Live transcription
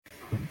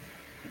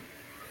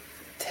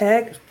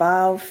Tech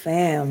File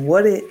fam,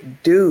 what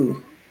it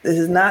do? This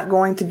is not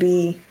going to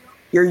be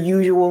your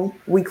usual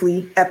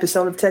weekly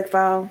episode of Tech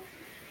File.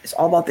 It's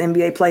all about the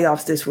NBA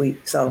playoffs this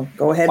week. So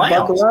go ahead and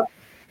buckle up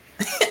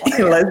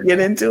and let's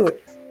get into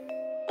it.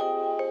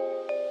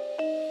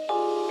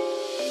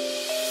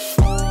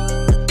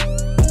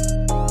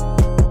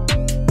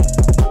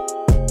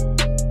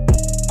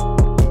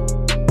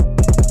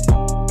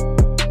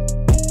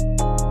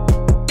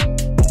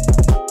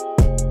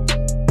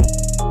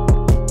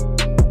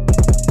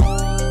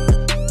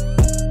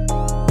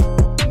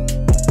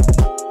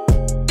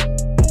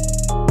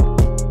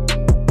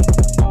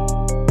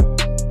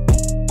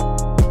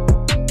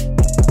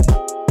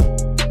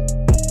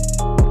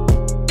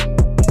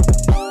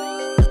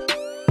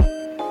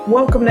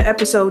 Welcome to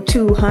episode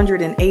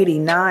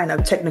 289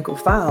 of Technical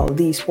File,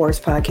 the sports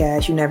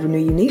podcast you never knew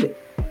you needed.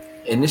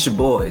 And it's your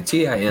boy,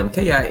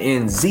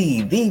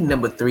 TIMKINZ, the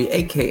number 3,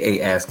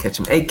 a.k.a. Ass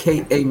Ketchum,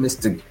 a.k.a.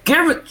 Mr.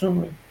 Give It To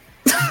Me.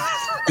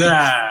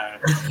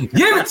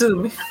 Give it to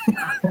me.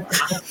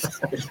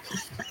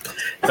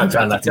 I'm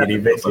trying not to get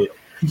evicted.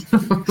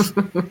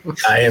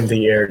 I am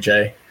the Eric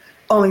J.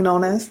 Only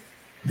known as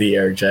the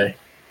Eric J.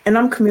 And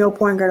I'm Camille,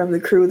 point guard of the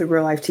crew, the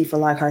real life Tifa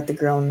Lockhart, the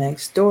girl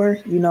next door.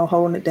 You know,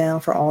 holding it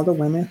down for all the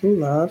women who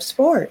love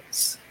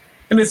sports.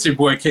 And it's your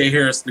boy K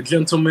Harris, the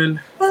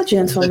gentleman. The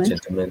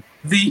gentleman.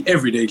 The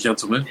everyday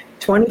gentleman.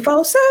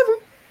 24/7.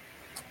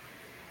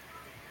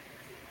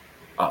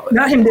 Oh,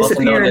 not him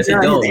disappearing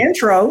during his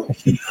intro.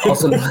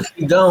 Also,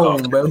 he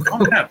gone, bro.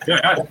 But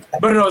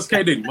no, it's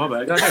KD. My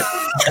bad. Go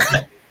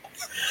ahead.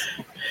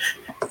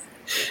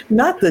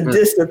 Not the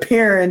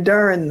disappearing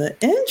during the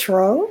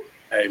intro.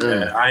 Hey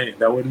man,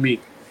 that wasn't me.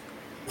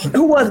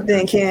 Who was it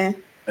then, Ken?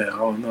 I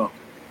don't know.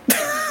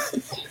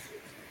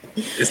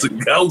 It's a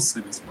ghost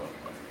in this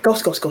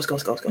motherfucker.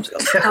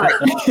 Ghost. All right.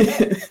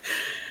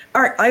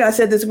 All right, like I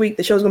said this week,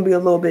 the show's going to be a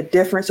little bit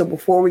different. So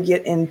before we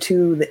get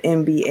into the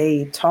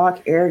NBA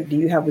talk, Eric, do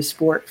you have a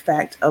sport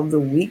fact of the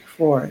week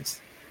for us?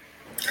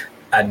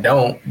 I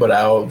don't, but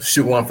I'll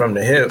shoot one from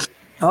the hip.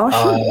 Oh,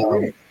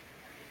 shoot.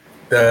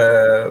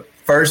 The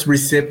first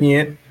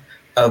recipient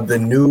of the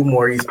new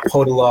Maurice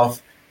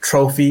Podoloff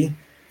Trophy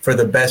for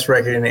the best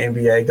record in the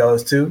NBA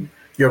goes to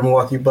your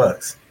Milwaukee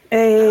Bucks.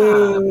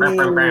 Hey.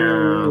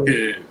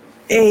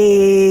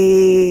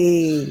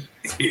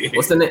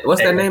 What's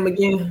that name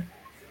again?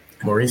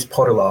 Maurice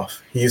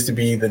Podoloff. He used to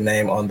be the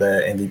name on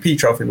the MVP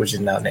trophy, which is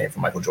now named for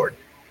Michael Jordan.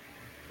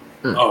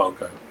 Oh,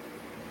 okay.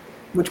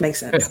 Which makes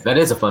sense. Yeah, that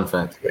is a fun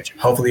fact. Which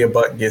hopefully a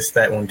Buck gets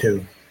that one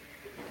too.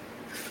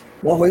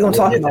 Well, we're going to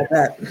talk about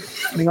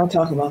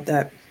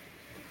that.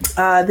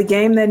 The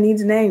game that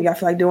needs a name. Y'all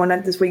feel like doing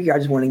that this week? Y'all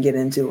just want to get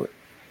into it?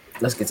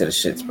 Let's get to the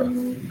shits, bro.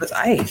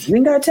 Hey, you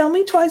ain't got to tell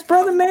me twice,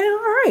 brother, man. All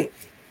right.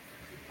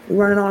 We're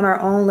running on our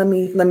own. Let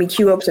me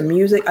cue up some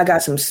music. I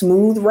got some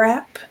smooth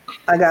rap.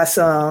 I got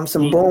some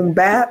boom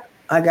bap.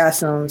 I got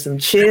some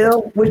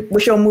chill.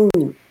 What's your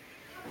mood?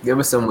 Give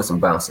us some with some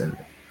bounce in it.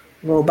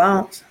 A little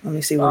bounce. Let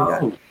me see what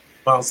we got.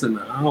 Bounce in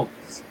the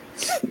house.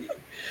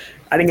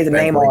 I didn't get to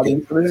name all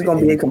these, so this is going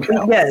to be a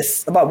complete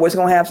guess about what's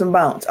going to have some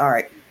bounce. All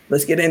right,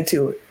 let's get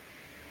into it.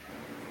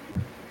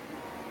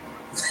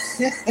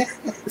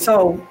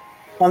 So,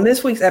 on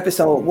this week's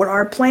episode, what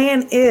our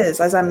plan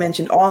is, as I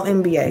mentioned, all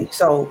NBA.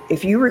 So,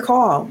 if you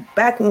recall,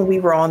 back when we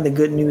were on the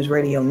Good News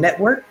Radio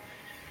Network,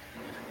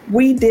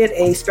 we did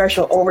a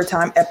special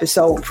overtime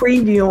episode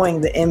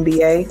previewing the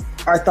NBA.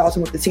 Our thoughts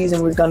on what the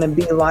season was going to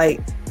be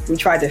like. We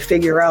tried to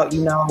figure out,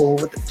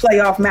 what the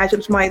playoff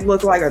matchups might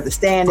look like, or the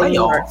standings,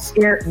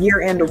 or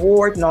year-end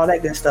awards, and all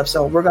that good stuff.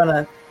 So we're going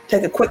to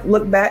take a quick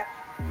look back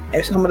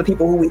at some of the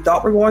people who we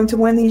thought were going to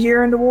win these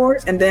year-end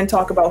awards, and then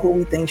talk about who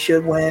we think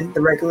should win the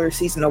regular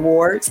season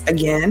awards.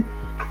 Again,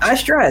 I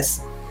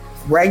stress,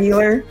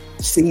 regular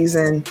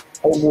season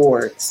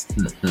awards.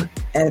 Mm-hmm.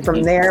 And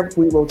from there,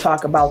 we will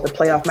talk about the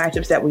playoff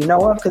matchups that we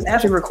know of, because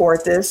as we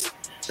record this,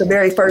 the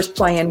very first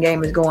play-in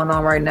game is going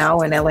on right now,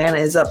 and Atlanta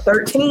is up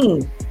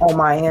 13 on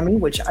Miami,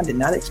 which I did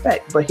not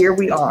expect, but here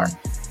we are.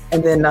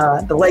 And then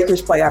the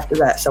Lakers play after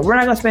that. So we're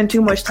not going to spend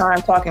too much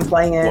time talking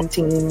play-in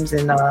teams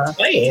and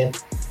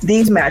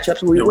these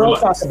matchups. We will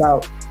talk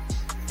about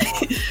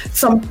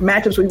some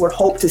matchups we would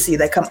hope to see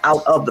that come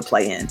out of the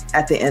play-in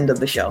at the end of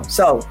the show.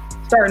 So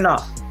starting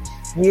off,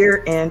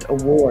 year-end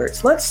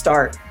awards. Let's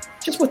start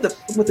just with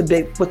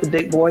the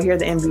big boy here,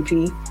 the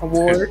MVP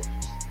award.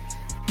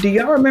 Do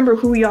y'all remember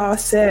who y'all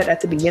said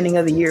at the beginning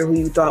of the year who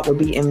you thought would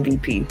be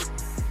MVP?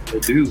 I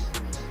do.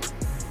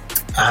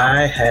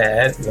 I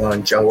had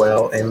one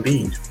Joel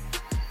Embiid.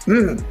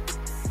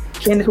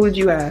 Ken, who did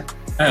you have?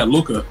 I had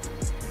Luka.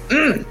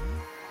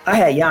 I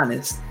had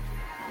Giannis.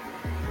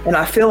 And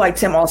I feel like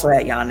Tim also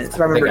had Giannis.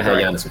 I think I had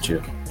Giannis with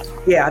you.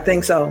 Yeah, I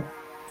think so.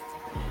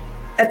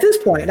 At this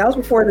point, that was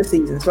before the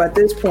season. So at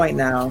this point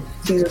now,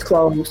 season's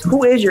closed.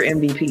 Who is your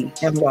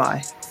MVP and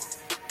why?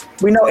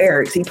 We know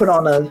Eric's. He put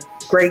on a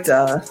great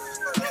I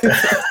was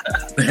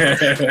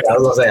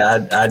gonna say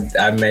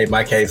I made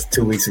my case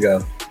 2 weeks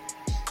ago.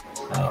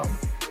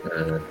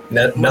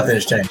 Nothing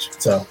has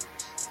changed. So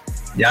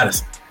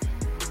Giannis.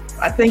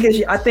 I think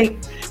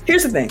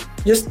here's the thing,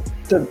 just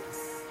the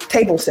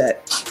table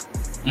set.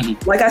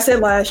 Mhm. Like I said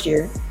last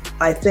year,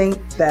 I think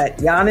that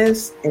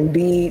Giannis,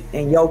 Embiid,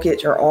 and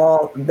Jokic are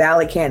all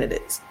valid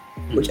candidates.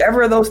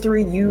 Whichever of those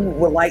three you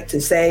would like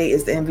to say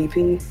is the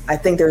MVP, I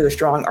think there's a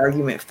strong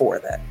argument for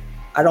that.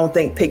 I don't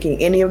think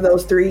picking any of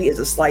those three is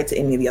a slight to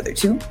any of the other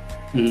two.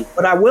 Mhm.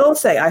 But I will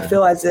say, I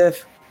feel as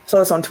if,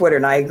 so it's on Twitter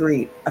and I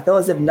agree, I feel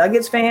as if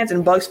Nuggets fans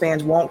and Bucks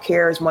fans won't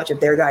care as much if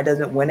their guy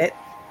doesn't win it.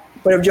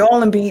 But if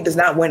Joel Embiid does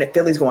not win it,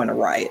 Philly's going to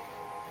riot.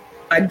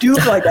 I do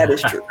feel like that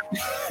is true.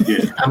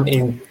 I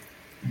mean,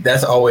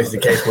 that's always the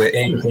case with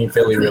anything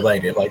Philly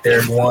related. Like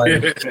they're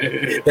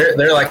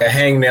like a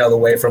hangnail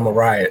away from a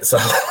riot. So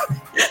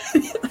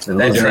losing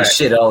their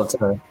shit all the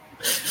time.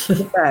 That's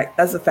a fact.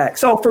 That's a fact.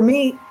 So for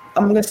me,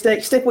 I'm going to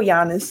stick with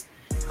Giannis.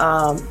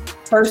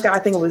 First guy,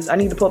 I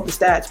need to pull up the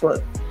stats,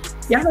 but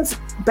Giannis,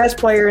 best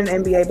player in the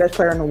NBA, best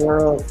player in the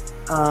world,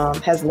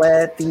 has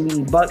led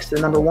the Bucks to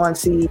the number 1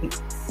 seed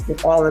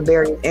with all the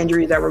various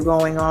injuries that were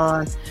going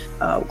on.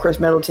 Chris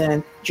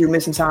Middleton, Drew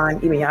missing time,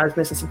 even Giannis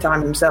missing some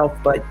time himself,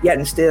 but yet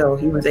and still,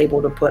 he was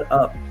able to put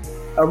up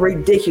a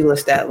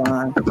ridiculous stat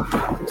line to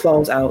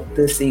close out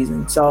this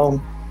season.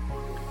 So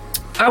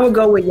I would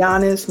go with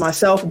Giannis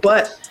myself,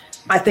 but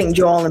I think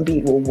Joel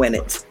Embiid will win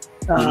it.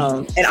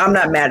 And I'm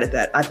not mad at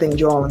that. I think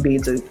Joel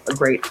Embiid's a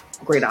great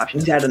option.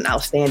 He's had an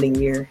outstanding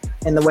year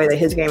in the way that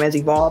his game has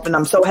evolved, and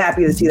I'm so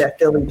happy to see that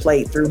Philly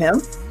played through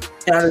him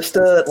and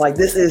understood, like,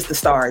 this is the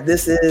star.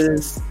 This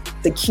is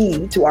the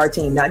key to our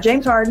team, not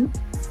James Harden.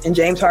 And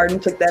James Harden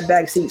took that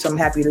back seat, so I'm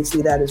happy to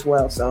see that as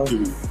well. So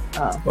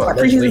I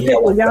appreciate the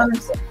pick with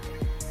Giannis.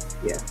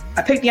 Yeah,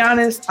 I picked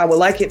Giannis. I would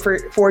like it for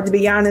it to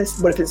be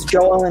Giannis, but if it's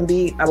Joel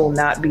Embiid, I will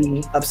not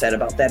be upset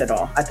about that at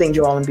all. I think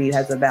Joel Embiid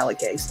has a valid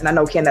case. And I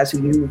know, Ken, that's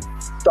who you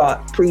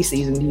thought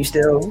preseason. Do you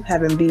still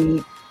have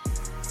Embiid?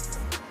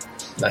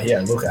 No,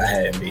 yeah, Luka. I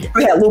had Embiid. Oh,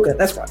 yeah, Luka.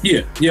 That's right.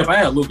 Yeah, I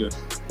had Luka.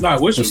 No, I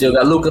wish You still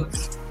got Luka?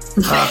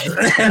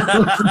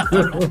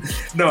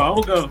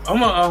 No,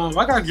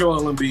 I got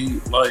Joel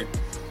Embiid, like,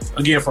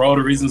 again, for all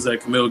the reasons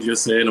that Camille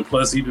just said, and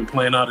plus he's been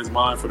playing out his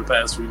mind for the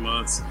past 3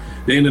 months.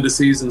 The end of the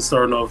season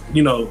starting off,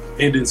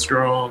 ending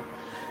strong.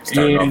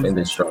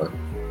 Ending strong.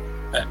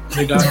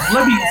 Nigga,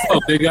 let me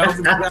fuck,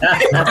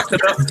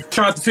 nigga.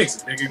 Trying to fix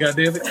it, nigga.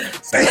 Goddamn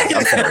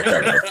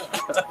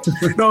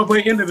it. No,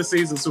 but end of the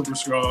season super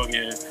strong,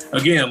 and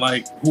again,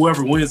 like,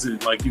 whoever wins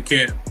it, like, you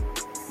can't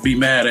be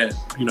mad at,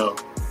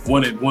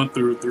 won it 1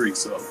 through 3.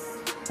 So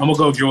I'm gonna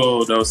go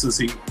Joel though, since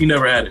he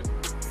never had it.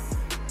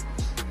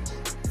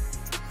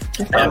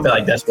 And I feel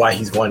like that's why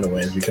he's going to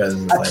win, because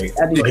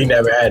he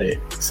never had it.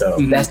 So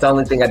that's the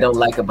only thing I don't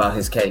like about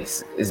his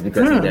case, is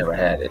because he never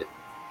had it.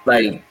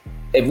 Like,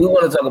 if we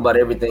want to talk about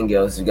everything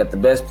else, you got the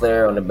best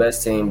player on the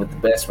best team with the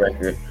best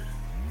record,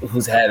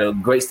 who's had a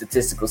great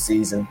statistical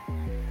season,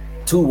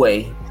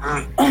 two-way,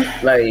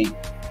 like,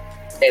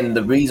 and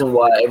the reason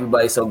why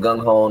everybody's so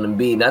gung-ho on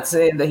Embiid, not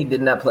saying that he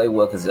did not play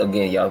well, because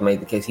again, y'all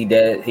made the case he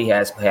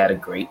has had a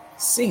great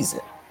season,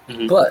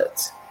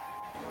 but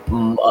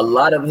a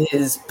lot of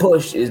his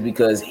push is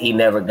because he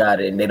never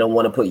got it, and they don't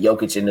want to put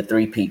Jokic in the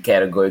three-peat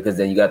category, because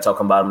then you got to talk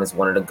about him as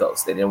one of the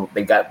GOATs.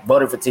 They got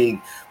voter fatigue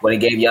when they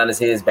gave Giannis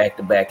his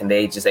back-to-back, and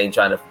they just ain't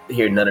trying to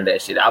hear none of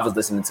that shit. I was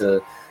listening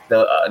to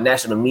the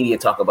national media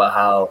talk about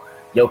how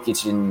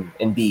Jokic and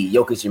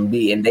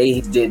Embiid, and they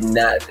did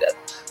not.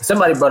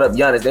 Somebody brought up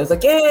Giannis. They was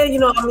like, yeah,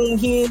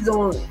 he is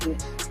on.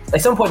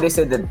 At some point, they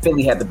said that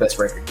Philly had the best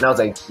record, and I was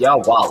like,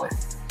 y'all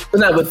wildin'. But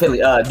not with Philly,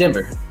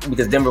 Denver,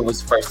 because Denver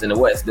was first in the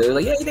West. They were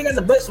like, yeah, they got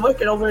the best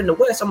record over in the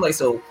West. I'm like,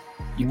 so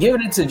you're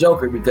giving it to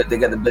Joker because they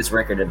got the best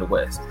record in the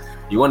West.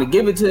 You want to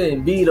give it to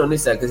Embiid on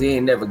this side because he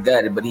ain't never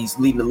got it, but he's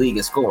leading the league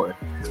in scoring.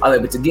 I'm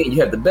like, but again,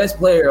 you have the best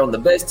player on the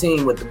best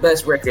team with the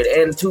best record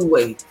and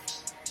two-way,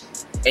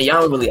 and y'all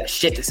don't really have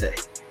shit to say.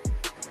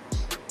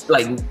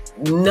 Like,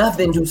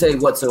 nothing to say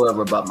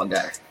whatsoever about my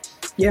guy.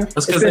 Yeah.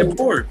 That's because they're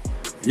bored.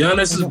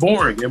 Giannis is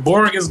boring, and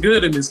boring is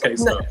good in this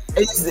case, though.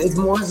 It's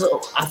more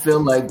so, I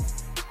feel like,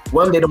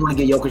 one, they don't want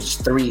to get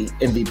Jokic 3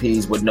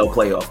 MVPs with no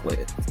playoff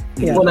win.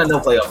 Yeah. Well, not no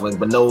playoff wins,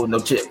 but no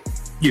chip.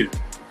 Yeah.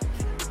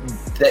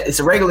 It's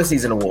a regular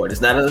season award. It's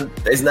not a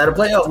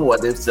playoff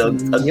award. So,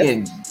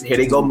 again, here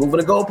they go moving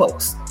the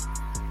goalposts.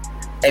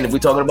 And if we're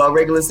talking about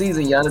regular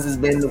season, Giannis has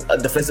been a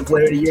Defensive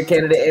Player of the Year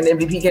candidate and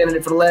MVP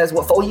candidate for the last,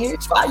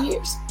 5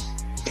 years?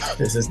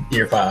 This is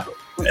year 5,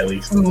 at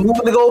least.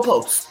 Moving the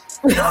goalposts.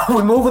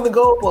 We're moving the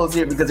goalposts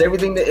here, because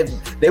everything that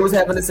if they was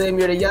having the same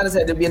year that Giannis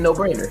had, to be a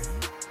no-brainer.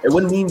 It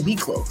wouldn't even be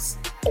close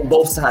on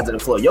both sides of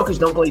the floor. Jokic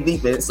don't play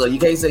defense, so you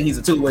can't say he's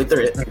a two-way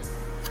threat.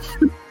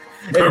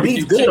 And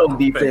he's good on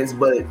defense,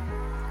 but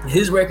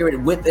his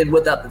record with and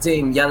without the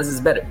team, Giannis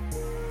is better.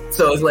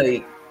 So it's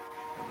like,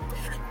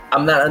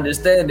 I'm not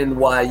understanding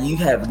why you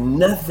have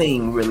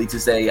nothing really to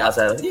say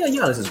outside of, yeah,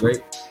 Giannis is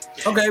great.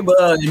 Okay, but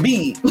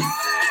Embiid.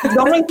 The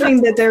only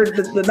thing that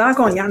the knock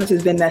on Giannis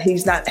has been that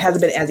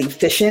hasn't been as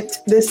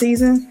efficient this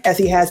season as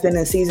he has been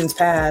in seasons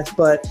past.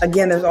 But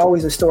again, there's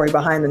always a story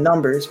behind the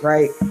numbers,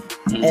 right?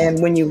 Mm-hmm. And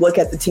when you look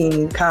at the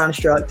team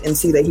construct and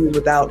see that he was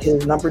without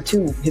his number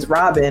 2, his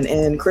Robin,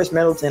 and Chris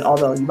Middleton,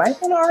 although you might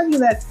want to argue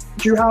that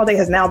Jrue Holiday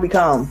has now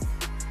become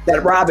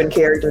that Robin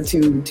character to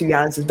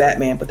Giannis's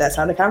Batman, but that's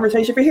not the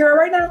conversation for here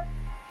right now.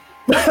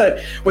 But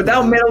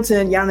without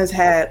Middleton, Giannis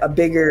had a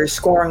bigger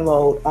scoring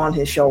load on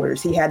his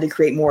shoulders. He had to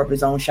create more of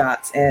his own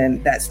shots,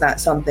 and that's not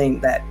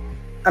something that,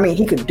 I mean,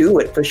 he could do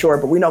it for sure,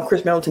 but we know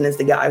Chris Middleton is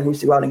the guy who's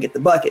to go out and get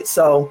the bucket.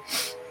 So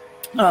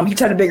he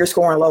took a bigger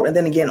scoring load, and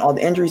then again, all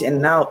the injuries in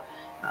and out,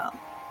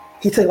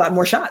 he took a lot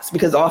more shots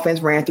because the offense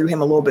ran through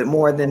him a little bit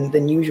more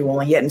than usual,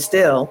 and yet and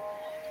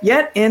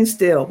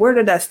still, where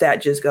did that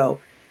stat just go?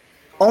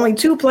 Only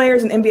 2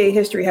 players in NBA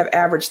history have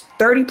averaged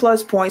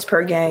 30-plus points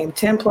per game,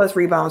 10-plus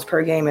rebounds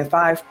per game, and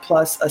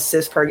 5-plus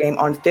assists per game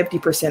on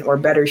 50% or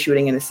better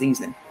shooting in a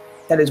season.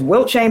 That is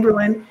Wilt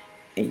Chamberlain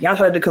and Giannis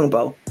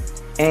Antetokounmpo.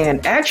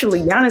 And actually,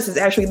 Giannis is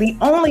actually the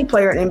only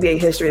player in NBA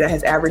history that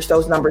has averaged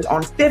those numbers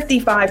on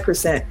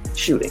 55%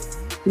 shooting.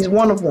 He's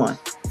one of one.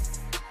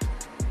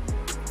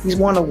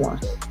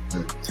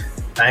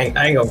 I ain't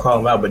gonna call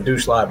him out, but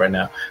douche live right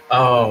now.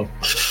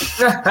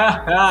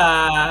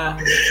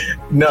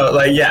 No,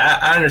 like, yeah,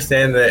 I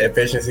understand the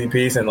efficiency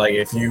piece, and like,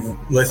 if you've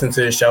listened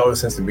to the show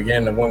since the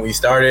beginning of when we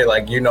started,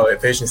 like, you know,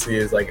 efficiency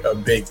is like a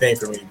big thing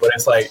for me. But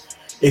it's like,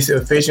 it's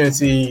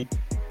efficiency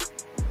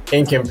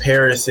in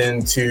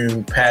comparison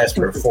to past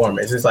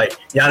performance. It's like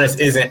Giannis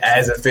isn't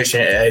as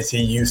efficient as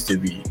he used to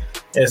be.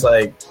 It's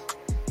like,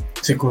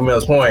 to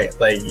Kumail's point,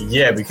 like,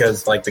 yeah,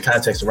 because like the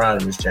context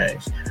around him has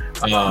changed.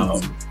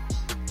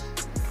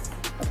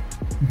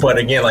 But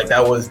again, like,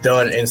 that was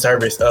done in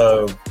service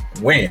of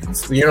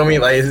wins. You know what I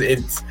mean? Like,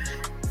 it's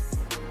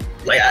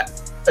like,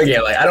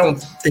 I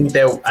don't think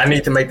that I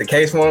need to make the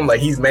case for him. Like,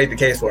 he's made the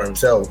case for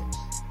himself.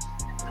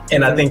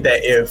 And I think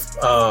that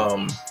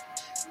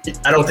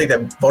I don't think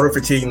that voter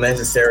fatigue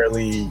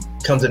necessarily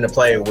comes into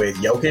play with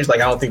Jokic.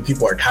 Like, I don't think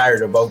people are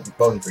tired of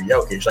voting for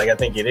Jokic. Like, I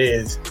think it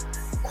is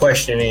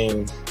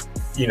questioning,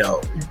 you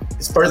know,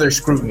 it's further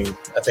scrutiny,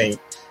 I think,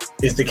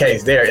 is the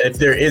case there. If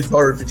there is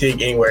voter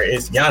fatigue anywhere,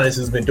 it's Giannis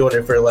who's been doing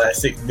it for the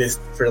last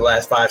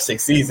 5-6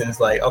 seasons.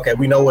 Like, okay,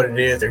 we know what it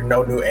is. There's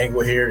no new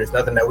angle here. There's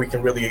nothing that we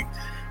can really,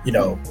 you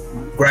know,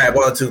 grab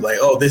onto. Like,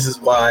 oh, this is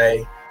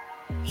why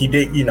he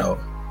did, you know,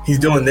 he's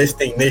doing this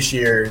thing this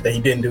year that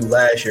he didn't do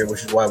last year,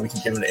 which is why we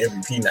can give him the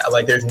MVP now.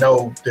 Like, there's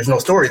no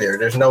story there.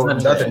 There's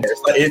nothing there.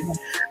 It's like,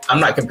 I'm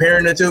not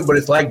comparing the two, but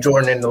it's like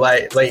Jordan in the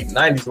late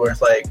 90s, where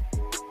it's like,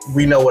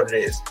 we know what it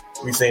is.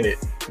 We've seen it.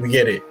 We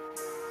get it.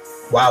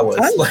 Wow,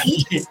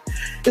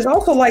 it's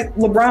also like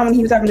LeBron when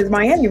he was having his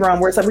Miami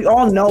run, where it's like, we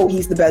all know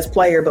he's the best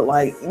player, but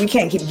like, we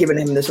can't keep giving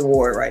him this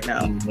award right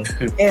now.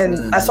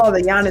 And I saw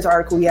the Giannis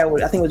article he had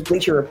with, I think it was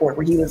Bleacher Report,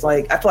 where he was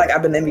like, I feel like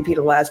I've been the MVP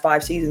the last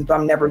 5 seasons, but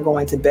I'm never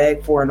going to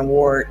beg for an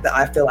award that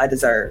I feel I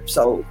deserve.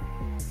 So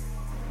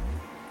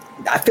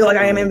I feel like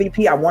I am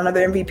MVP. I want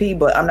another MVP,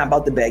 but I'm not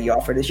about to beg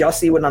y'all for this. Y'all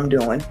see what I'm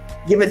doing.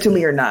 Give it to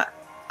me or not.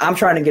 I'm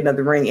trying to get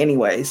another ring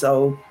anyway.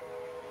 So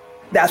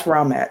that's where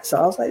I'm at. So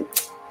I was like,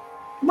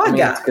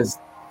 God. Because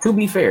to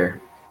be fair,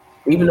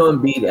 even though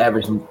Embiid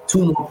averaged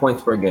 2 more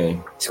points per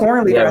game,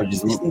 scoring leader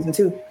this season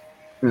too.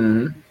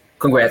 Mm-hmm.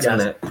 Congrats on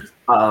that.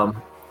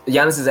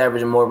 Giannis is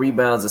averaging more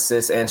rebounds,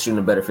 assists, and shooting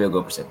a better field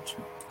goal percentage.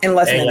 In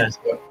less minutes.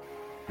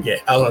 Yeah,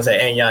 I was gonna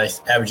say, and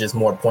Giannis averages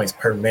more points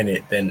per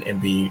minute than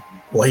Embiid.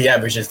 Well, he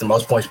averages the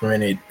most points per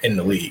minute in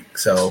the league.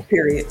 So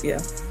period. Yeah.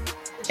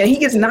 And he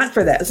gets knocked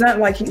for that. It's not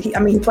like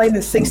he played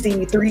in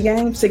 63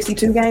 games,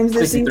 62 games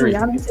this 63.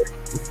 Season.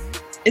 Giannis.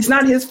 It's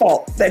not his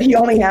fault that he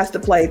only has to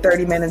play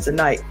 30 minutes a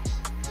night.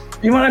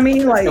 You know what I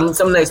mean? Like,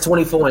 some nights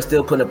 24 and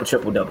still putting up a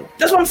triple-double.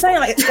 That's what I'm saying.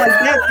 Like,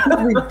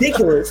 that's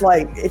ridiculous.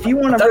 Like, if you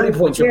want to really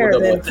compare,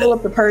 then pull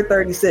up the per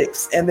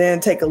 36 and then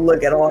take a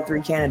look at all 3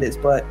 candidates.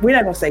 But we're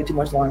not going to stay too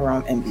much longer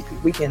on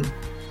MVP.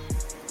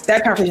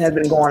 That conversation has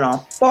been going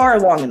on far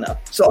long enough.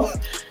 So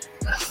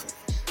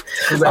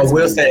I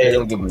will say,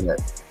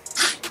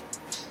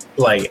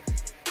 like,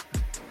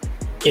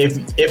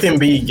 if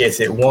Embiid gets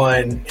it,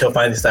 one, he'll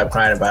finally stop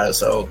crying about it,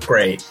 so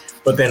great.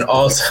 But then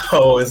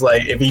also, it's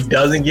like, if he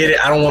doesn't get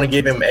it, I don't want to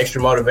give him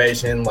extra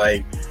motivation.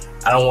 Like,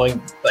 I don't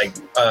want, like,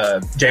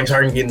 James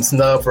Harden getting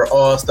snubbed for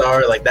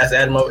All-Star. Like, that's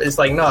adding up. It's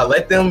like, no,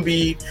 let them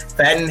be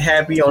fat and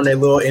happy on their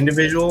little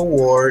individual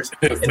awards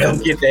and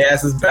don't get their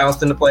asses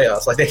bounced in the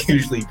playoffs like they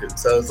usually do.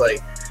 So it's like,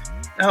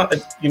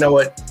 you know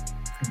what?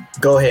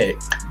 Go ahead.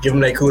 Give them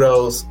their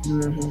kudos.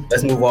 Mm-hmm.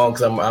 Let's move on,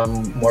 because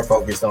I'm more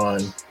focused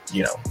on,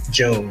 you know,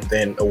 June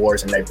than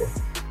awards in April.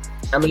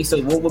 I mean,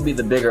 so what would be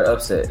the bigger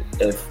upset?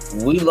 If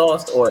we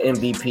lost or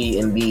MVP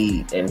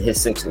Embiid and his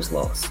Sixers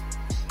lost?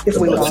 If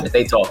we lost. The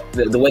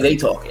way they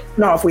talk it.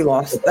 No, if we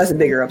lost, that's a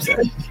bigger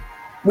upset.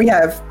 We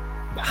have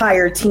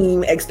higher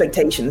team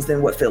expectations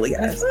than what Philly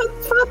has.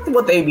 Fuck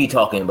what they be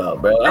talking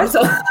about, bro. I'm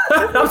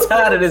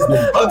tired of this.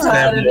 Bucks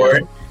have more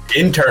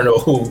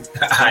internal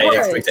high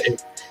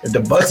expectations. If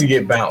the Bucks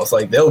get bounced,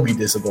 like, they'll be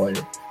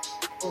disappointed.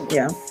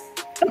 Yeah.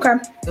 Okay,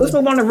 let's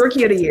move on to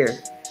Rookie of the Year.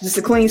 Just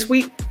a clean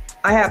sweep.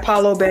 I had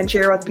Paolo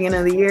Banchero at the beginning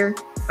of the year.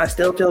 I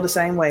still feel the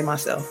same way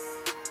myself.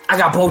 I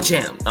got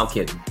Beauchamp. I'm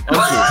kidding.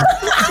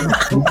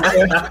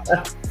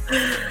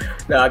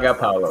 No, I got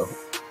Paolo.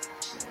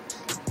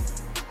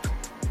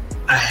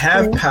 I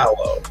have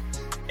Paolo,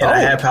 and I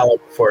had Paolo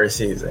before his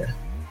season.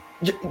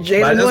 But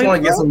I just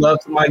want to give some love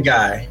to my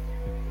guy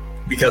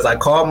because I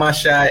called my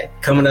shot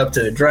coming up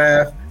to the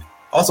draft.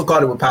 Also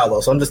called it with Paolo,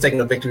 so I'm just taking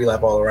a victory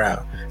lap all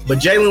around. But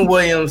Jalen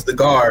Williams, the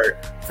guard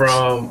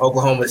from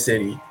Oklahoma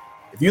City,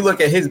 if you look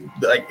at his,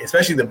 like,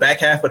 especially the back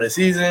half of the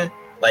season,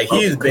 like,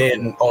 he's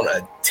been on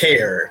a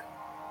tear.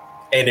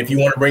 And if you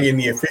want to bring in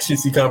the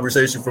efficiency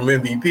conversation from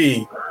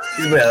MVP,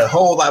 he's been a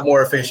whole lot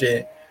more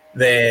efficient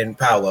than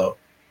Paolo.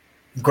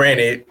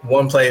 Granted,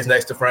 one plays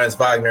next to Franz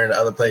Wagner and the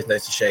other plays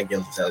next to Shai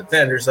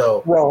Gilgeous-Alexander,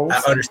 so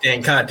I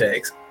understand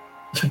context.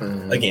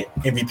 Again,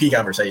 MVP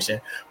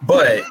conversation.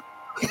 But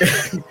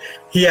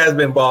he has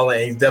been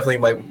balling. He's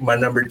definitely my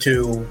number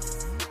 2,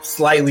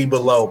 slightly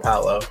below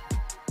Paolo.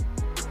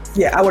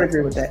 Yeah, I would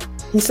agree with that.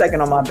 He's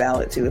second on my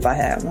ballot, too, if I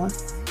had one.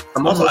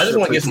 I just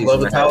want to give some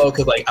love to Paolo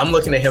because, like, I'm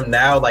looking at him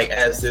now, like,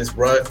 as this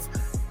rough,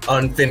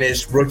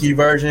 unfinished rookie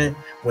version.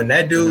 When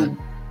that dude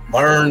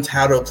learns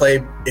how to play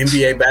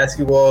NBA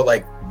basketball,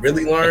 like,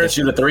 really learns.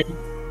 Shoot a 3?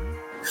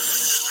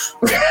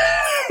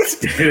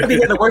 I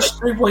think the worst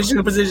 3-point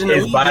shooting position.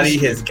 His body,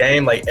 his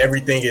game, like,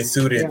 everything is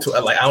suited to.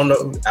 Like, I don't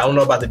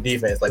know about the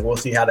defense. Like, we'll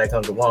see how that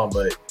comes along,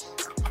 but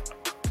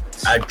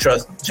I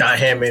trust John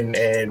Hammond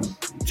and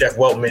Jeff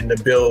Weltman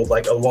to build,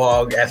 like, a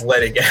long,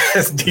 athletic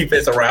ass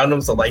defense around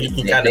him, so, like, he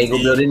can kind of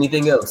build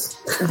anything else.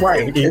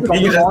 Right. If he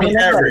can just be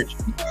average.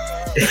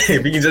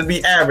 If he can just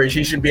be average,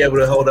 he should be able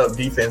to hold up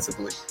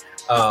defensively.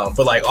 But,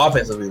 like,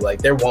 offensively,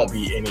 like, there won't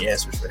be any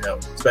answers for him,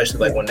 especially,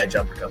 like, when that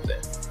jumper comes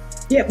in.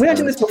 Yeah, we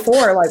mentioned this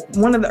before. Like,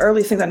 one of the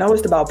earliest things I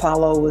noticed about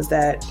Paolo was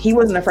that he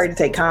wasn't afraid to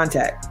take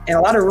contact. And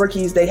a lot of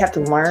rookies, they have to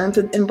learn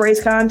to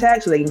embrace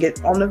contact so they can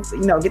get on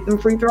the, get them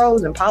free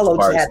throws. And Paolo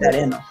just had that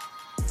in him.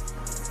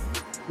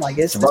 Like,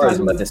 it's Jabari's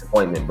my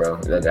disappointment, bro.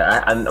 Like,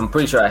 I'm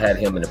pretty sure I had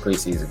him in the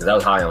preseason because I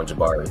was high on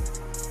Jabari.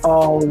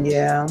 Oh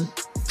yeah.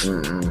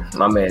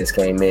 My man just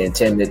came in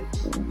timid.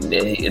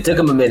 It took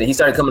him a minute. He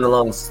started coming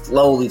along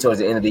slowly towards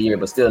the end of the year,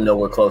 but still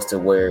nowhere close to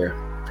where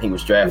he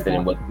was drafted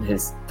and what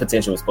his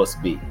potential was supposed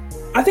to be.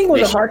 I think it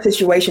was a hard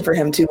situation for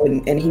him too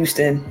in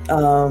Houston.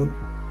 I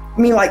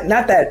mean, like,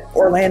 not that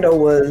Orlando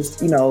was,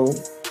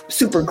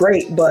 super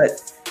great, but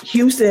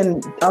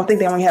Houston, I don't think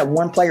they only had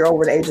one player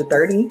over the age of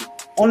 30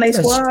 on their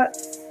squad.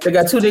 They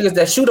got 2 niggas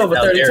that shoot over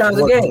 30 times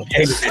a game.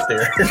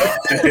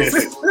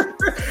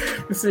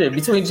 That's it.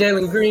 Between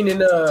Jalen Green and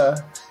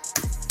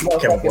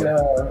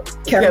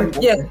Kevin.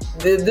 Yeah,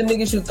 the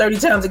niggas shoot 30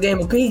 times a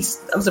game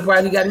apiece. I'm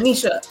surprised he got any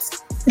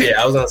shots.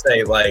 Yeah, I was gonna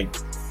say, like,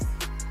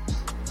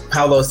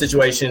 Paolo's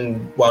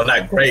situation, while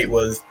not great,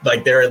 was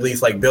like they're at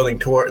least like building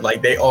toward,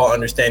 like, they all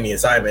understand the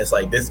assignments.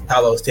 Like, this is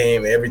Paolo's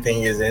team,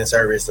 everything is in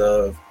service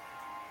of,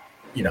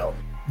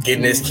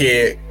 getting this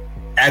kid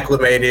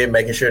acclimated,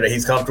 making sure that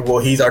he's comfortable.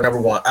 He's our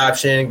number 1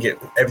 option.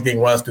 Everything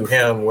runs through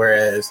him.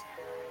 Whereas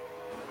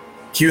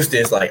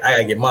Houston's like, I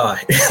gotta get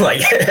mine.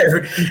 Like,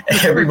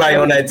 everybody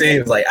on that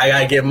team is like, I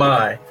gotta get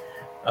mine.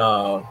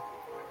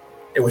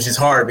 It was just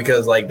hard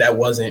because, like, that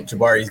wasn't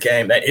Jabari's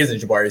game. That isn't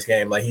Jabari's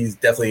game. Like, he's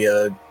definitely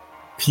a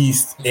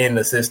piece in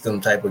the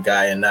system type of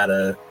guy and not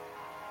a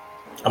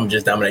I'm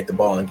just dominate the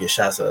ball and get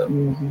shots up.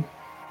 Mm-hmm.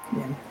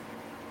 Yeah.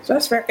 So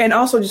that's fair. And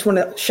also just want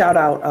to shout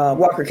out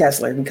Walker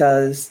Kessler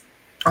because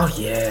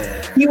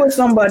he was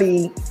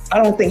somebody,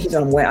 I don't think he's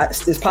going to win.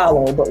 It's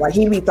Paolo, but like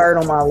he'd be third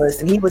on my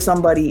list. And he was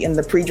somebody in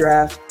the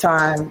pre-draft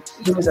time.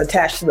 He was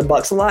attached to the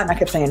Bucks a lot. And I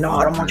kept saying, no,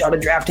 I don't want y'all to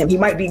draft him. He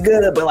might be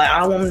good, but like I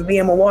don't want him to be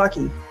in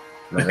Milwaukee.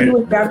 He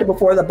was drafted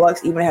before the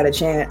Bucks even had a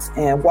chance.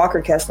 And Walker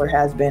Kessler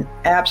has been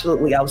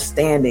absolutely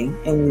outstanding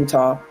in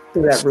Utah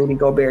through that Rudy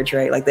Gobert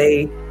trade. Like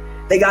they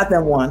got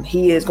them one.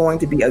 He is going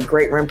to be a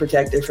great rim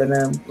protector for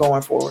them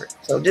going forward.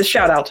 So just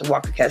shout out to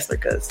Walker Kessler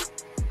because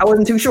I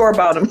wasn't too sure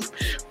about him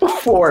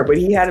before, but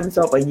he had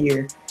himself a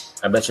year.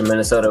 I bet you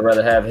Minnesota would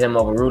rather have him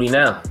over Rudy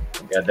now.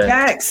 Got that.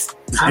 Facts.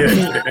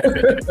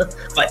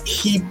 Like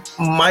he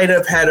might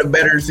have had a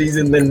better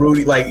season than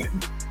Rudy. Like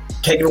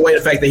taking away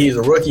the fact that he's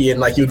a rookie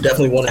and like you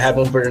definitely want to have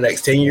him for the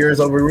next 10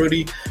 years over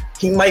Rudy.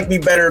 He might be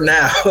better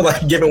now,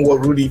 like given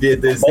what Rudy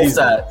did this season. Both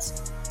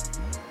sides.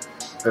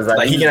 Because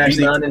like he can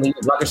actually and he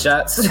was blocking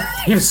shots.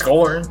 He was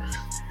scoring.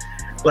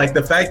 Like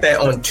the fact that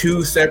on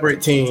two separate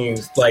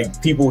teams,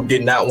 like people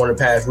did not want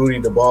to pass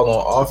Rudy the ball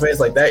on offense,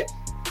 like that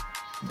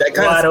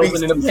kind of speaks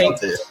to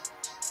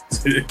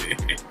something.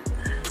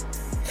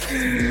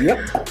 Yep.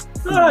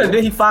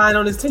 Then he find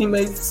on his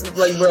teammates.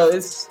 Like, bro,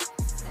 it's.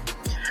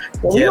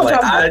 Well, we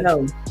like talk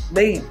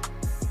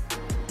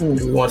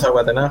we want to talk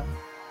about that now,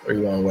 or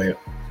you want to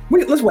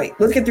wait? Let's wait.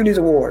 Let's get through these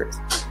awards.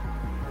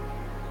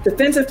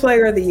 Defensive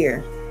Player of the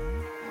Year.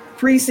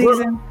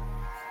 Preseason,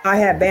 I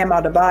had Bam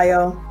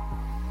Adebayo.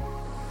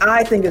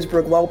 I think it's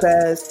Brook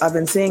Lopez. I've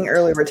been seeing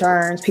early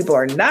returns. People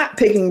are not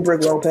picking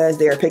Brook Lopez.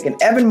 They are picking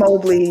Evan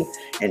Mobley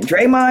and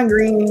Draymond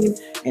Green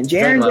and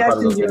Jaren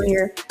Jackson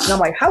Jr. And I'm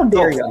like, how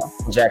dare y'all?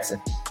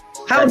 Jackson.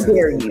 How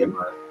dare you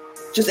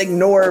just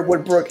ignore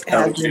what Brook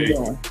has been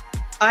doing?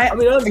 I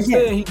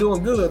understand he's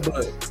doing good,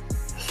 but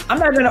I'm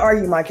not going to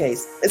argue my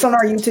case. It's on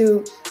our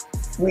YouTube.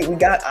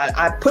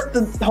 I put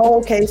the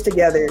whole case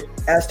together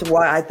as to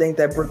why I think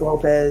that Brook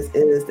Lopez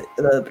is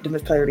the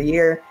Defensive Player of the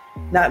Year.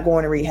 Not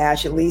going to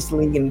rehash, at least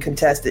leading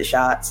contested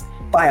shots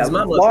by a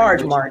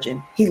large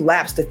margin. He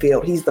laps the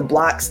field. He's the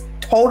blocks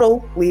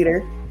total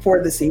leader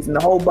for the season.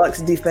 The whole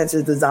Bucks defense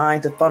is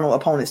designed to funnel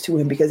opponents to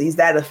him because he's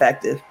that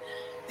effective.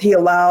 He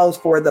allows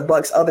for the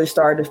Bucks' other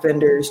star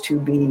defenders to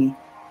be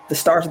the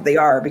stars that they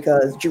are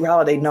because Jrue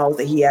Holiday knows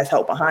that he has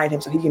help behind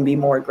him so he can be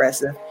more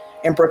aggressive.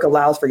 And Brook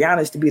allows for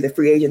Giannis to be the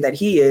free agent that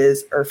he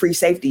is, or free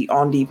safety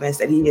on defense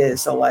that he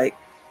is. So, I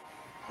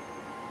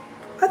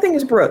think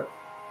it's Brook.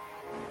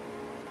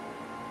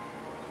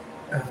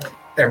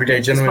 Everyday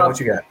gentleman, what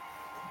you got?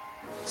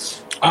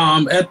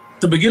 At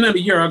the beginning of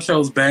the year, I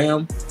chose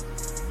Bam,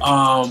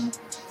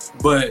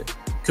 but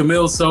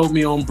Camille sold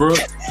me on Brook.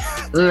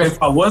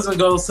 If I wasn't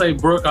gonna say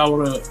Brook, I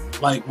would have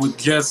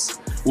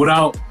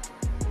without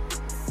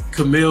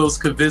Camille's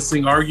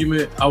convincing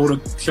argument, I would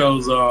have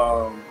chose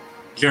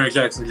Jaren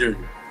Jackson Jr.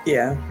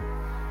 Yeah.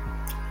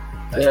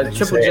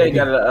 Triple J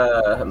got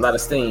a lot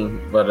of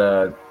steam, but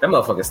that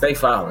motherfucker stay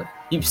fouling.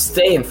 You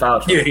stay in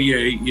foul trouble.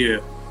 Yeah.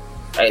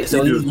 Hey,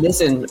 so he's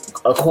missing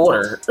a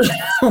quarter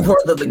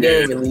worth of the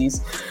game at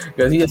least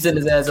because he was sitting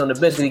his ass on the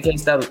bench and he can't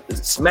stop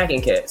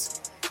smacking cats.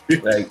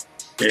 Like,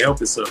 they help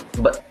himself.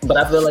 But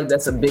I feel like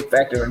that's a big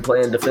factor in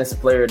playing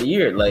Defensive Player of the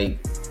Year. Like,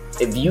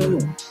 if you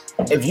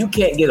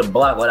can't get a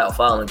block without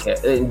fouling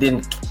cats, and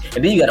then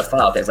you got to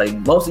foul cats. Like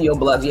most of your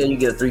blocks, you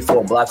get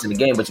 3-4 blocks in the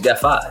game, but you got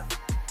 5.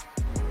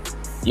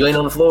 You ain't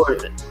on the floor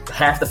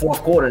half the fourth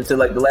quarter until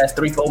like the last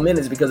 3-4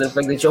 minutes because of the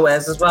fact that your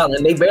ass is fouling,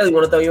 and they barely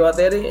want to throw you out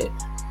there then.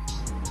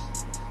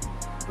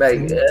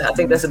 Like, I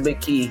think that's a big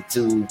key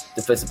to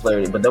Defensive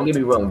Player. But don't get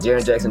me wrong,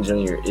 Jaren Jackson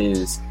Jr.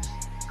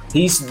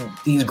 he's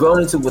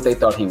grown into what they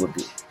thought he would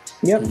be.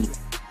 Yep.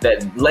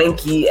 That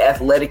lanky,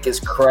 athletic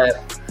as crap,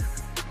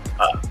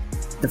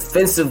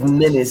 defensive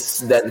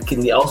menace that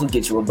can also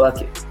get you a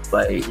bucket.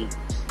 Like,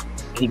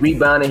 he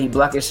rebounding, he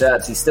blocking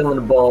shots, he's stealing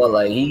the ball.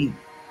 Like, he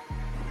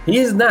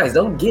is nice.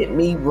 Don't get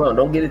me wrong.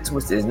 Don't get it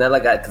twisted. It's not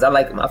like because I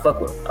like him. I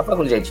fuck with him. I fuck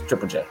with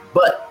Triple J.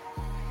 But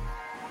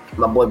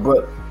my boy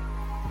Brook,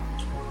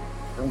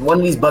 one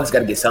of these Bucks got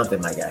to get something,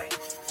 my guy.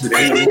 One of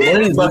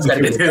these Bucks got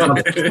to get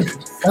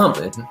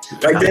something.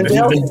 Like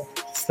Denzel?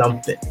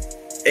 Something.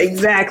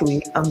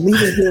 Exactly. I'm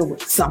leaving here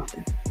with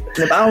something. And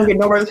if I don't get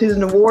no regular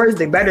season awards,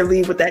 they better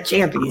leave with that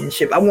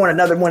championship. I want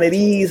another one of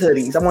these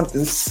hoodies. I want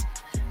this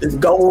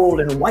gold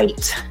and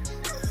white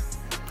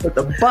with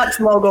the Bucks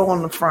logo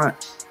on the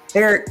front.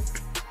 Eric,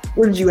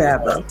 what did you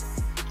have though?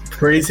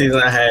 Preseason,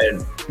 I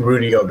had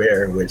Rudy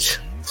Gobert, which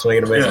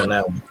swinging a miss on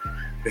that one.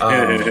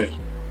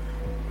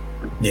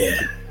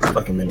 Yeah,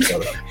 fucking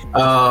Minnesota.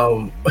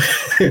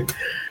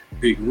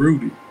 Big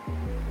Rudy.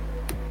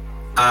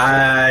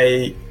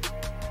 My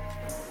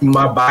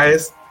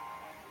bias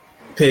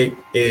pick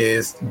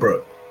is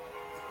Brook,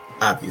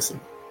 obviously.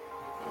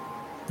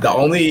 The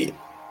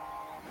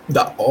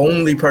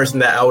only person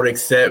that I would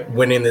accept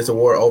winning this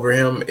award over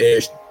him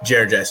is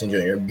Jaren Jackson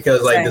Jr.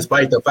 because,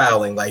 despite the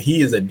fouling,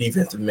 he is a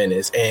defensive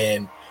menace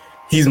and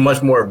he's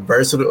much more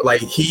versatile.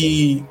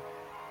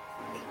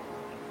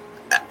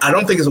 I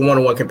don't think it's a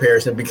one-on-one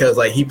comparison because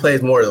he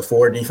plays more of the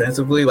 4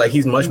 defensively.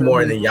 He's much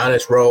more in the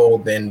Giannis role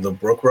than the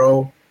Brook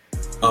role.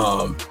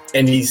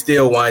 And he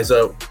still winds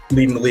up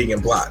leading the league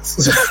in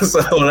blocks.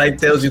 So that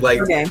tells you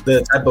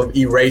the type of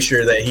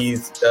erasure that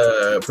he's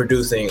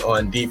producing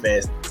on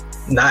defense,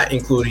 not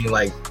including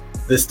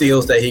the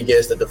steals that he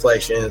gets, the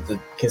deflections, the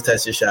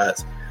contested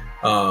shots.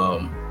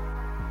 And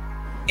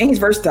he's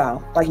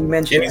versatile, like you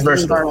mentioned. And he's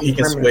versatile. He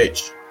can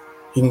switch.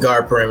 He can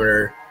guard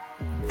perimeter.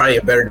 Probably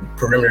a better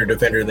perimeter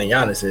defender than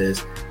Giannis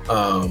is.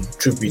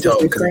 Truth be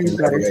told, he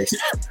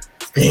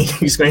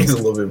screens a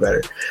little bit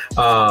better.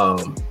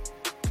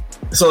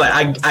 So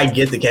I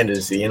get the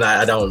candidacy, and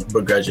I don't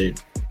begrudge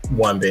it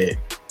one bit.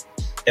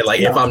 And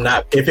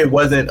if it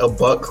wasn't a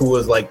Buck who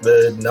was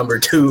the number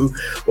 2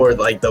 or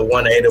the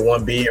 1A to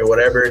 1B or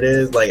whatever it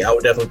is, I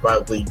would definitely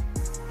probably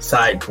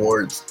side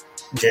towards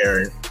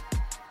Jaren.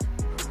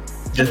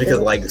 Just because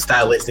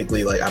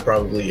stylistically, I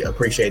probably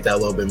appreciate that a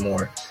little bit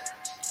more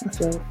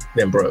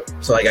than Brook.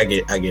 So I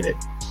get it.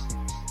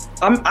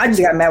 I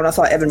just got mad when I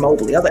saw Evan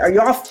Mobley. I was like, are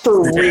y'all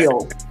for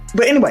real?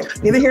 But anyway,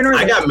 neither here nor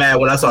there. I got mad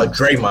when I saw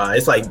Draymond.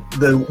 It's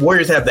the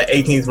Warriors have the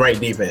 18th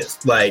ranked defense.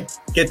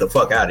 Get the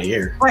fuck out of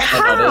here.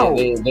 How?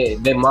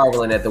 They're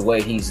marveling at the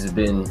way he's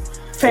been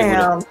played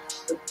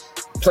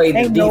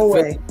the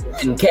defense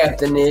and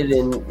captain it,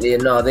 and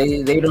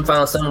they done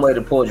found some way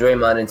to pull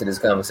Draymond into this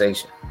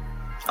conversation.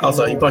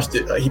 Also, he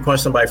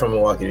punched somebody from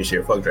Milwaukee this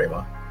year. Fuck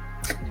Draymond.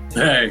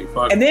 Hey,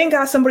 fuck. And then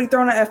got somebody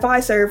thrown an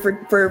F5 serve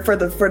for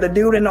the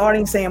dude in the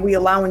audience saying we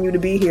allowing you to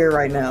be here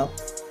right now.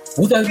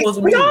 What's that supposed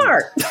to We mean?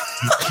 are.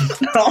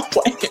 No, I'm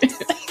playing.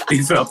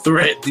 He felt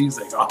threatened. He's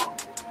like, oh.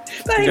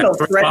 That ain't no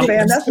threat,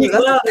 man. That's Speak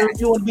louder if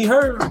you want to be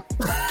heard.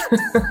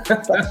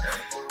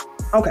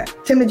 okay.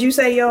 Tim, did you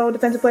say yo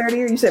defensive player of the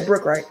year? You said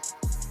Brooke, right?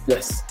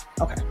 Yes.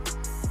 Okay.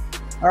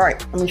 All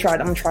right. I'm gonna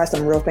try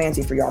something real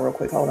fancy for y'all real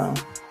quick. Hold on.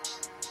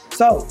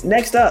 So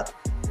next up,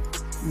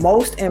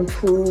 most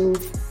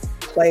improved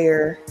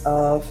player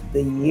of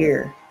the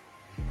year.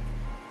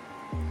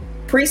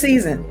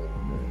 Preseason.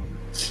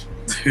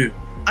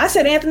 I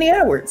said Anthony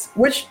Edwards,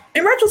 which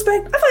in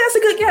retrospect, I feel like that's a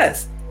good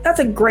guess. That's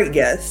a great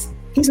guess.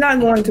 He's not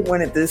going to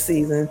win it this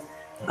season.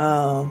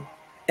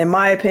 In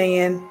my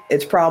opinion,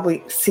 it's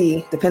probably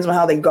depends on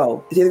how they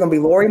go. It's either going to be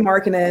Lauri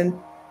Markkanen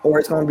or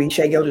it's going to be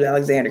Shai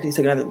Gilgeous-Alexander because he's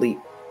taking another leap.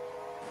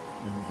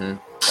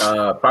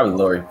 Mm-hmm. Probably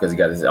Lauri because he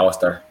got his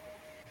All-Star.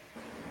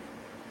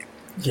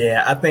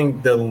 Yeah, I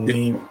think the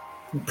lead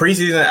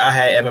preseason I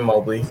had Evan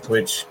Mobley,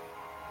 which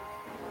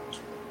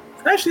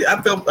actually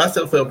I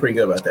still feel pretty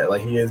good about that.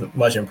 Like he is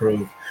much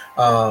improved.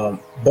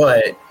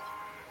 But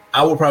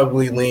I would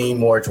probably lean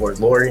more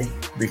towards Lauri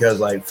because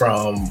like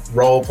from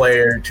role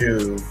player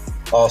to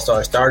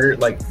all-star starter,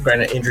 like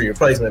granted injury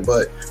replacement,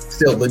 but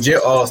still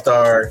legit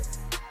all-star,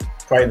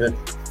 probably the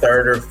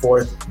third or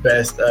fourth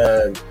best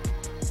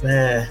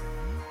probably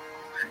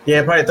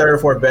third or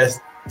fourth best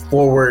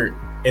forward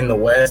in the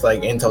West,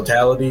 like in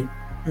totality.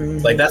 Mm-hmm.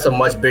 Like that's a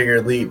much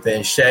bigger leap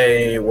than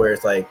Shai, where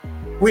it's like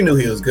we knew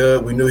he was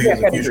good, we knew he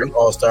was a future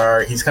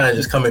all-star. He's kind of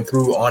just coming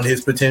through on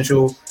his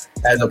potential,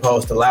 as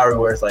opposed to Lowry,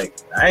 where it's like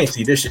I ain't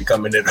see this shit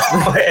coming at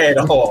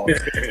all.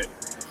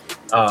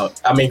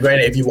 I mean,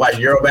 granted, if you watch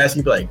Eurobasket,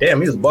 you be like,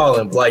 damn, he was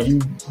balling. But like you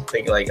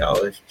think like,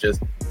 oh, it's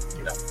just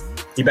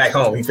he back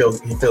home. He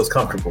feels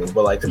comfortable.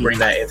 But like to bring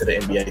that into the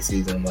NBA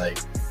season, like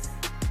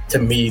to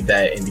me,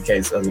 that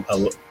indicates a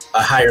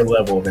higher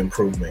level of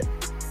improvement.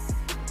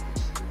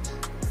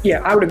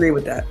 Yeah, I would agree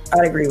with that.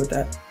 I'd agree with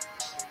that.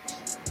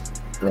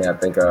 Yeah, I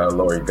think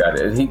Lauri got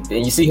it.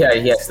 And you see how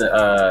he has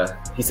to.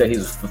 He said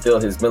he's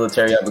fulfilled his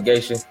military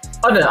obligation.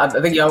 Oh no, I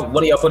think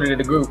one of y'all put it in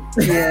the group.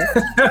 Yeah,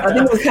 I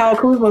think it was Kyle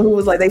Kuzma who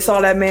was like, they saw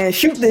that man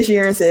shoot this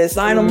year and said,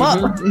 sign him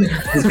up.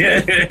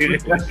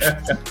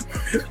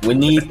 We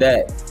need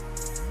that.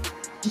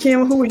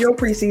 Kim, who was your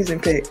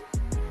preseason pick?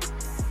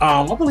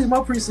 I believe my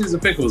preseason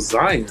pick was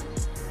Zion.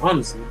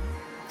 Honestly.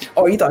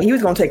 Oh, you thought he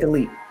was gonna take a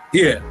leap?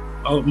 Yeah.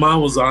 Mine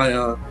was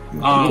Zion. He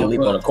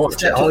leap on the court.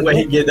 The only way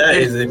he get that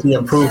is if he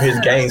improve his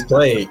games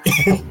played.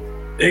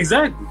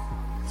 Exactly.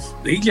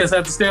 He just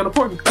had to stay on the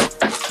court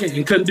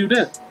and couldn't do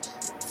that.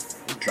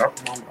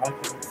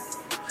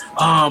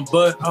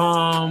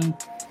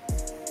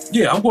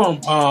 Yeah, I'm going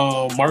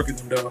market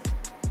them though.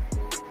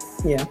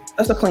 Yeah,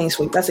 that's a clean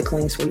sweep.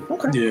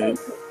 Okay. Yeah.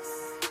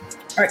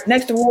 All right,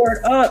 next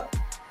award up,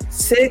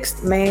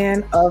 sixth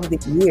man of the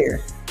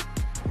year.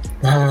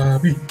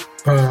 Bobby.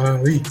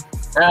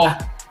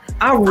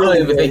 I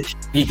really think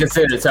he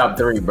considered top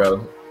three,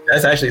 bro.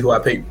 That's actually who I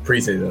picked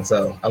preseason,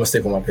 so I'm gonna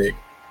stick with my pick.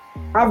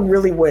 I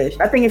really wish.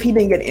 I think if he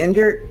didn't get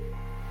injured,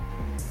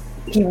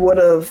 he would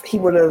have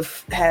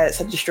had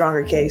such a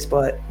stronger case.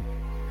 But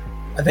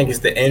I think it's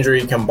the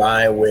injury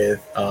combined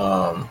with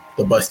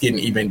the Bucks getting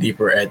even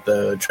deeper at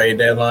the trade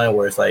deadline,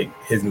 where it's like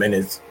his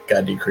minutes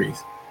got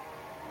decreased.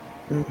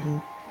 Mm-hmm.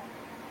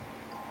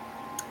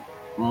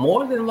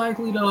 More than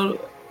likely, though,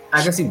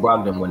 I can see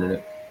Brogdon winning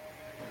it.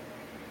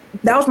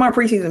 That was my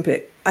preseason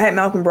pick. I had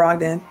Malcolm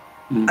Brogdon.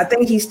 Mm-hmm. I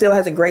think he still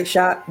has a great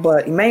shot,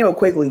 but Emmanuel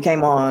Quigley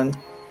came on.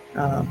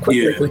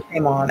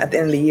 Came on at the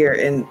end of the year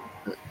in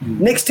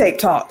Knicks tape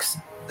talks.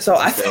 So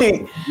I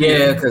think,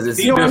 because it's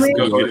he go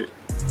get it.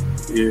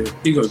 Yeah,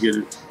 he go get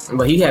it.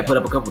 But he had put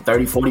up a couple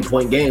 30,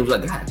 40-point games.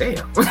 Like, God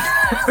damn.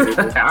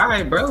 All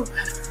right, bro.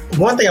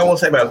 One thing I will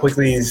say about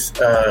Quigley's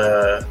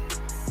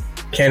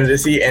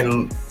candidacy,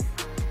 and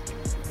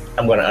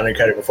I'm going to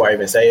undercut it before I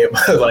even say it,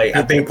 but like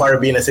I think part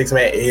of being a six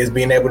man is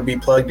being able to be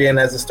plugged in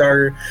as a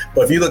starter.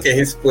 But if you look at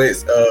his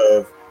splits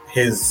of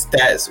his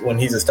stats when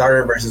he's a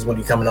starter versus when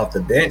he's coming off the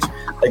bench,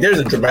 like there's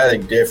a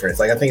dramatic difference.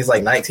 Like I think it's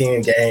like 19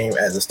 a game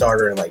as a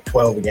starter and like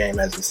 12 a game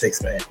as a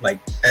six man, like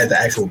as the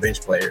actual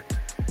bench player.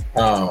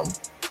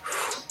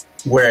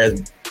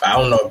 Whereas I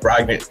don't know if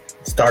Brogdon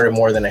started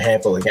more than a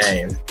handful of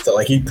games. So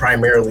like he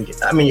primarily,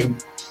 I mean,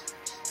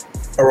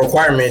 a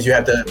requirement is you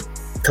have to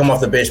come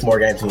off the bench more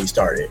games than you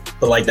started.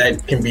 But like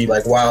that can be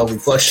like wildly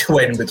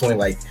fluctuating between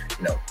like,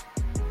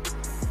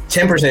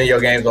 10% of your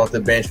games off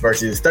the bench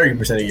versus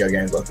 30% of your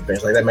games off the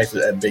bench. Like that makes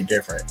a big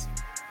difference.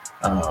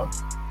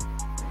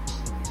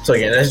 So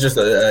again, that's just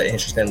an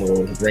interesting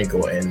little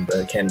wrinkle in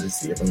the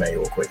candidacy of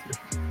Emmanuel Quigley.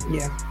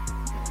 Yeah.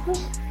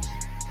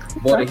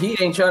 Boy, the Heat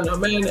ain't trying to,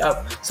 man.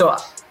 So,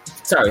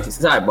 sorry,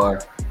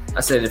 sidebar.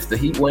 I said if the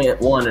Heat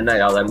won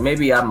tonight, I was like,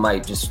 maybe I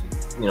might just,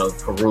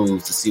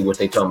 peruse to see what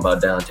they talking about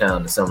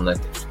downtown or something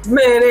like that.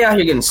 Man, they out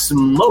here getting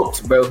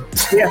smoked, bro.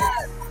 Yeah.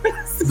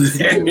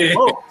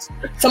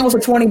 It's almost a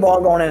 20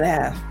 ball going in a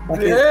half.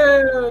 Like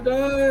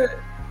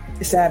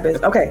it's sad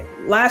business. Okay,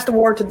 last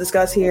award to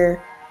discuss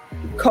here.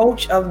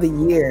 Coach of the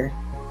year.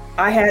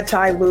 I had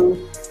Ty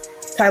Lue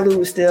Ty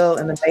Lue is still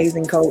an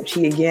amazing coach.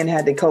 He again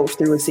had to coach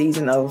through a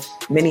season of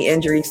many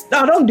injuries.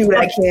 No, don't do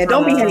that, Ken.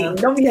 Don't be hating.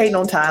 Don't be hating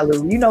on Ty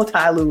Lue. You know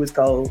Ty Lue is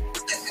cold.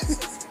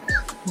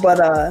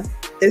 But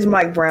it's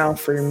Mike Brown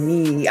for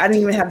me. I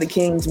didn't even have the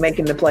Kings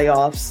making the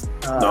playoffs.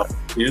 No,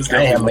 it's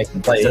I am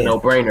making play. It's a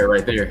no-brainer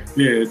right there.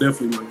 Yeah,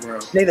 definitely Mike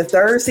Brown. They the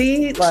third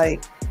seed,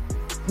 like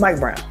Mike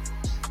Brown.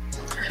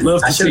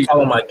 Love I to should see.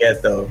 follow my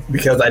guess though,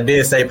 because I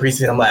did say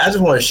preseason. I'm like, I just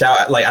want to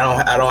shout. Like,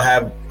 I don't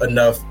have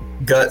enough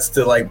guts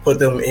to like put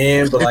them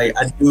in, but like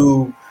I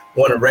do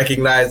want to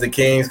recognize the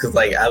Kings because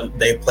like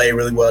they play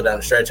really well down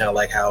the stretch, and I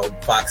like how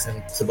Fox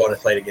and Sabonis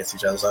played against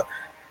each other. So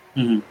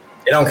it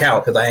don't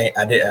count because I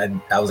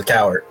was a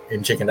coward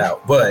and chickened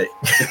out. But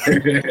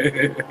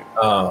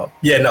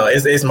yeah, no,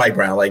 it's Mike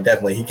Brown. Like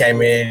definitely, he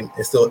came in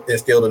and still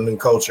instilled a new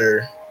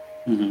culture.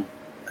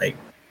 Like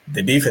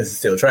the defense is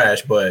still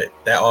trash, but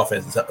that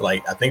offense is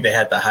like I think they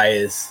had the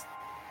highest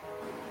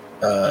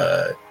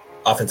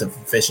offensive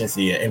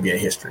efficiency in NBA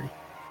history.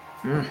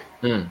 Yeah,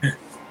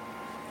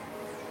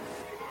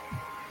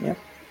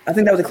 I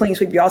think that was a clean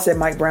sweep. Y'all said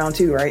Mike Brown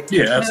too, right?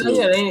 Yeah, absolutely.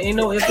 Yeah, ain't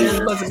no ifs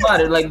and buts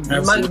about it. Like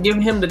you might give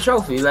him the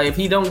trophy. Like if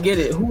he don't get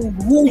it,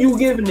 who you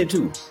giving it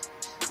to?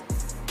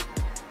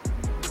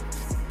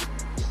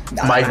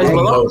 Mike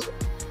Malone.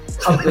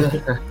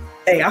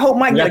 Hey, I hope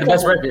Mike got the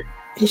best record.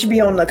 He should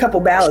be on a couple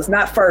ballots,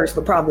 not first,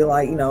 but probably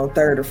like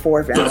third or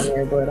fourth down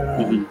there. But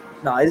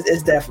no,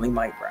 it's definitely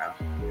Mike Brown.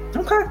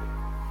 Okay,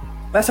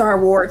 that's our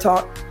award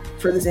talk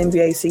for this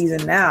NBA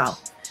season. Now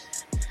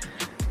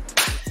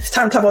it's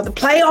time to talk about the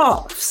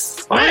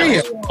playoffs.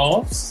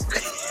 Playoffs.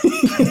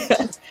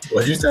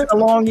 What'd you say? It's a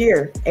long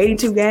year,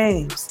 82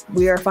 games.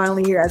 We are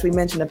finally here. As we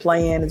mentioned, the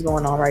play-in is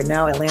going on right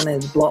now. Atlanta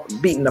is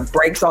beating the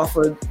brakes off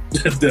of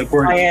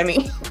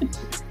Miami.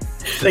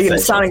 They get the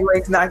Sonic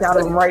Rakes knocked out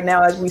of them right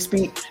now as we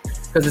speak.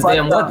 Because it's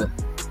damn weather.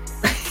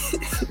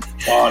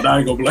 Oh, now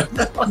you gonna blame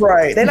them.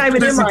 Right. They're not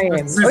even in Miami.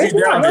 Yeah,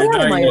 they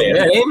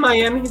in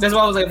Miami. That's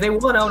why I was like, if they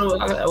won, I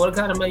would have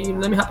kind of made you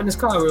let me hop in this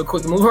car real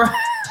quick and move around.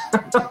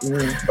 But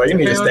you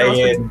need to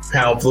stay in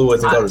pound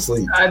fluids and go to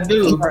sleep. I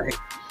do. Right.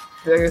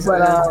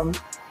 But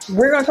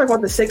we're going to talk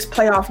about the 6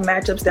 playoff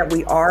matchups that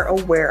we are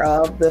aware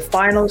of. The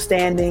final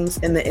standings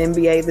in the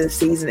NBA this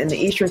season. In the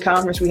Eastern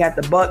Conference, we had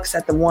the Bucks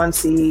at the 1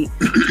 seed,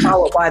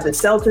 followed by the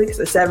Celtics,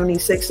 the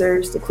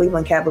 76ers, the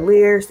Cleveland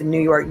Cavaliers, the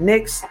New York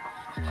Knicks,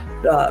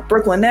 the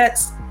Brooklyn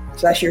Nets.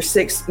 So that's your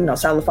 6,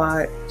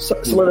 solidified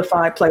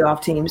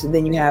playoff teams. And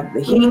then you have the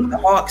Heat, the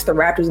Hawks, the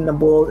Raptors, and the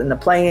Bulls in the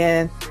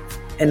play-in.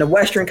 In the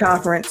Western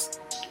Conference,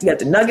 you got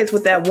the Nuggets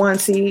with that 1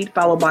 seed,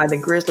 followed by the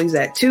Grizzlies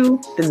at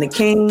 2, then the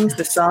Kings,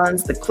 the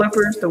Suns, the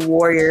Clippers, the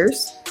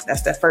Warriors.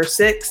 That's that first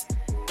 6.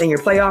 Then your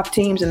playoff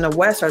teams in the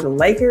West are the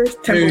Lakers,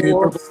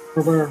 Timberwolves,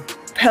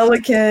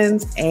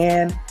 Pelicans,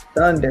 and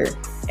Thunder.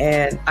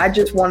 And I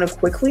just want to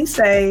quickly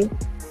say,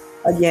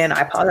 again,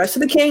 I apologize to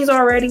the Kings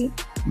already.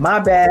 My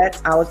bad.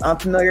 I was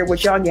unfamiliar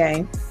with y'all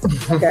game.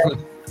 Okay.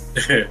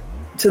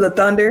 To the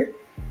Thunder.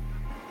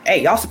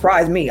 Hey, y'all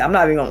surprised me. I'm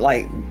not even gonna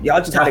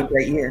y'all just had a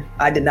great year.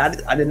 I did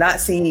not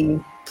see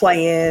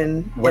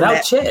play-in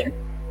without Chet.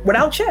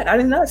 Without Chet, I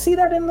did not see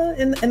that in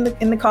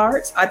the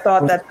cards. I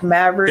thought that the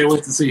Mavericks. Can't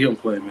wait to see him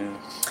play, man.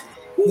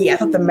 Yeah, I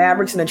thought the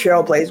Mavericks and the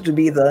Trailblazers would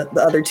be the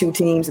other 2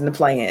 teams in the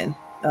play-in.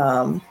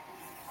 The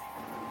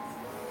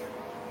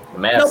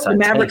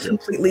Mavericks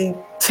completely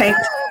tanked.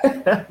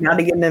 Now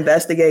they're getting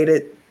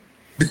investigated.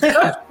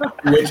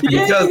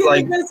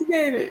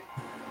 Investigated.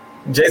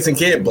 Jason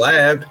Kidd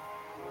blabbed.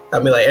 I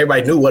mean,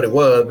 everybody knew what it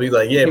was. But he's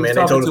like, yeah, man,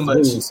 they told us to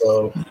lose,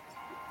 so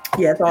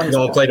yeah, it's all you're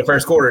gonna play the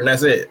first quarter and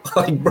that's it.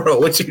 Like, bro,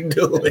 what you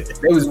doing?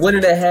 They was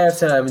winning at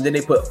halftime, and then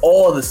they put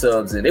all the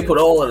subs in. They put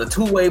all of the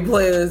 2-way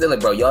players. They're like,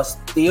 bro, y'all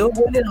still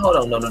winning? Hold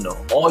on, no.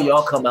 All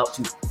y'all come out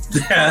too.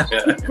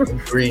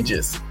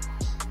 Egregious.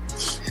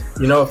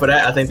 You know, for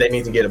that, I think they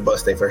need to get a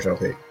bust their first round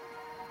pick.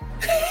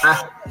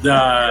 And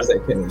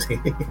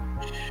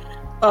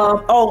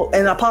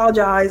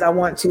apologize. I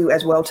want to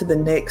as well to the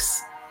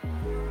Knicks.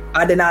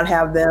 I did not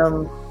have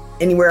them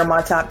anywhere in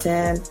my top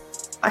 10.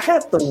 I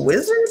had the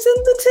Wizards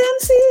in the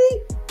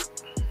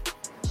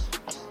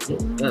 10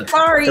 seed.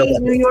 Sorry,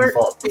 New York.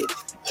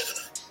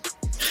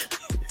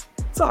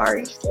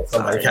 Sorry.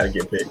 Somebody gotta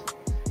get picked.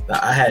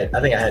 I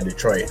think I had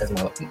Detroit as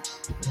my.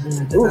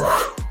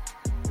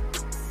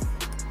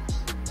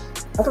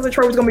 I thought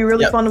Detroit was gonna be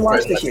really fun to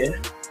watch this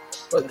year.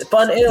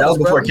 Fun L's, that was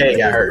before K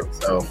got hurt.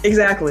 So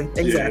exactly.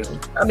 Yeah.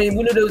 I mean,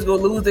 we knew they was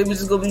gonna lose. They was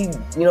just gonna be,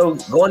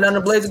 going down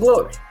the blaze of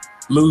glory.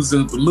 Lose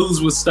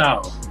with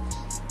style.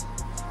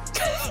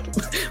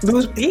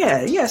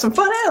 Yeah, some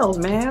fun L's,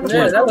 man.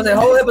 Yeah, that was a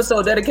whole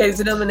episode dedicated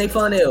to them and they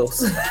fun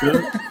L's.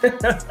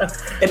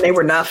 And they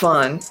were not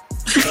fun.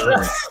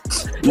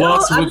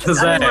 Lost with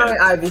pizzazz.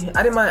 I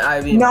didn't mind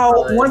Ivy.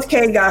 No, once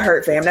K got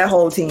hurt, fam, that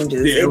whole team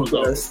just it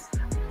was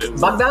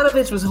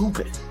Bogdanovich was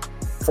hooping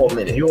for a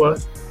minute. He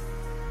was.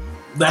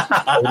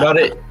 About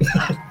it.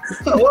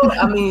 Well,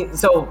 I mean,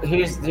 so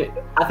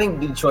I think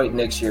Detroit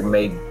next year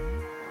may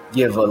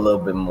give a little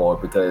bit more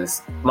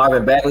because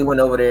Marvin Bagley went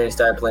over there and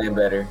started playing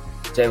better.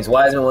 James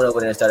Wiseman went over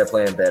there and started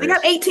playing better. They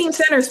got 18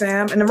 centers,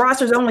 fam, and the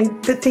roster's only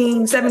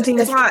 15,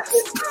 17 slots.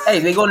 Hey,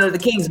 they going under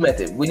the Kings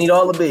method. We need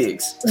all the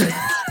bigs.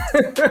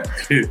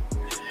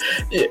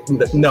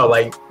 No,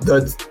 like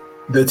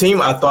the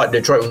team I thought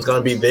Detroit was going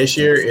to be this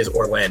year is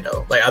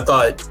Orlando. Like I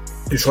thought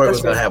Detroit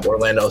was going to have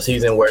Orlando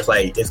season where it's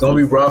like it's going to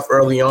be rough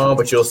early on,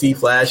 but you'll see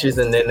flashes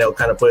and then they'll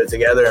kind of put it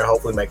together and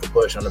hopefully make a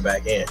push on the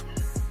back end,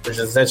 which is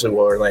essentially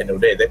what Orlando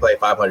did. They played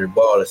 500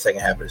 ball the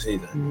second half of the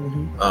season.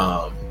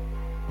 Mm-hmm.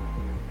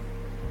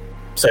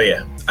 So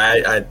yeah,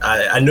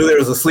 I knew there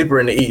was a sleeper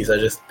in the East. I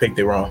just picked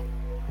it wrong.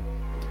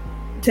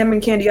 Tim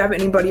and Ken, do you have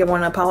anybody you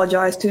want to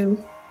apologize to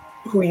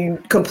who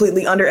you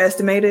completely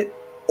underestimated?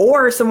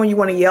 Or someone you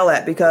want to yell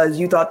at because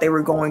you thought they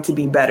were going to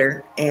be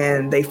better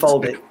and they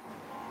folded?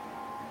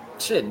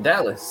 Shit,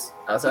 Dallas.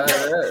 Outside of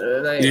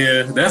that, like,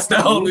 yeah, that's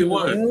the only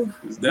one.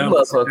 You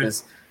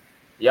motherfuckers.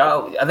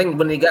 Y'all, I think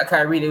when they got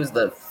Kyrie, it was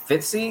the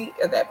 5th seed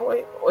at that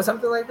point or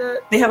something like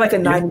that. They had like a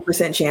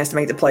 90% chance to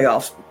make the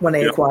playoffs when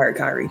they acquired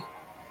Kyrie.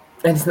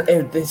 And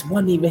this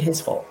wasn't even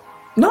his fault.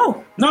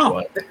 No,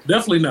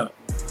 definitely not.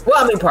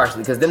 Well, I mean,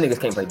 partially because them niggas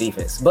can't play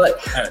defense,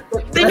 but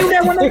they knew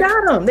that when they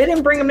got him. They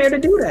didn't bring him there to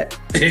do that.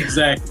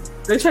 Exactly.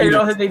 They traded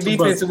all his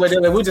defense away.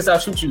 They're like, we'll just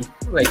outshoot you.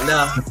 Like,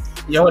 nah,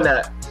 y'all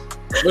not.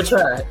 We'll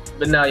try,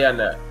 but now y'all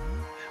not.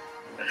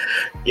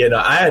 You know,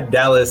 I had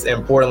Dallas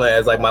and Portland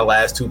as like my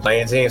last two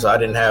playing teams, so I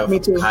didn't have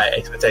high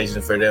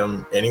expectations for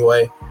them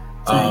anyway.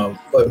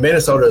 But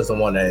Minnesota is the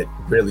one that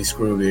really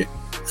screwed it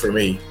for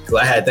me because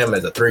I had them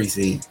as a 3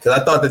 seed because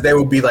I thought that they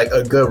would be like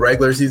a good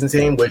regular season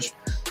team, which,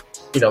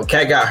 you know,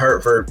 Cat got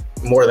hurt for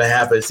more than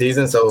half of the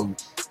season, so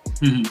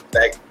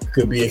that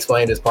could be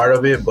explained as part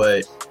of it,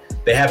 but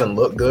they haven't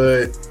looked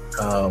good,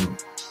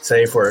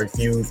 save for a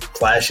few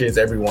flashes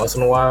every once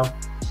in a while.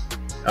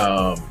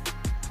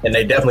 And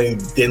they definitely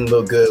didn't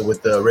look good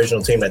with the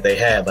original team that they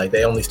had. Like,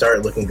 they only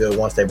started looking good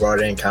once they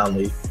brought in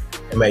Conley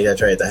and made that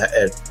trade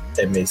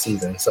at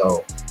mid-season.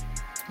 So,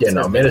 you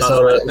know,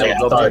 Minnesota,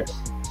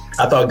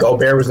 I thought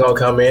Gobert was going to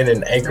come in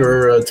and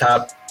anchor a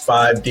top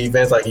 5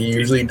 defense like he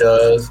usually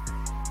does.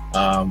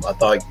 I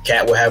thought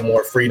Cat would have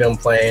more freedom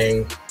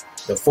playing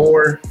the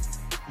 4.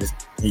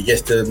 He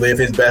gets to live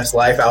his best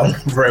life out on the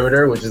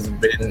perimeter, which has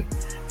been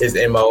his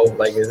MO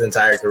like his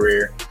entire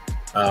career.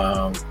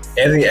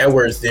 Anthony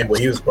Edwards did what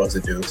he was supposed to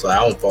do, so I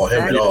don't fault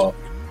him at all.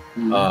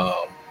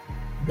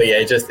 But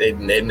yeah,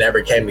 it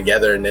never came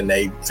together, and then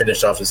they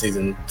finished off the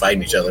season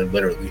fighting each other,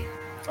 literally.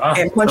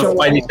 And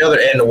fighting each other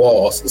and the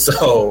walls.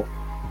 So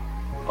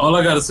all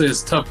I gotta say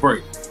is tough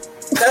break.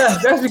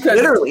 That's because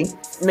literally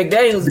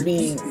McDaniels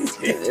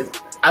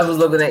I was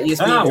looking at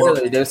ESPN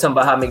earlier. There was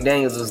something about how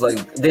McDaniels was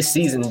like this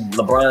season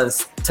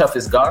LeBron's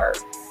toughest guard.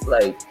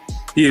 Like,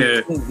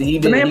 yeah, the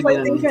man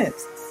played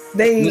defense.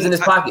 He was in his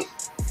pocket.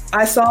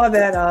 I saw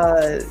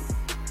that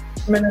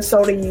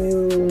Minnesota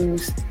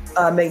used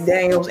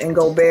McDaniels and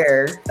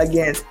Gobert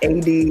against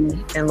AD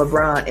and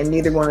LeBron, and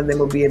neither one of them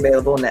will be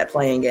available in that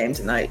playing game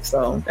tonight.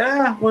 So,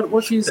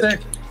 what can you say?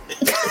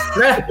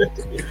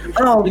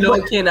 Oh, you know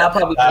what, Ken? I'll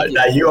probably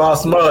now you all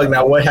smug.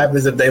 Now what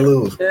happens if they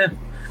lose? Yeah.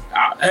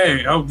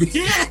 Hey, I'll be.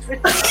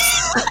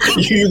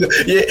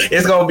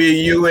 It's gonna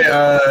be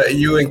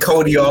you and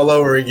Cody all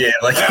over again.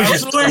 Like you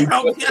just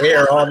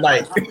there all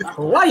night.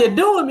 Why you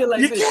doing me like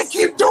you this? You can't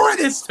keep doing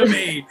this to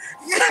me.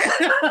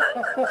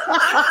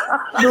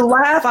 The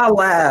laugh I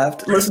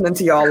laughed listening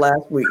to y'all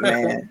last week,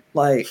 man.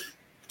 Like,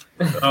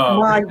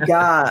 my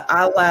God,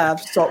 I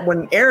laughed so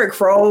when Eric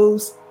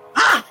froze.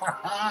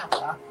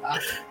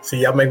 See,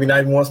 y'all make me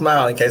not even want to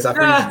smile in case I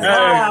freeze.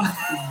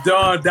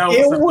 Dog, that was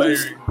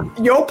hilarious.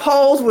 Your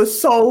pose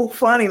was so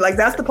funny. Like,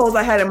 that's the pose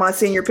I had in my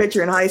senior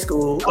picture in high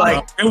school.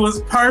 Like, it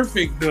was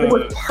perfect, dude. It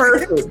was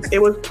perfect. It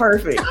was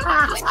perfect.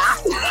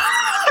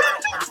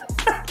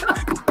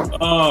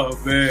 Oh,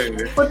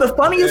 man. But the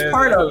funniest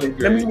part of it,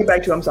 let me get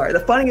back to it. I'm sorry.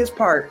 The funniest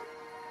part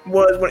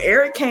was when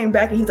Eric came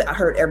back and he's like, I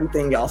heard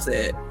everything y'all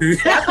said.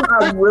 That's when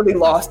I really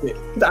lost it.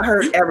 Because I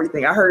heard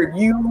everything. I heard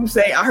you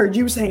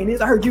saying this.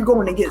 I heard you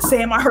going to get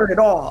Sam. I heard it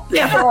all.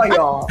 That's all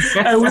y'all.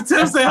 Hey, when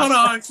Tim say, hold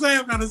on,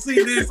 Sam gonna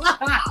see this.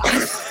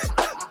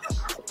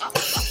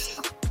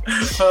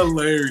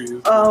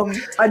 Hilarious.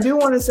 I do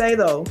want to say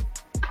though,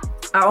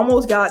 I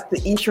almost got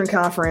the Eastern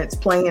Conference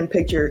playing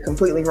picture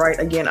completely right.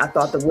 Again, I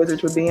thought the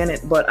Wizards would be in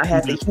it, but I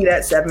had the Heat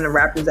at 7, the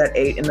Raptors at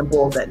 8, and the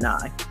Bulls at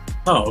 9.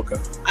 Oh, okay.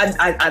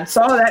 I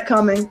saw that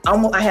coming.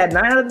 I had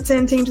 9 out of the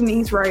 10 teams in the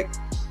East right.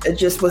 It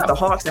just was the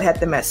Hawks that had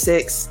them at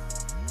 6.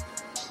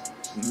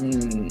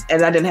 And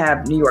I didn't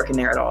have New York in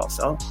there at all.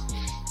 So,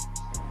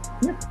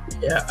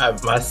 yeah.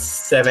 My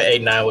 7,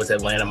 8, 9 was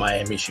Atlanta,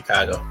 Miami,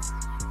 Chicago.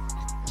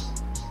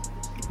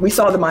 We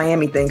saw the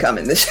Miami thing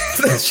coming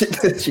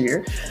this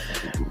year.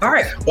 All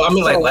right. Well, I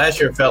mean, like last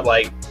year felt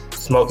like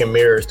smoke and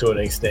mirrors to an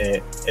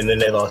extent, and then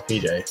they lost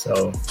PJ.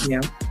 So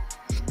yeah,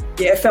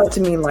 it felt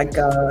to me like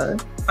I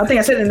think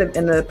I said in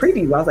the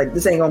preview, I was like,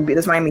 this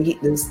Miami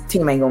Heat, this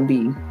team ain't gonna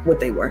be what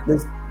they were.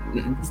 This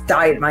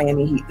diet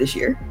Miami Heat this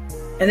year,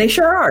 and they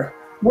sure are.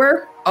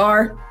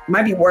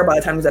 Might be were by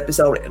the time this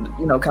episode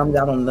comes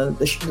out on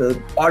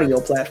the audio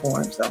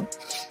platform. So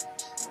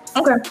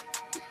Okay.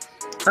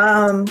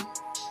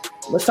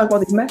 Let's talk about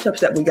these matchups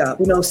that we got.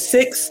 We know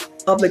 6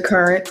 of the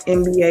current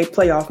NBA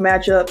playoff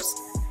matchups.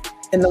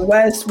 In the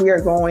West, we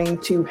are going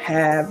to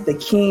have the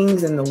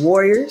Kings and the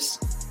Warriors.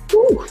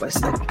 Ooh, that's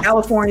the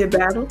California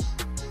battle.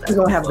 We're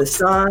going to have the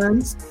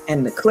Suns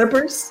and the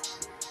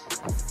Clippers.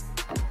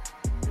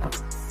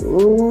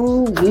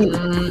 Ooh,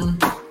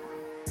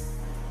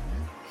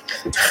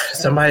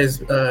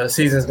 Somebody's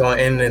season's going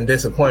to end in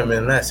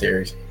disappointment in that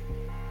series.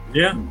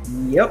 Yeah.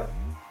 Yep.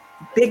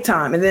 Big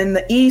time. And then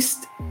the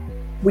East,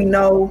 we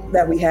know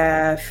that we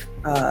have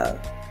the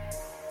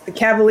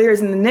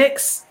Cavaliers and the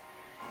Knicks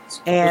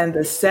and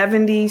the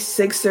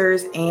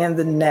 76ers and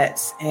the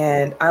Nets.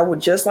 And I would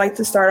just like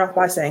to start off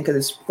by saying, because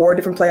it's 4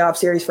 different playoff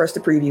series for us to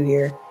preview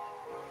here.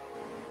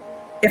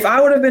 If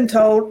I would have been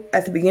told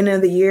at the beginning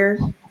of the year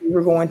we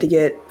were going to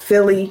get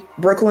Philly,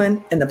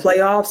 Brooklyn in the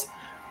playoffs,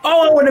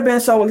 I would have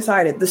been so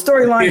excited. The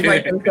storylines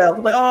write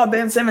themselves. Like, oh,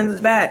 Ben Simmons is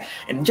back,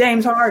 and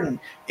James Harden,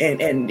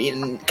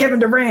 and Kevin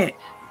Durant,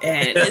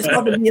 and it's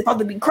about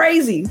to be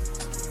crazy.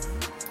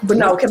 But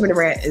no, Kevin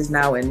Durant is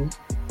now in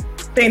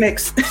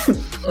Phoenix.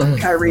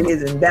 Kyrie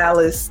is in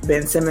Dallas.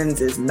 Ben Simmons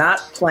is not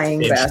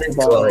playing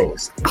basketball.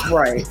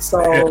 Right.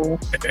 So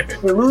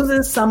it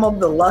loses some of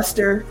the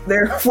luster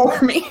there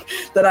for me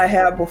that I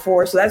had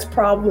before. So that's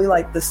probably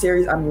like the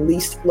series I'm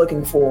least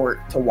looking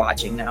forward to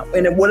watching now.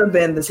 And it would have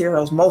been the series I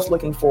was most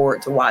looking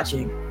forward to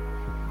watching.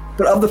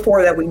 But of the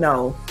 4 that we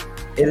know,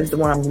 it is the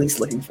one I'm least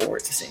looking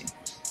forward to seeing.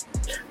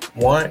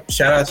 One,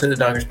 shout out to the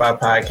Dunker Spot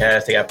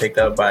podcast. They got picked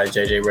up by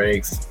JJ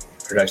Redick's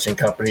production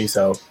company.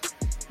 So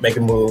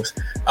making moves.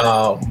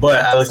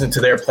 But I listened to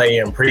their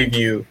play-in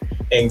preview,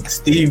 and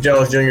Steve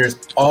Jones Jr.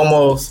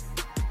 almost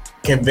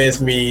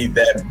convinced me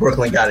that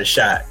Brooklyn got a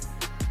shot.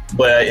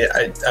 But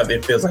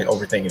it feels like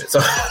overthinking it. So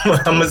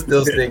I'm gonna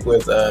still stick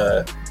with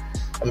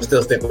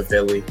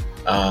Philly.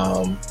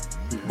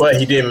 But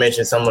he did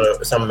mention some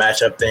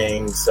matchup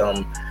things,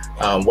 some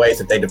ways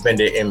that they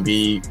defended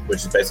Embiid,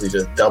 which is basically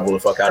just double the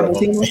fuck out of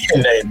him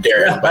and then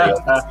dare everybody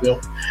on the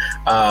field.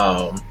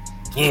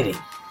 Get it.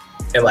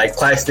 And like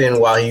Claxton,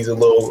 while he's a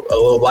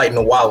little light in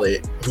the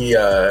wallet, he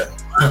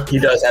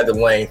does have the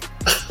length.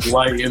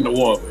 Light in the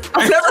wallet.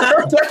 I've never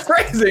heard that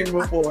phrasing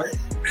before.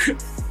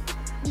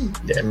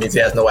 Yeah, it means he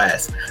has no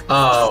ass.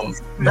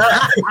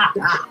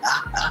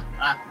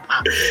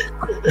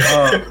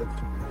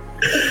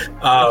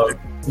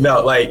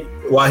 No, like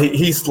while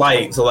he's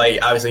slight, so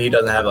like obviously he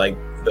doesn't have like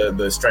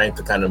the strength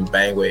to kind of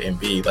bang with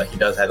Embiid. Like he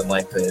does have the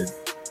length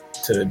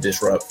to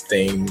disrupt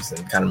things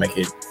and kind of make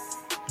it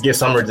give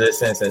some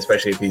resistance, and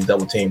especially if he's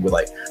double teamed with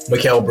like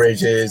Mikal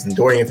Bridges and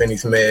Dorian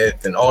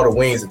Finney-Smith and all the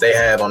wings that they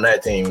have on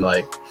that team,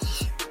 like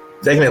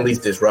they can at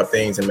least disrupt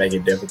things and make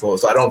it difficult.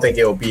 So I don't think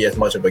it will be as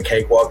much of a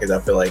cakewalk as I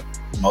feel like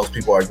most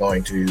people are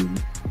going to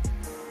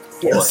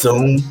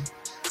assume.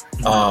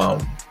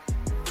 But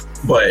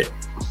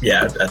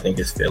yeah, I think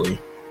it's Philly.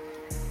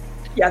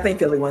 Yeah, I think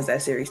Philly wins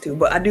that series too.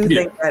 But I do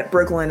think that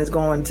Brooklyn is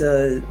going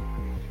to,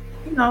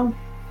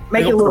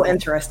 make it a little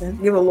interesting,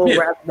 give it a little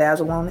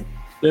razzle-dazzle on it.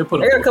 They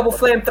got a couple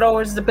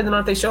flamethrowers, depending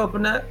on if they show up or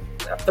not.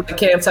 I put the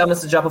Cam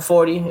Thomas to drop a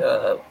 40,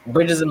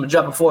 Bridges to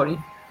drop a 40.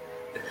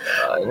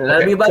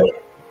 That'll be about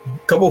it.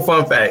 Couple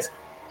fun facts.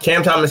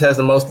 Cam Thomas has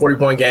the most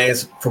 40-point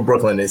games for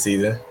Brooklyn this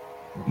season.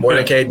 More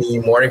than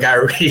KD, more than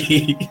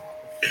Kyrie.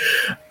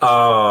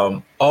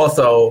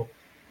 Also,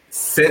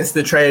 since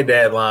the trade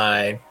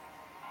deadline,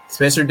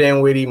 Spencer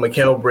Dinwiddie,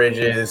 Mikal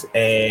Bridges,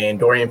 and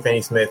Dorian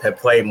Finney-Smith have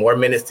played more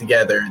minutes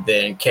together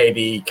than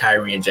KD,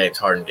 Kyrie, and James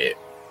Harden did.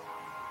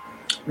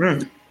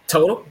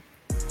 Total?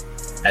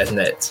 As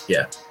Nets,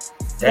 yeah.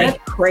 That's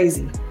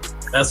crazy.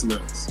 That's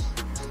nuts.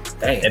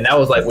 Dang. And that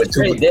was like with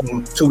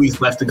 2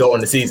 weeks left to go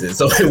in the season.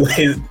 So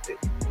it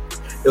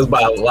was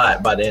by a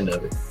lot by the end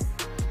of it.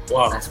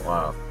 Wow. That's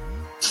wild.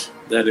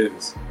 That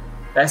is.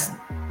 That's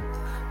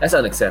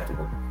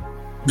unacceptable.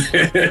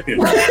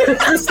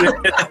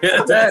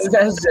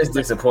 That's just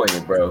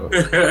disappointing, bro.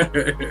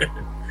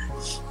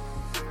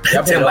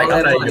 Tim, like,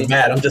 I'm not even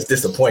mad. I'm just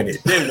disappointed.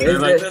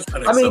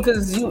 I mean,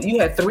 because you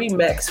had 3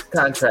 max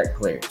contract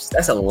players.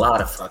 That's a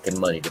lot of fucking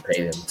money to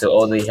pay them to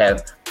only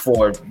have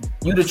for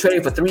you to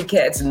trade for 3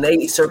 cats and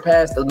they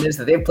surpassed the minutes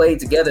that they played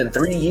together in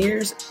 3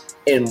 years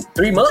in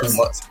 3 months. 2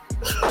 months.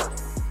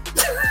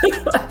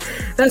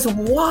 That's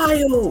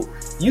wild.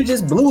 You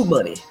just blew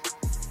money.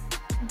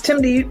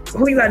 Tim,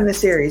 who you got in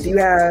this series? You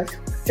have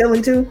Philly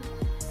too?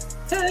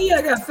 Hell yeah,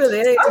 I got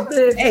Philly.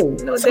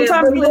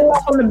 Sometimes you go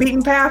off on the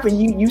beaten path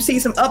and you see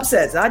some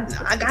upsets. I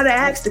gotta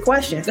ask the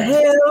question.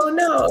 Hell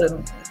no.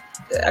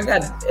 I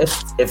got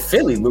if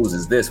Philly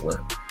loses this one,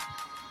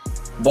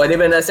 boy, they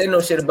better not say no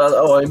shit about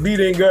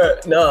Embiid ain't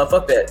good. No,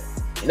 fuck that.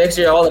 Next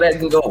year, all of that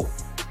can go.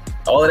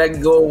 All of that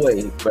can go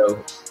away,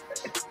 bro.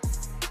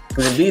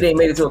 Because Embiid ain't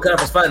made it to a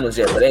conference finals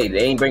yet, but hey, they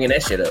ain't bringing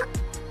that shit up.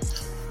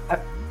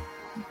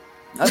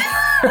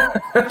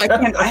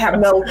 I have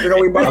no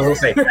rebuttal. I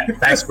was gonna say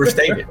facts were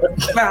stated.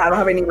 I don't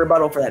have any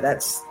rebuttal for that.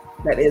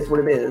 That is what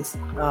it is.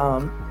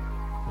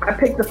 I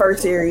picked the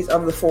first series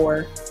of the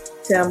 4.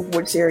 Tim,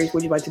 which series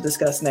would you like to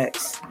discuss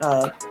next?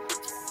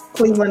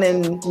 Cleveland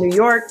and New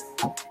York,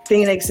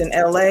 Phoenix and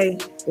LA,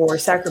 or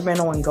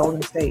Sacramento and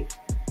Golden State?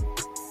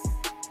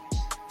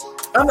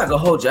 I'm not gonna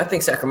hold you. I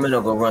think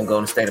Sacramento gonna run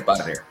Golden State up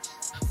out of there.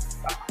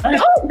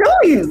 Oh, do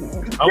you?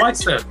 I like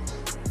that.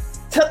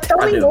 Tell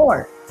me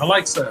more. I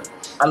like that.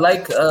 I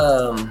like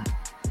the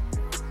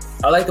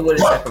way that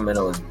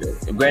Sacramento is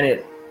built.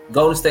 Granted,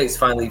 Golden State's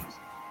finally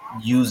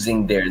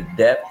using their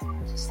depth.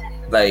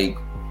 Like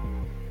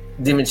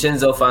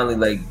DiVincenzo finally,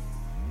 like,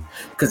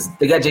 because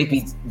they got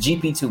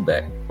GP2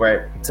 back,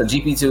 right? So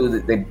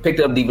GP2, they picked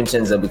up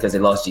DiVincenzo because they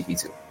lost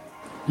GP2.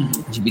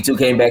 Mm-hmm. GP2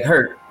 came back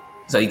hurt,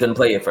 so he couldn't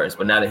play at first.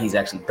 But now that he's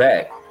actually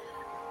back,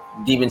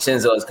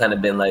 DiVincenzo has kind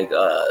of been like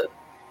a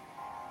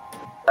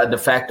de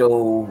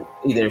facto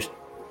either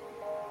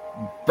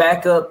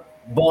backup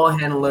ball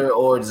handler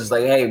or just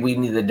like, hey, we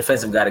need a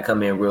defensive guy to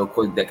come in real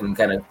quick that can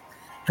kind of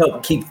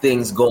help keep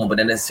things going, but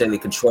not necessarily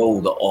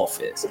control the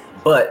offense.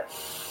 But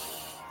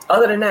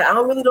other than that, I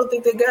don't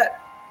think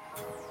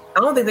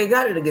they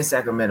got it against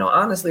Sacramento.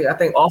 Honestly, I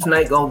think off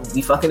night gonna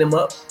be fucking him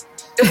up.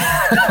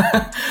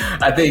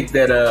 I think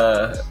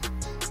that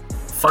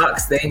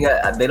Fox, they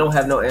don't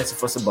have no answer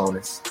for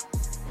Sabonis.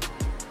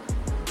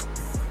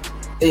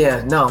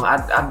 Yeah, no,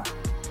 I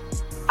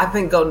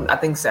think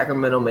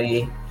Sacramento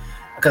maybe,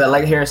 because I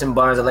like Harrison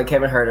Barnes, I like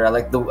Kevin Huerter, I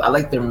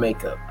like their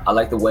makeup. I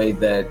like the way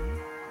that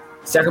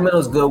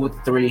Sacramento's good with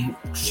three,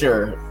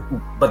 sure,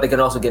 but they can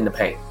also get in the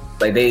paint.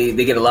 Like they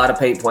get a lot of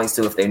paint points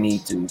too if they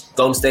need to.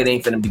 Golden State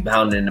ain't finna be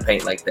pounding in the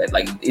paint like that.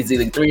 Like it's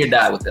either 3 or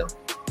die with them.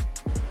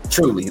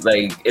 Truly,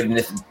 like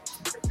if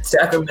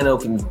Sacramento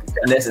can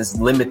in essence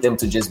limit them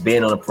to just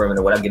being on the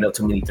perimeter without getting up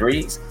too many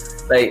threes,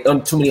 like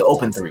too many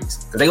open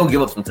threes, because they gonna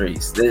give up some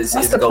threes. This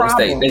is Golden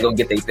State. They gonna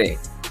get their thing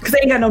because they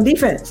ain't got no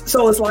defense.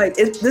 So it's like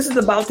this is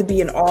about to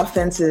be an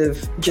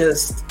offensive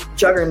just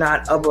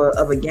juggernaut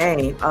of a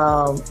game.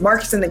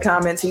 Marcus in the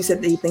comments, he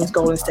said that he thinks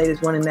Golden State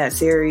is winning that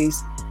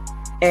series.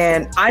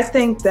 And I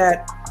think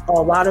that a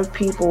lot of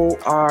people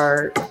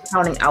are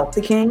counting out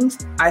the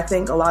Kings. I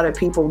think a lot of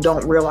people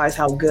don't realize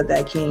how good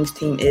that Kings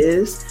team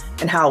is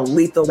and how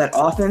lethal that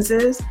offense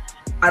is.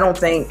 I don't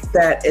think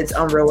that it's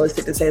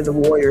unrealistic to say the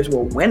Warriors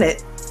will win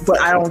it,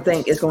 but I don't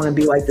think it's going to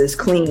be like this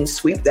clean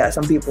sweep that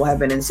some people have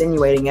been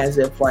insinuating as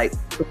if like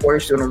the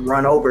Warriors are going to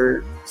run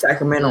over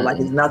Sacramento like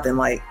it's nothing.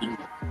 Like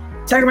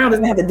Sacramento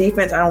doesn't have the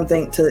defense, I don't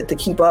think, to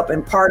keep up.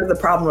 And part of the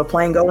problem of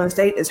playing Golden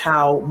State is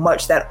how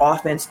much that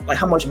offense, like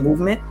how much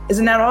movement is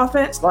in that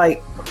offense.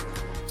 Like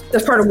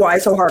that's part of why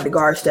it's so hard to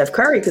guard Steph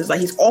Curry, because like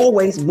he's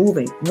always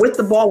moving. With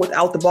the ball,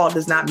 without the ball, it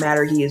does not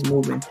matter. He is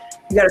moving.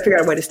 You got to figure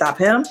out a way to stop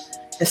him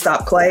and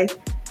stop Clay.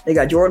 They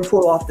got Jordan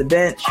Poole off the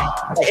bench.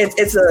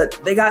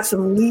 They got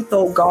some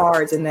lethal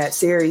guards in that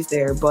series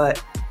there,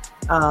 but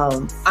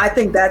I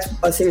think that's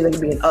a series that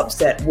can be an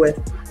upset with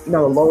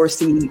lower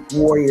seed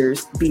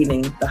Warriors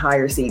beating the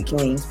higher seed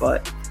Kings,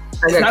 but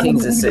I got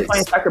Kings in 6.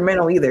 Playing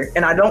Sacramento either,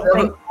 and I don't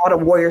think all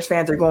the Warriors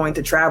fans are going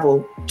to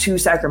travel to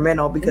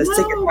Sacramento because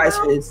ticket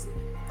prices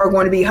are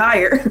going to be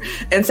higher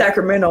in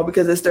Sacramento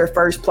because it's their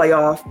first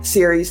playoff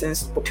series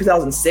since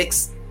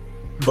 2006.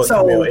 But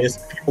so, it's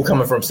people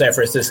coming from San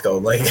Francisco,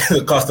 like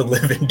the cost of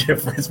living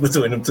difference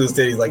between them two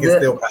cities, like it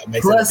still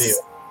makes a deal.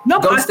 No,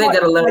 but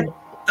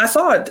I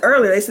saw it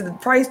earlier. They said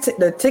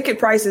the ticket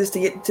prices to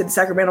get to the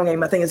Sacramento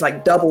game, I think, is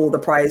like double the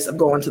price of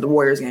going to the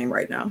Warriors game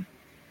right now.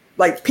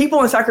 Like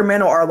people in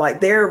Sacramento are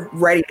like, they're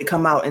ready to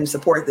come out and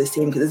support this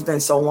team because it's been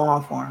so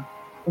long for them.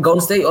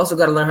 Golden State also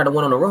got to learn how to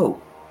win on the road.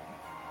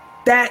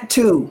 That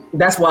too.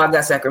 That's why I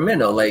got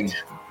Sacramento. Like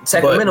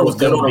Sacramento was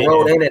good on the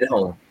road and at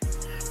home.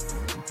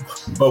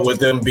 But with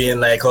them being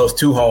that close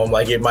to home,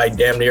 like it might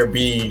damn near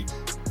be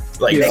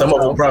like some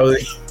of them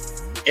probably.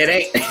 It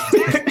ain't.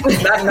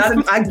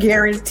 I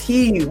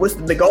guarantee you. What's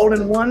the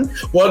golden one?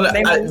 Well,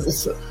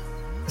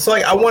 so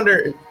like I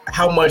wonder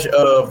how much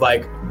of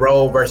like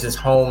road versus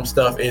home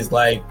stuff is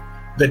like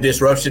the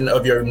disruption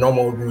of your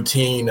normal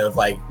routine of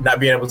like not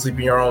being able to sleep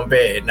in your own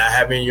bed, not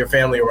having your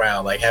family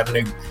around, like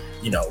having to,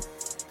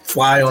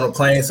 fly on a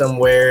plane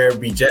somewhere,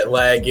 be jet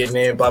lagged, getting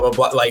in, blah, blah,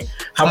 blah. Like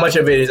how much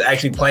of it is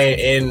actually playing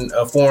in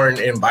a foreign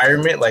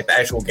environment, like the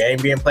actual game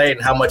being played,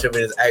 and how much of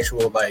it is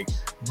actual like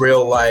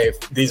real life.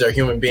 These are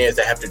human beings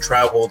that have to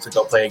travel to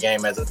go play a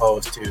game as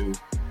opposed to,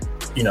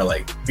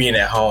 like being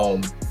at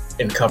home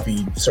in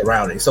comfy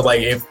surroundings. So like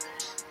if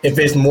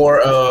it's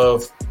more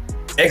of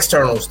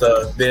external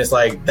stuff, then it's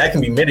like that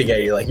can be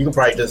mitigated. Like you can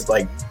probably just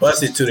like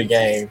bus it to the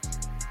game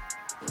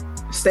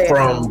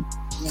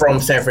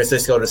from San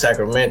Francisco to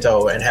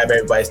Sacramento and have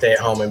everybody stay at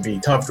home and be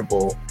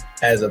comfortable,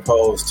 as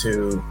opposed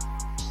to,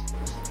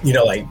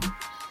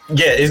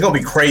 it's going to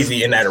be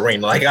crazy in that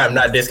arena. Like I'm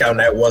not discounting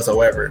that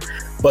whatsoever,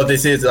 but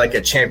this is like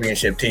a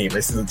championship team.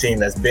 This is a team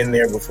that's been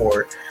there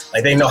before.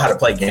 Like they know how to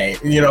play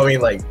games. You know what I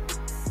mean? Like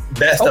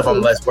that stuff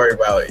I'm less worried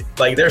about.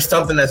 Like there's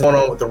something that's going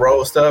on with the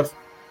road stuff.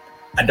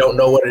 I don't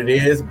know what it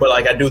is, but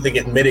like I do think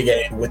it's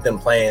mitigated with them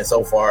playing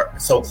so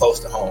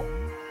close to home.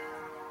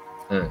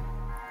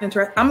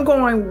 Interesting. I'm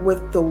going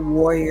with the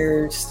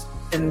Warriors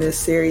in this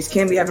series.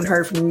 Kim, we haven't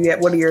heard from you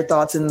yet. What are your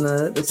thoughts in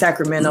the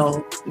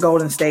Sacramento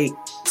Golden State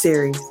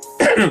series?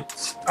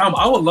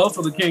 I would love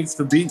for the Kings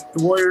to beat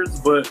the Warriors,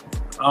 but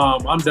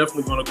I'm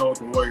definitely going to go with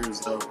the Warriors,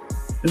 though.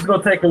 It's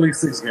going to take at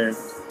least 6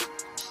 games.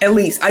 At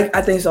least.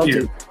 I think so,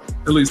 too.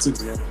 At least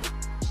 6 games.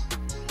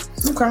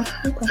 Okay.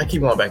 I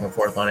keep going back and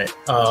forth on it.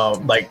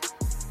 Like,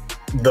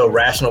 the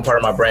rational part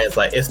of my brain is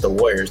like, it's the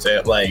Warriors.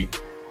 Like,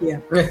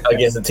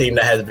 against a team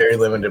that has very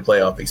limited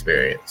playoff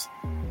experience.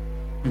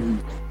 Mm-hmm.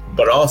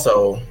 But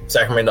also,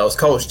 Sacramento's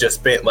coach just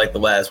spent like the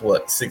last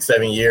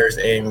 6-7 years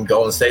in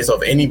Golden State. So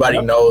if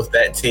anybody knows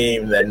that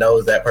team, that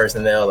knows that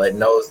personnel, that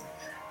knows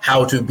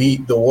how to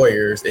beat the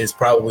Warriors, is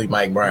probably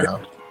Mike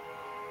Brown.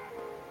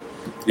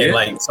 Yeah. And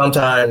like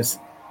sometimes,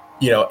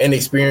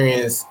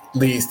 inexperience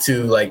leads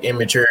to like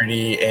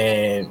immaturity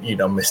and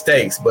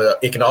mistakes, but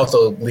it can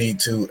also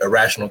lead to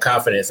irrational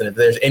confidence. And if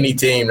there's any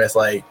team that's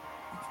like,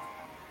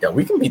 yeah,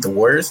 we can beat the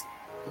Warriors.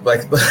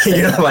 Like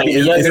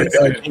it's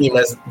a team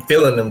that's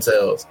feeling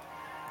themselves,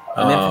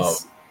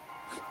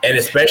 and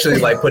especially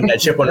like putting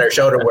that chip on their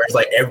shoulder, where it's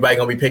like everybody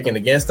gonna be picking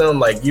against them.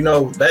 Like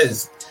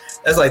that's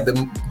like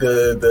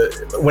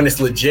the when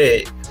it's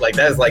legit. Like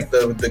that's like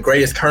the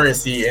greatest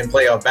currency in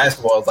playoff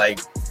basketball. Is like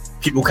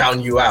people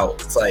counting you out.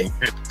 It's like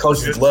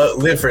coaches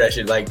live for that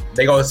shit. Like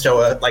they gonna show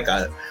a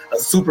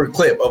super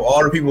clip of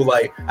all the people.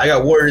 Like I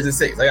got Warriors in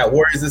 6, I got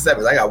Warriors in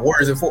 7, I got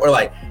Warriors in 4.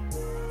 Like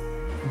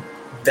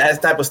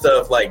that type of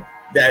stuff. Like.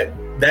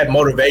 That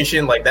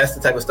motivation, like that's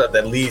the type of stuff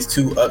that leads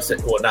to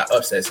upset. Well, not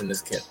upsets in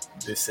this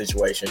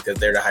situation because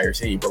they're the higher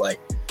seed, but like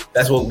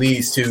that's what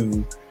leads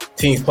to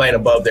teams playing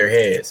above their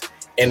heads.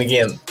 And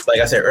again, like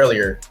I said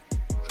earlier,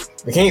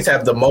 the Kings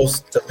have the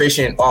most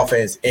efficient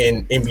offense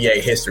in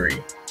NBA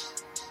history.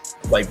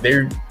 Like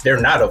they're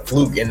not a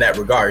fluke in that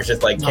regard. It's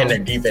just like can their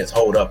defense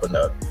hold up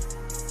enough?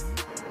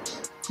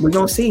 We're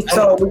gonna see.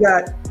 So we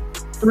got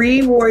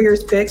 3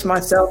 Warriors picks,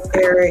 myself,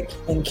 Eric,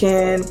 and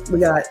Ken. We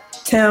got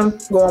Tim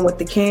going with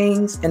the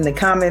Kings. In the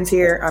comments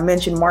here, I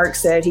mentioned Mark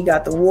said he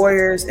got the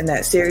Warriors in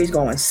that series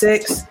going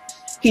 6.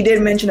 He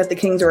did mention that the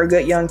Kings are a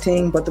good young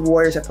team, but the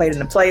Warriors have played in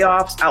the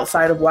playoffs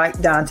outside of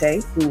White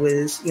Dante, who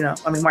is,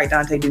 White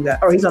Dante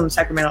he's on the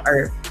Sacramento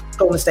or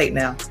Golden State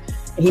now,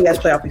 and he has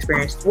playoff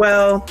experience as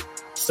well.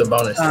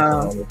 Sabonis.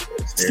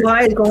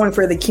 Sly is going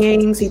for the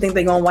Kings. He think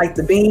they're gonna like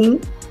the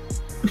beam.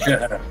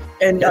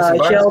 And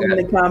Sheldon in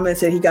the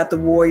comments said he got the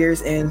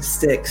Warriors in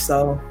 6.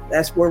 So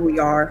that's where we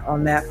are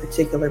on that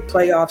particular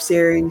playoff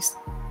series.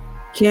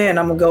 Ken,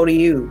 I'm going to go to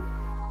you.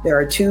 There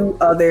are 2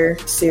 other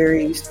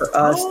series for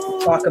us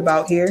to talk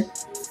about here.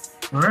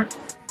 All right.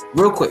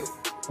 Real quick.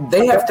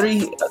 They have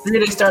 3 of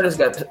their starters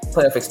got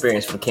playoff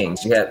experience for the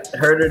Kings. You got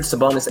Herter,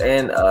 Sabonis,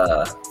 and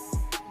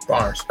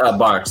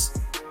Barnes.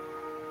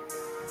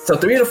 So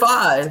 3 of the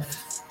 5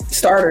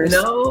 starters.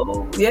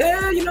 No.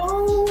 Yeah,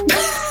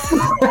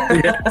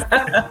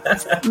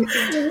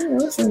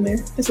 It's in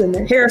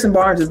there. Harrison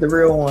Barnes is the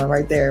real one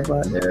right there,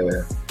 but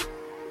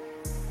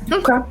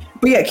okay.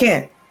 But yeah,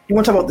 Ken, you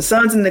want to talk about the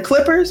Suns and the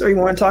Clippers, or you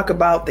want to talk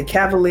about the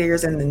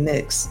Cavaliers and the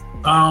Knicks?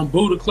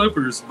 Boo the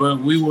Clippers, but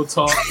we will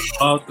talk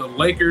about the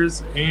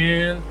Lakers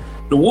and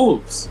the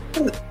Wolves.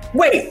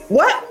 Wait,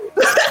 what?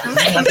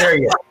 I'm not there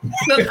yet.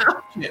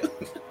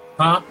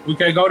 Huh? We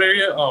can't go there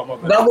yet? Oh my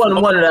God. That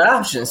wasn't one of the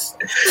options.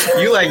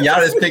 You like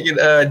y'all just picking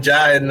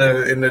Ja in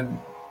the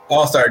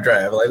All-Star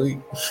draft.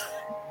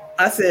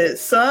 I said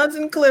Suns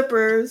and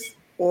Clippers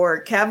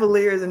or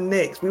Cavaliers and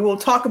Knicks. We will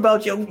talk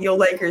about your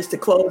Lakers to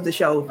close the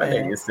show. I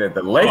think you said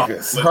the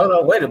Lakers. Hold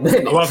on, wait a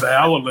minute. My bad.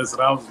 I won't listen.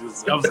 I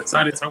was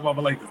excited to talk about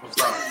my Lakers. I'm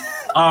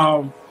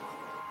sorry.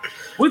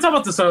 We talk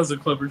about the Suns and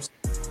Clippers.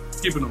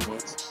 Keeping them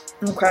boys.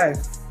 Okay.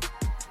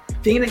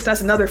 Phoenix,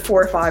 that's another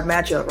 4 or 5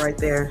 matchup right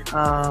there.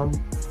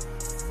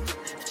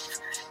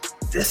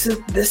 This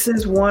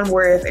is one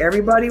where if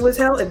everybody was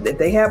held, if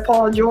they had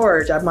Paul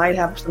George, I might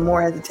have some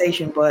more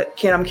hesitation. But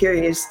Ken, I'm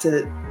curious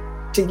to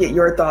get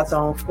your thoughts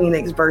on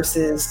Phoenix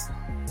versus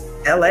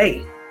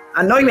LA.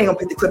 I know you ain't gonna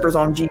pick the Clippers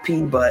on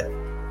GP, but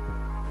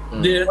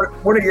yeah,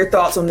 what are your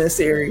thoughts on this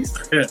series?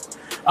 Yeah,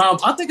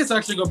 I think it's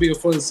actually gonna be a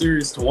fun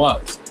series to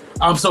watch.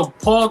 So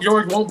Paul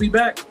George won't be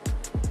back.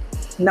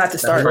 Not to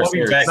start. He won't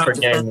be back for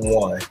game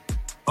 1.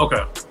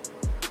 Okay,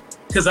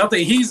 because I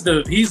think he's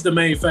the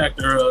main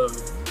factor of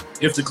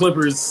if the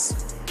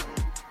Clippers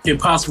can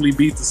possibly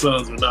beat the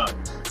Suns or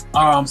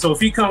not. So if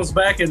he comes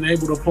back and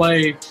able to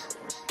play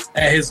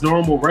at his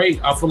normal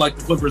rate, I feel like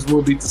the Clippers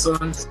will beat the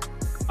Suns.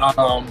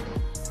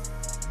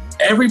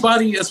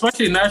 Everybody,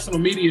 especially national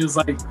media, is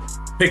like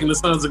picking the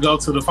Suns to go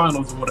to the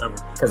finals or whatever.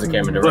 Because of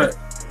Kevin Durant.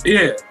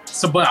 Yeah.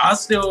 But I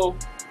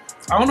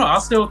don't know. I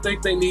still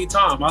think they need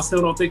time. I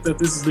still don't think that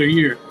this is their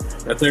year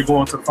that they're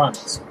going to the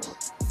finals.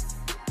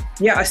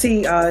 Yeah, I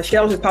see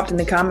Shell just popped in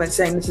the comments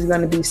saying this is going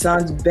to be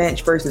Suns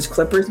bench versus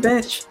Clippers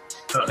bench.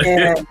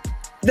 And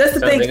that's the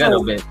thing.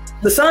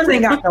 The Suns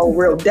ain't got no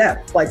real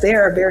depth. Like, they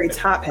are very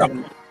top heavy.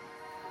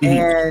 Mm-hmm.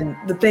 And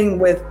the thing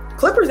with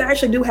Clippers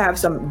actually do have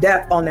some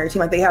depth on their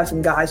team. Like, they have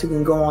some guys who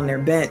can go on their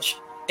bench.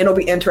 It'll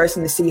be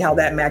interesting to see how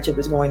that matchup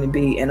is going to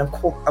be. And of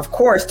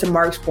course, to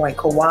Mark's point,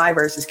 Kawhi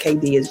versus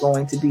KD is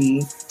going to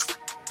be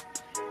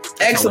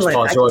excellent.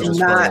 Paul George was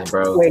playing,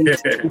 bro. Wait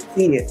to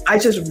see it. I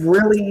just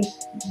really,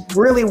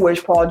 really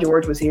wish Paul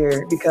George was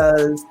here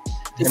because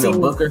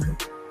Booker.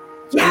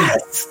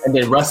 Yes. And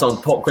then Russ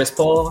on Chris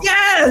Paul.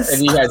 Yes.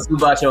 And you had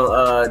Zubac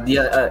on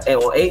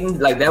Ayton.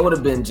 Like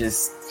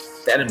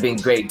that'd have been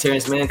great.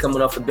 Terrence Mann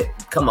coming off the bench.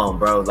 Come on,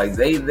 bro. Like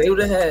they would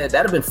have had.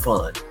 That'd have been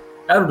fun.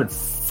 That would have been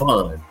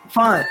fun.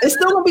 Fun. It's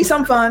still gonna be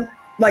some fun.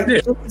 Like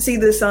to see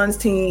the Suns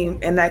team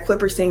and that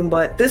Clippers team,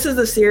 but this is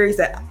the series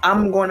that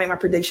I'm going to make my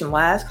prediction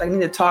last. I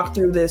need to talk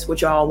through this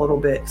with y'all a little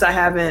bit because I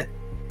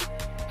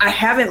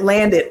haven't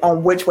landed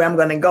on which way I'm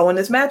going to go in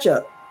this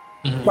matchup.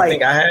 Mm-hmm. Like, I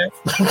think I have.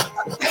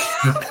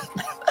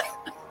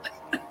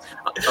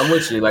 I'm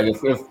with you. Like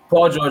if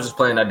Paul George is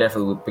playing, I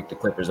definitely would pick the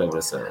Clippers over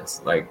the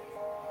Suns. Like,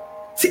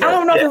 see, I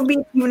don't know if it would be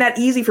even that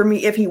easy for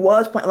me if he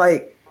was playing.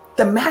 Like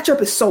the matchup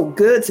is so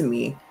good to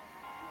me.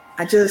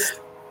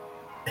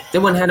 They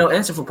wouldn't have no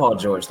answer for Paul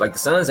George. Like the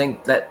Suns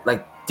ain't that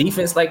like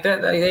defense like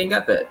that. They ain't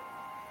got that.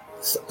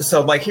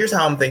 So like here's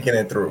how I'm thinking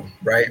it through,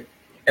 right?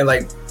 And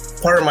like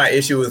part of my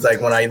issue is like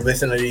when I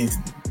listen to these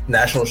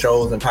national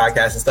shows and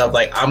podcasts and stuff,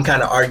 like I'm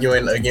kind of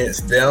arguing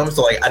against them.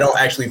 So like I don't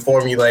actually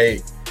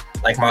formulate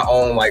like my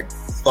own like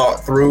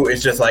thought through.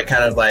 It's just like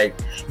kind of like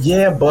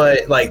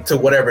but like to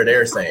whatever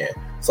they're saying.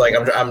 So like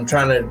I'm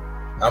trying to.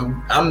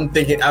 I'm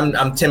thinking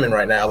I'm timming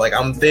right now. Like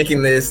I'm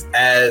thinking this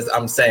as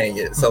I'm saying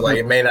it, so like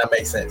it may not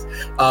make sense.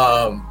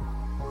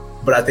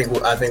 But I think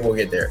we'll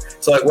get there.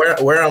 So like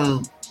where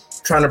I'm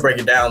trying to break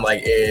it down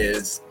like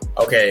is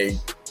okay,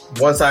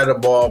 one side of the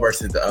ball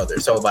versus the other.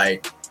 So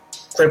like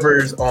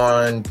Clippers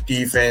on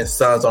defense,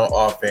 Suns on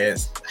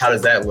offense. How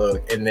does that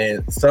look? And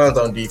then Suns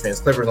on defense,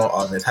 Clippers on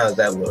offense. How does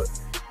that look?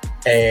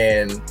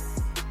 And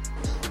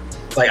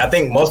like I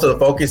think most of the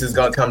focus is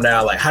gonna come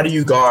down like how do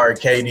you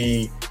guard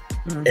KD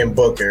and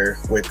Booker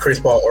with Chris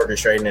Paul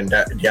orchestrating and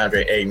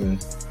DeAndre Ayton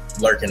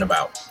lurking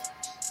about.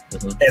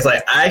 It's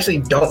like I actually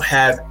don't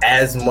have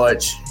as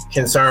much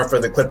concern for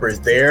the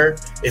Clippers there.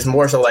 It's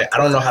more so like I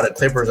don't know how the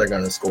Clippers are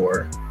going to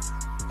score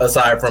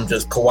aside from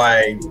just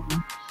Kawhi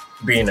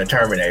being a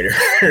Terminator,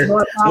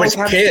 which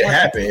can't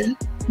happen.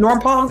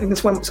 Norman Powell can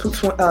swing a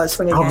game.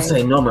 I would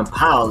say Norman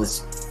Powell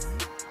is.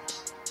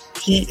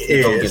 He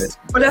is,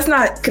 but that's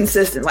not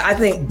consistent. Like I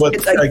think, but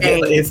it's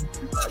again,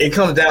 it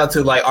comes down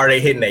to like, are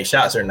they hitting their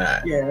shots or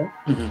not? Yeah.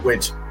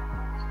 Which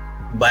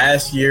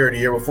last year or the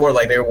year before,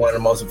 like they were one of the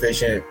most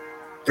efficient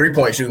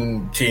 3-point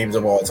shooting teams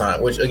of all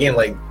time. Which again,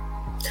 like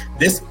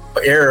this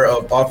era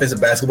of offensive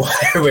basketball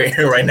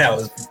right now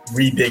is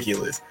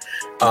ridiculous.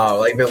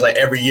 Like there's like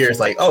every year it's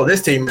like, oh,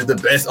 this team is the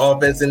best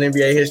offense in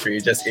NBA history.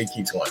 It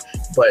keeps going,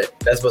 but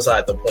that's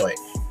beside the point.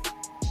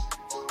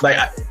 Like.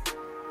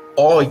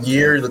 All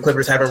year, the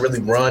Clippers haven't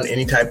really run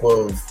any type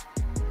of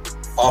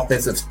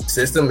offensive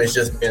system. It's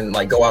just been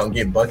like go out and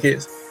get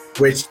buckets,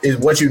 which is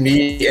what you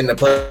need in the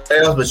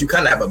playoffs. But you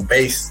kind of have a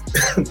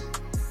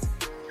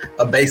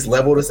base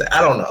level to say.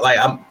 I don't know. Like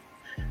I'm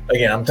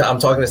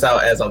talking this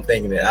out as I'm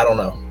thinking it. I don't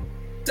know.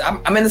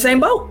 I'm in the same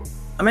boat.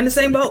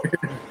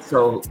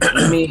 So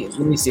let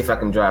me see if I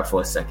can drive for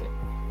a second.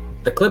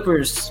 The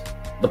Clippers,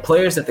 the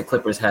players that the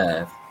Clippers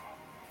have,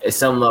 is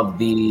some of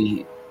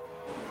the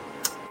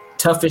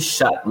toughest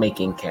shot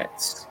making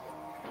cats,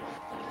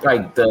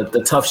 like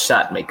the tough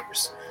shot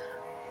makers.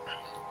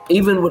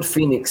 Even with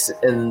Phoenix,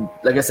 and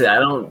like I said,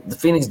 the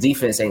Phoenix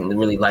defense ain't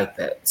really like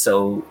that.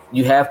 So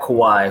you have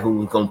Kawhi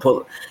who's gonna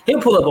he'll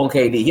pull up on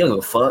KD. He don't give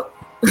a fuck,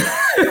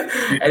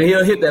 and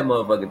he'll hit that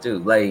motherfucker too.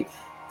 Like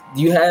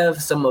you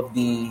have some of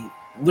the,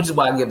 which is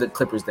why I give the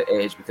Clippers the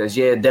edge because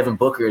Devin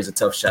Booker is a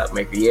tough shot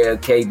maker.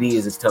 KD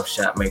is a tough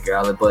shot maker,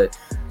 but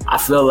I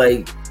feel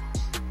like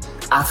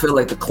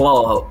the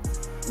Claw.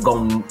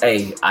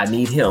 I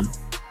need him.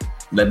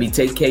 Let me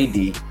take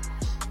KD,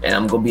 and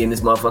I'm gonna be in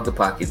this motherfucker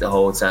pocket the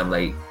whole time.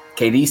 Like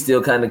KD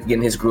still kind of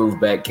getting his groove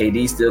back.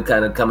 KD still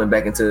kind of coming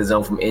back into the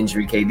zone from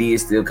injury. KD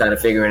is still kind of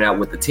figuring out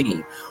with the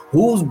team.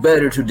 Who's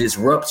better to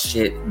disrupt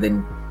shit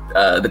than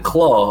the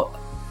Claw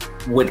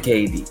with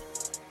KD?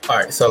 All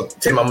right, so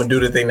Tim, I'm gonna do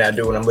the thing that I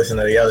do when I'm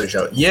listening to the other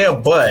show. Yeah,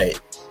 but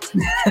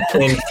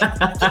can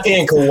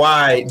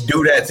Kawhi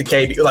do that to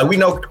KD? Like we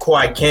know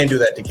Kawhi can do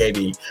that to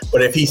KD,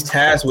 but if he's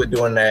tasked with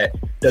doing that,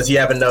 does he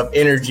have enough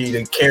energy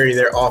to carry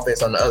their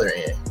offense on the other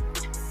end?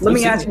 Let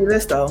me ask you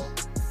this though: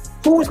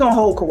 who's gonna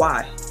hold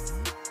Kawhi,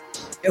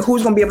 and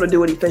who's gonna be able to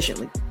do it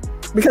efficiently?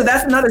 Because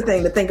that's another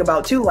thing to think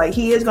about too. Like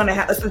he is gonna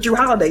have a Jrue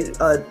Holiday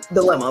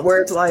dilemma,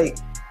 where it's like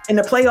in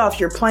the playoffs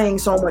you're playing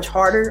so much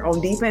harder on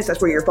defense.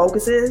 That's where your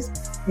focus is.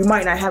 You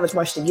might not have as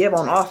much to give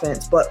on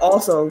offense, but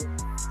also.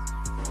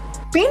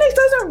 Phoenix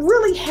doesn't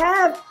really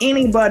have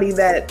anybody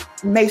that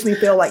makes me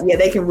feel like,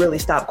 they can really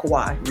stop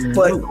Kawhi.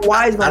 But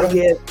Kawhi's going to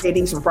give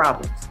KD some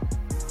problems.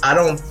 I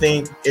don't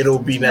think it'll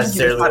be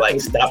necessarily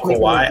like stop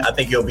Kawhi. I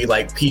think it'll be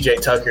like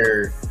PJ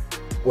Tucker,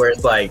 where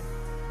it's like,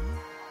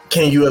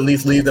 can you at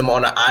least leave them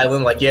on an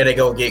island? Like, they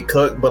go get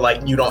cooked, but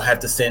like you don't have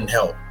to send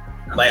help.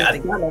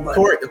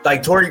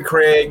 Like Torrey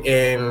Craig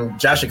and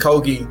Josh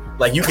Okogie,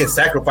 like you can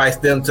sacrifice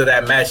them to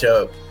that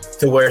matchup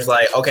to where it's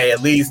like, okay,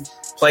 at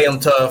least play them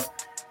tough.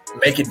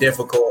 make it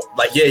difficult.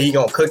 Like, yeah, he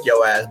gonna cook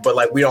your ass, but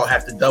like we don't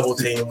have to double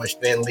team, which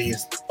then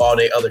leaves all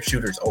the other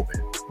shooters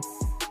open.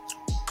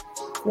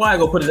 Why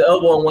go put his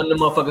elbow on one of them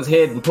motherfuckers'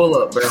 head and pull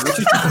up, bro?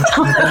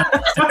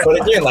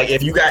 But again, like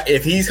if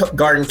he's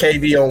guarding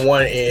KD on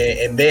one end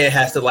and then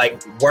has to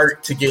like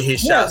work to get his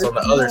shots on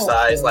the other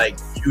side, it's like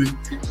you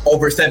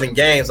over 7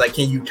 games, like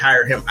can you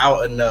tire him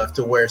out enough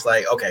to where it's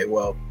like, okay,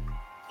 well,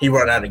 he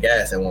run out of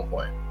gas at one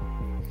point.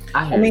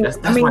 I mean, that's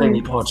why they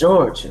need Paul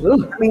George.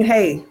 Ooh. I mean,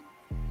 hey,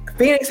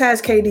 Phoenix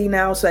has KD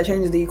now, so that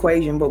changes the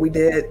equation. But we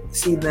did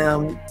see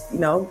them,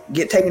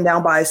 get taken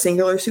down by a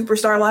singular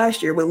superstar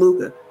last year with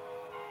Luka.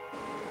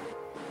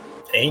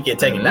 They ain't get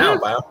taken down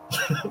by him.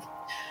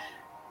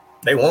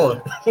 They won.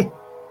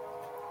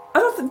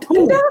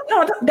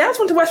 Dallas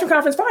went to Western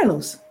Conference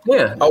Finals.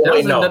 Yeah. Oh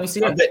wait, no,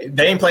 they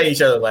didn't play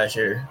each other last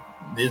year.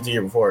 This is the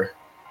year before,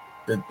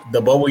 the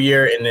bubble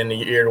year, and then the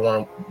year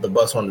the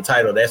Bucks won the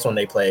title. That's when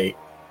they played.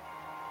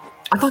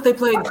 I thought they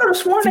played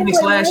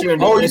Phoenix last year.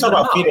 Oh, you talking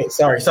about Phoenix?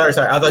 Sorry. I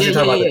thought you were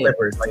talking about the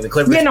Clippers, like the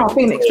Clippers. Yeah, no,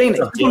 Phoenix.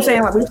 I'm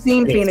saying like we've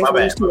seen Phoenix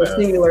lose to a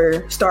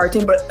singular star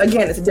team, but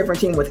again, it's a different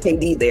team with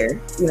KD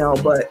there,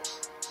 but.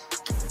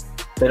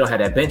 They don't have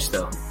that bench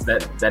though.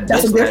 That's a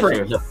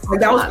different. Like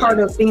that was part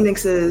of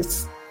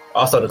Phoenix's.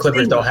 Also, the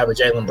Clippers don't have a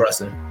Jalen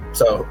Brunson,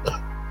 so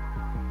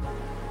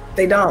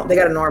they don't. They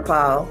got a Norm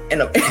Powell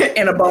and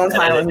a Bones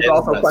Highland who's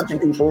also punching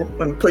people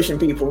and pushing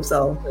people.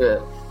 So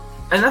yeah,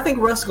 and I think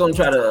Russ is gonna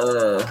try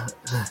to.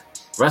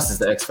 Russ is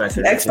the X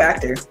factor. X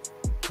factor.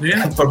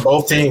 Yeah, for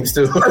both teams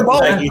too. For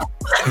both.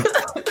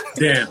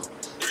 Damn.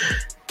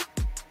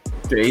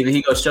 Either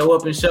he gonna show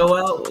up and show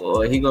out,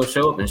 or he gonna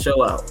show up and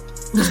show out.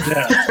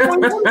 Yeah.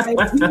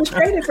 He was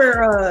traded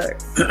for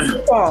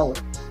Paul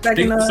back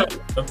in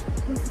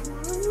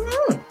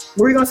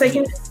were you gonna say,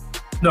 Ken?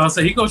 No, I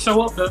said he gonna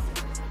show up though.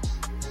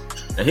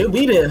 And he'll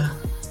be there.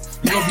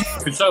 He gonna be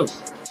for sure.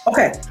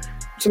 Okay,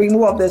 so we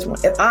move up this one.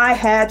 If I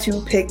had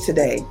to pick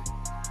today,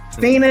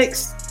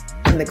 Phoenix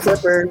and the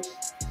Clippers,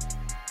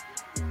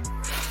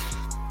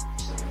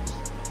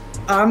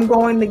 I'm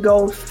going to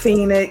go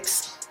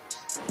Phoenix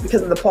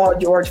because of the Paul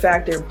George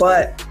factor,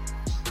 but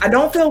I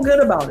don't feel good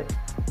about it.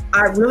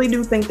 I really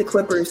do think the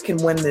Clippers can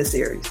win this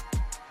series.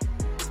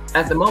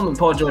 At the moment,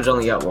 Paul George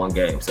only got 1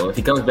 game, so if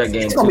he comes back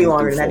game, it's gonna be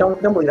longer than that.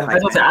 Don't believe the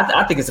hype.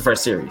 I think it's the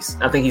first series.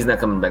 I think he's not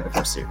coming back the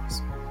first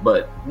series.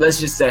 But let's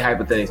just say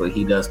hypothetically,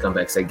 he does come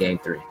back, say game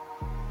 3.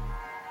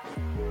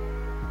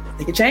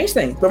 It could change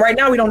things, but right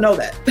now we don't know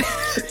that.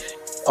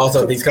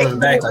 Also, if he's coming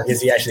back, like,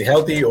 is he actually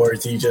healthy, or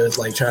is he just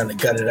like trying to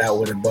gut it out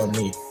with a bum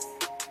knee?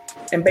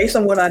 And based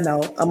on what I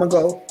know, I'm gonna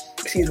go.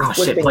 Excuse me. Oh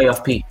shit!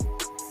 Playoff P.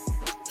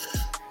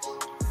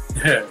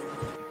 Yeah.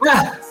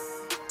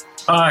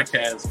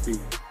 Podcast P.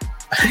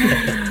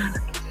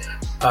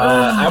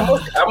 I'm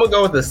gonna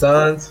go with the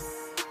Suns,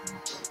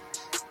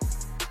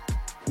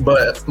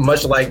 but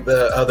much like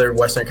the other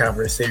Western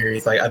Conference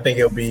series, like I don't think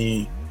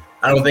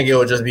it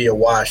will just be a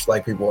wash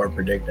like people are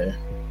predicting.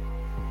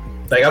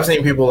 Like I've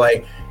seen people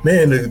like,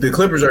 man, the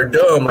Clippers are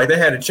dumb. Like they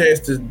had a chance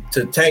to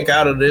tank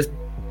out of this.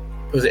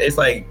 It's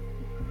like,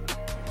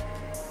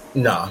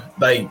 nah,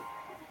 like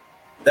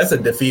that's a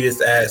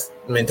defeatist ass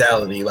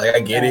mentality. Like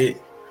I get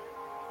it,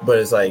 but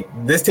it's like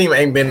this team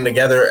ain't been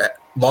together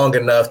long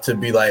enough to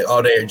be like,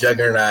 oh, they're a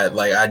juggernaut.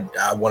 Like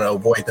I want to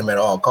avoid them at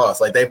all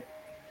costs. Like they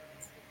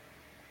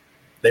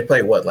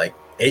played what, like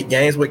 8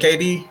 games with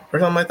KD or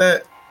something like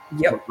that.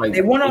 Yep, like,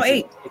 they won on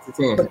 8.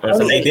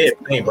 They did.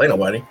 They ain't play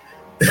nobody.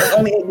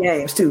 Only 8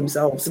 games too,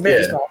 so it's a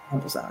very small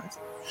sample size.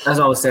 That's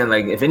what I was saying.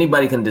 Like, if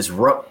anybody can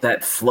disrupt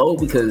that flow,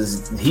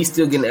 because he's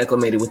still getting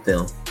acclimated with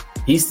them,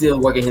 he's still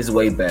working his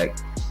way back.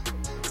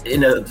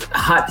 In a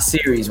hot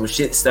series where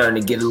shit's starting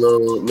to get a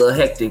little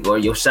hectic, or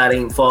your shot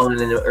ain't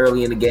falling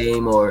early in the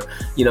game, or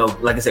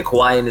like I said,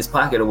 Kawhi in his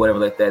pocket or whatever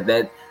like that.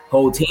 That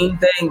whole team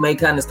thing may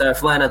kind of start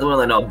flying out the window.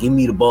 Like, no, give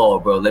me the ball,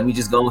 bro. Let me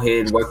just go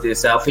ahead and work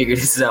this out. Figure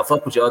this out.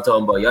 Fuck what y'all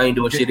talking about. Y'all ain't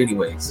doing shit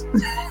anyways.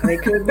 They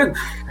could do.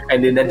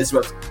 And then that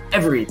disrupts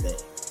everything.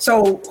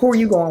 So who are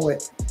you going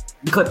with?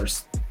 The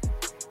Clippers.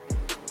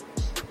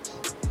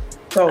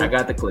 So I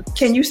got the Clippers.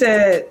 Ken, you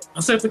said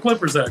I said the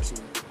Clippers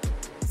actually.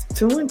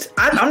 2-2.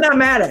 I'm not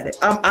mad at it.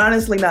 I'm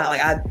honestly not.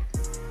 Like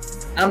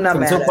I'm not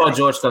mad at it. Until Paul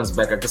George comes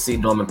back, I can see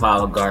Norman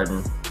Powell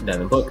guarding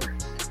Devin Booker.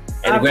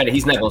 And granted,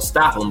 he's not going to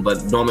stop him,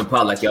 but Norman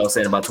Powell, like y'all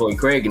saying about Torrey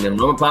Craig and them,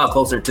 Norman Powell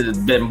closer to the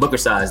Devin Booker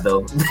size,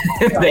 though.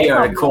 They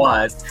are the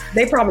quads.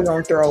 They probably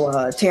going to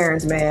throw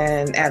Terrence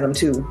Mann at him,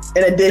 too.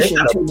 In addition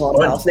to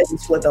Norman Powell, so they can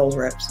split those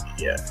reps.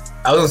 Yeah.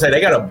 I was going to say,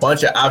 they got a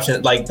bunch of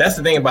options. Like, that's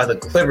the thing about the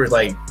Clippers.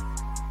 Like,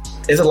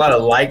 it's a lot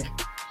of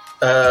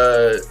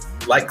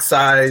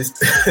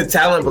like-sized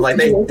talent, but, like,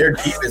 they're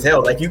deep as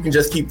hell. Like, you can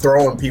just keep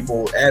throwing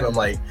people at them.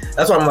 Like,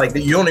 that's why I'm like,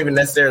 you don't even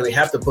necessarily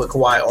have to put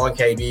Kawhi on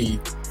KD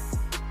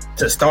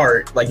to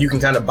start. Like, you can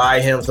kind of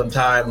buy him some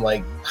time,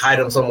 like hide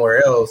him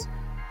somewhere else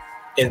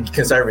and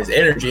conserve his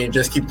energy, and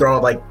just keep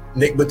throwing like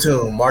Nick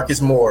Batum,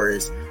 Marcus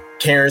Morris,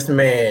 Terrence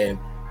Mann,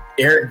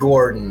 Eric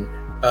Gordon,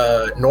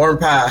 Norm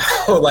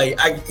Powell. Like,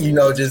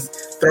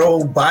 just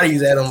throw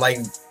bodies at him,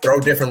 like throw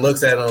different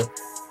looks at him,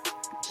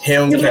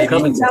 him,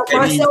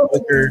 KD,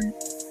 Booker.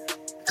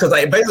 Because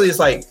like basically it's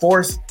like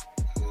force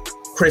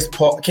Chris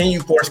Paul. Can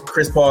you force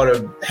Chris Paul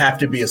to have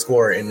to be a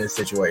scorer in this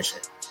situation?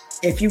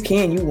 If you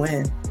can, you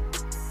win.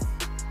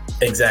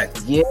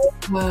 Exactly. Yeah,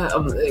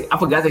 I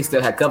forgot they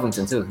still had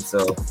Covington too.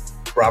 So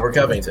Robert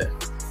Covington.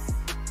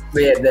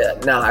 But yeah,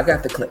 no, I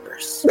got the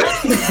Clippers.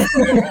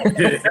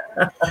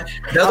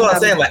 That's what I'm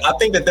saying. Like, I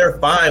think that they're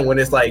fine when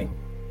it's like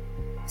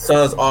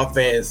Suns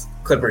offense,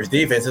 Clippers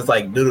defense. It's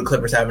like, do the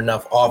Clippers have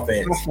enough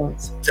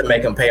offense to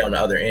make them pay on the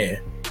other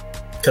end?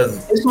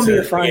 Because it's gonna be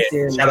a fun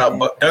series. Shout out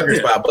Buck Dunker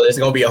spot, but it's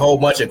gonna be a whole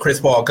bunch of Chris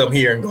Paul come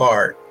here and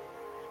guard,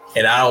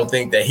 and I don't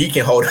think that he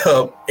can hold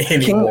up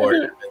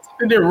anymore.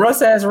 And then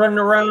Russ ass running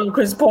around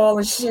Chris Paul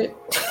and shit.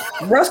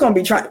 Russ gonna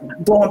be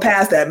blowing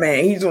past that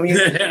man. He's gonna be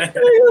trying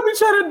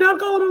to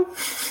dunk on him.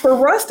 For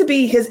Russ to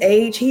be his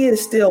age, he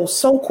is still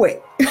so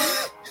quick.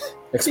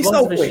 He's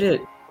so quick.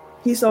 Shit.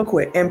 He's so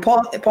quick. And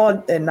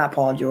not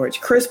Paul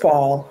George, Chris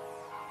Paul.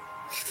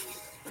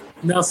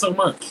 Not so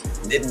much.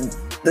 You're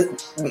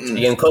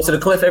getting close to the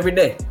cliff every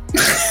day.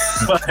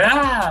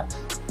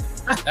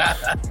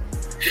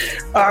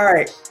 All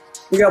right.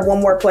 We got one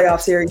more playoff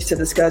series to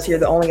discuss here.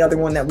 The only other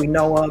one that we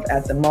know of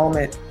at the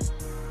moment.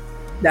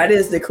 That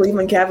is the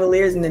Cleveland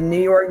Cavaliers and the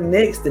New York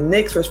Knicks. The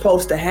Knicks were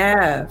supposed to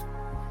have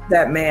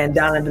that man,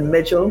 Donovan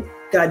Mitchell.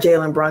 Got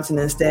Jalen Brunson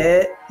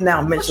instead.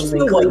 Now Mitchell's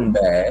in Cleveland.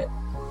 Bad.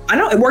 I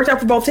know. It worked out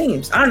for both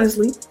teams,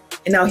 honestly.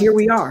 And now here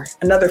we are.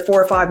 Another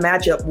 4 or 5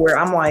 matchup where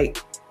I'm like,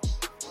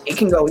 it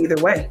can go either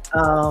way.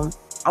 I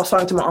was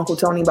talking to my Uncle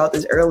Tony about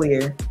this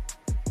earlier.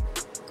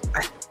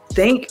 I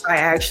think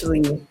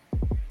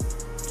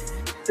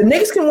the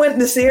Knicks can win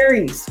the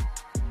series.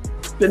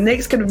 The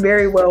Knicks could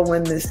very well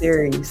win this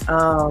series.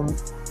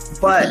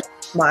 But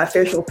my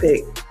official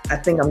pick, I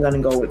think I'm going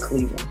to go with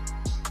Cleveland.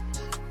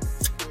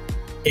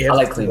 I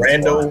like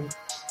Cleveland.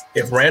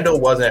 If Randall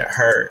wasn't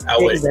hurt, I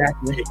would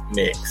pick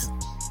Knicks.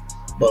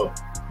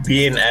 But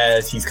being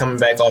as he's coming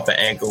back off an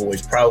ankle,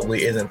 which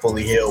probably isn't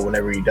fully healed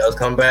whenever he does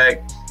come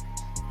back,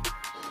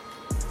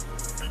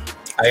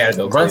 I got to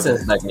go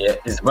Brunson's back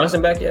yet. Is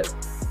Brunson back yet?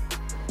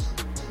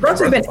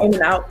 Brunson's been in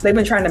and out. They've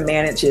been trying to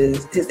manage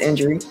his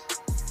injury.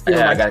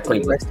 Yeah, I got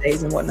Cleveland. Rest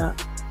days and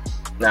whatnot.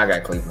 No, I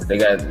got Cleveland. They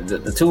got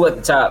the two at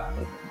the top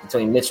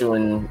between Mitchell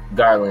and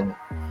Garland.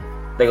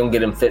 They're gonna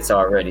get him fits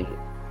already.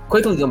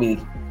 Quickly gonna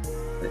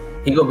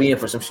be in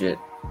for some shit.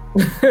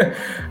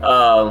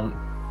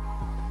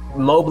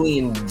 Mobley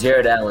and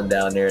Jared Allen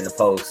down there in the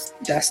post.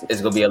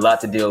 It's gonna be a lot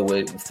to deal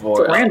with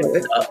for Randall.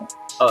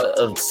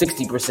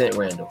 60%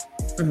 Randall.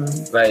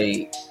 Mm-hmm.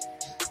 Like,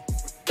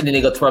 and then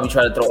they go probably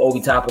try to throw Obi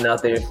Toppin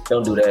out there.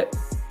 Don't do that.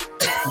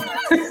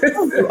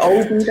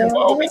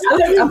 Obi,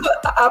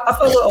 I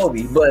feel with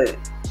Obi, but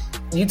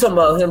you talking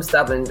about him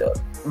stopping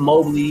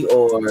Mobley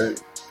or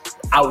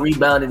out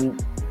rebounding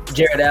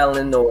Jared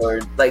Allen,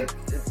 or like,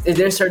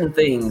 there's certain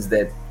things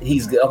that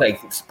he's okay.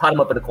 Pot him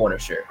up in the corner,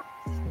 sure.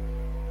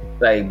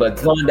 Like,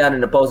 but going down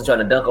in the post and trying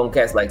to dunk on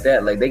cats like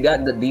that, like, they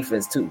got good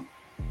defense too.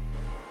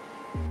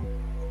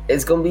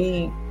 It's gonna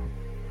be.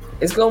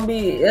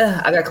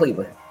 Yeah, I got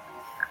Cleveland.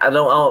 I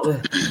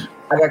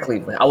got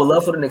Cleveland. I would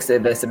love for the Knicks to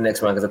advance to the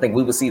next round because I think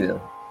we will see them.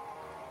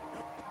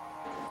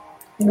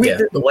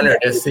 The winner of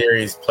this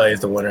series plays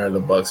the winner of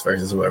the Bucks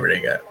versus whoever they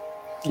got.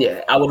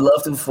 Yeah, I would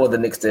love for the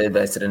Knicks to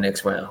advance to the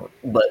next round,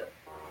 but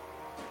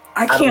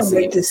I can't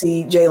wait to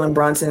see Jalen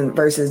Brunson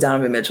versus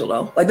Donovan Mitchell,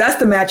 though. Like, that's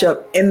the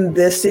matchup in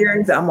this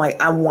series that I'm like,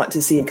 I want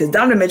to see it because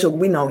Donovan Mitchell,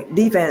 we know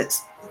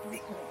defense.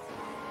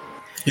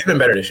 He's been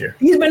better this year.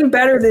 He's been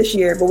better this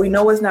year, but we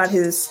know it's not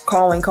his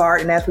calling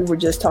card. And as we were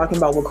just talking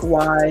about with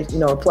Kawhi,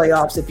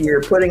 playoffs, if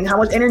you're how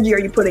much energy are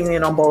you putting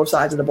in on both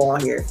sides of the ball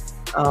here?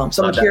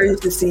 So I'm curious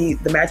to see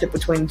the matchup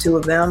between the two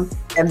of them.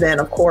 And then,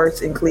 of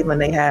course, in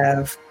Cleveland, they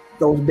have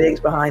those bigs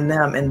behind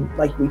them. And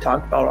like we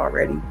talked about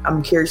already,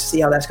 I'm curious to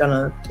see how that's going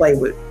to play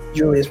with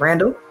Julius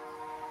Randle.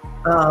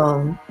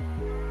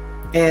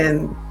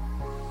 And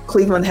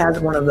Cleveland has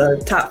one of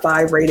the top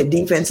 5 rated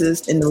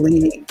defenses in the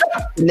league.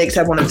 The Knicks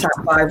have one of the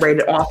top 5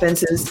 rated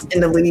offenses in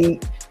the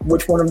league.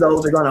 Which one of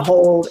those are going to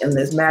hold in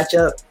this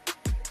matchup?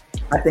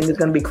 I think it's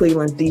going to be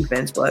Cleveland's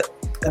defense, but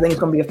I think it's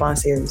going to be a fun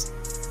series.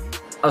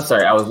 I'm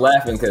sorry, I was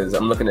laughing because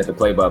I'm looking at the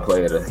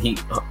play-by-play of the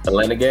Heat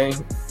Atlanta game.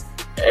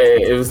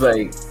 And it was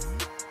like,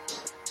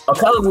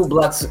 Okongwu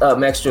blocks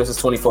Max Struss's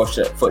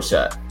 24-foot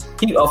shot.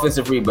 Heat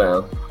offensive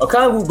rebound.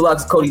 Okongwu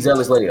blocks Cody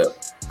Zeller's layup.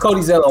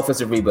 Cody Zeller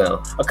offensive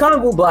rebound.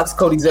 Okongwu blocks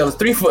Cody Zeller's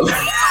 3-foot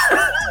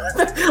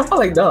layup. I'm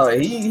like, dog,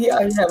 he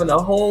having a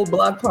whole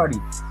block party.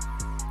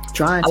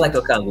 I like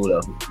Okongwu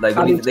though. Like,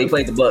 when they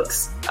played the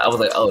Bucks, I was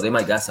like, oh, they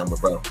might got something,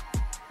 bro.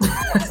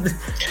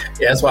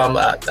 Yeah, that's why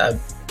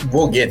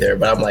we'll get there,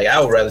 but I'm like,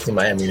 I would rather see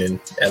Miami than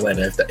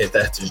Atlanta if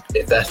that's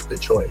the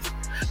choice.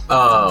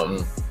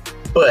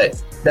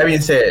 But that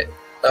being said,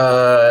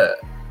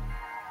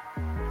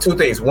 2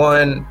 things.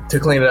 One, to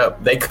clean it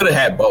up, they could have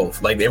had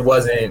both. Like, it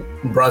wasn't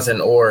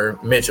Brunson or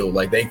Mitchell.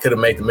 Like, they could have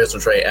made the Mitchell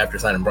trade after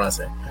signing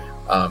Brunson.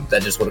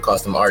 That just would have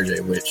cost them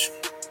RJ, which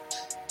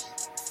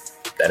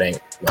that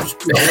ain't much.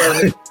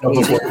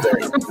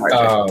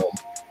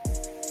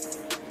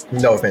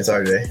 No offense,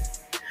 RJ.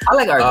 I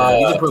like RJ.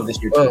 He's improved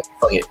this year.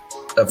 Fuck it.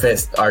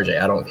 Offense,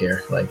 RJ. I don't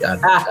care. Like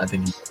I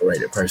think he's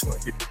overrated personally.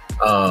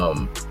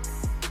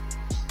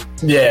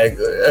 Yeah.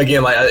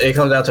 Again, like it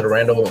comes down to the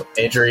Randall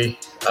injury.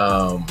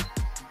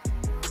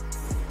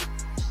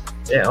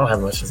 Yeah, I don't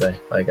have much to say.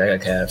 Like I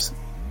got Cavs.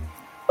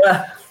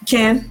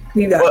 Ken,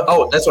 you got?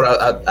 Well, that's what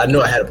I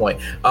knew. I had a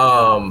point.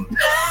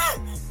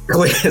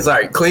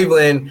 Sorry,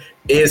 Cleveland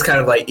is kind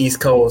of like East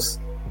Coast,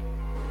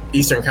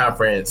 Eastern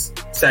Conference,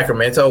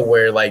 Sacramento,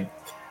 where like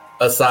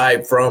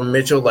aside from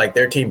Mitchell, like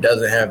their team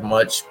doesn't have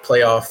much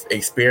playoff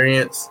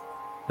experience.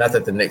 Not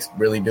that the Knicks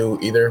really do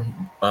either,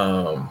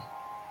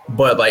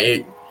 but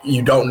like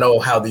you don't know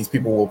how these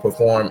people will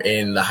perform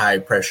in the high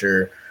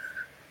pressure,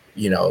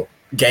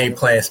 game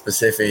plan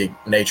specific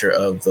nature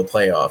of the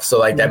playoffs. So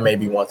like that may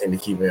be one thing to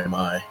keep in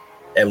mind.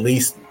 At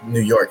least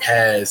New York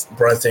has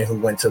Brunson, who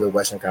went to the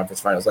Western Conference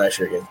Finals last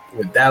year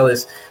with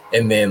Dallas,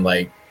 and then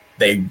like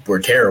they were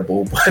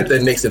terrible, but the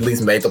Knicks at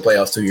least made the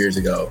playoffs 2 years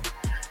ago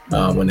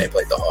when they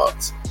played the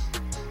Hawks.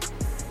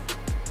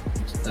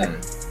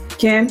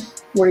 Ken,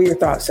 what are your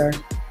thoughts, sir?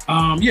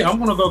 Yeah, I'm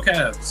gonna go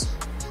Cavs.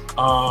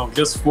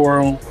 Just for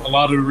a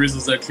lot of the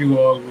reasons that you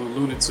all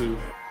alluded to.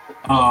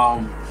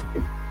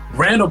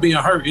 Randall being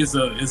hurt is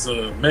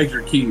a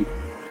major key,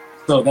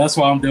 so that's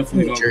why I'm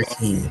definitely major going.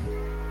 Key.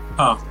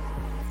 Huh?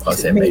 I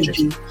said major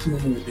key.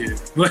 Yeah.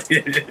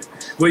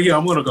 Well, yeah,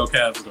 I'm gonna go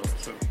Cavs though.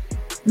 So.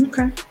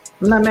 Okay,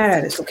 I'm not mad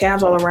at it. So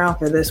Cavs all around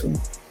for this one.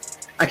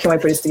 I can't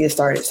wait for this to get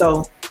started.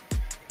 So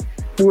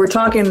we were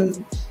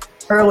talking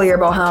earlier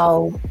about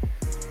how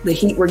the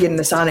Heat were getting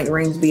the Sonic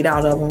rings beat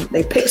out of them.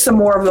 They picked some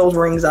more of those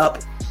rings up.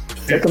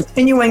 They're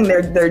continuing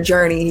their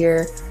journey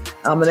here.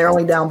 And they're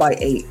only down by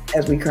 8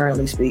 as we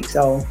currently speak.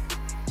 So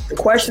the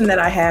question that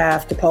I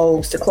have to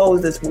pose to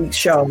close this week's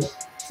show,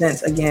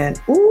 since again,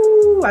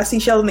 I see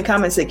Sheldon in the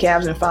comments said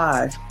Cavs in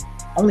 5.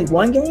 Only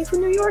one game for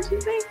New York,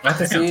 you think? I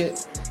can see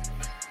it.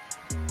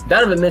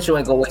 Donovan Mitchell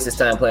ain't gonna waste his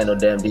time playing no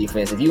damn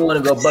defense. If you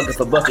want to go bucket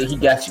for bucket, he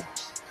got you.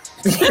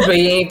 But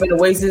he ain't gonna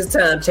waste his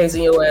time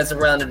chasing your ass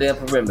around the damn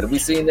perimeter. We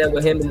seen that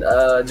with him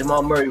and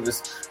Jamal Murray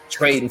was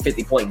trading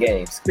 50-point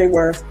games. They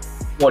were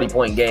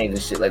 40-point games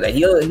and shit like that.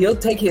 He'll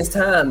take his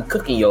time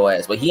cooking your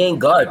ass, but he ain't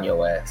guarding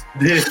your ass.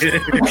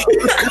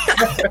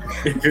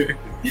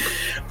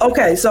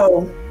 Okay,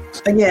 so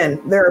again,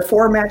 there are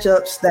 4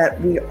 matchups that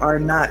we are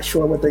not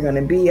sure what they're going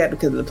to be at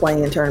because of the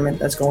play-in tournament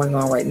that's going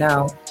on right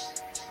now.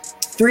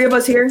 3 of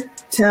us here,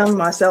 Tim,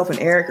 myself, and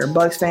Eric, are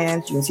Bucks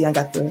fans. You can see I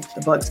got the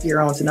Bucks gear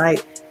on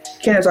tonight.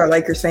 Ken is our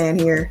Lakers fan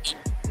here,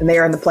 and they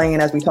are in the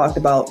play-in as we talked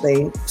about.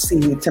 They see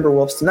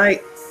Timberwolves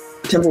tonight,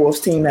 the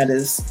Timberwolves team that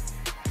is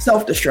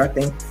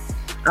self-destructing.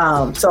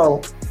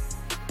 So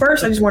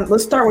first,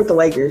 let's start with the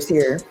Lakers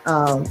here.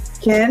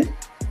 Ken,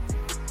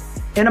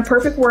 in a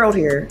perfect world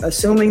here,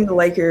 assuming the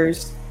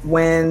Lakers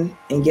win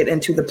and get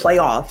into the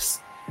playoffs,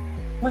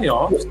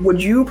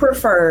 would you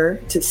prefer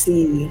to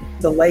see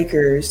the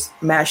Lakers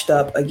matched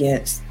up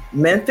against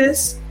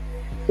Memphis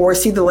or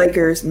see the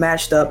Lakers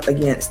matched up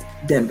against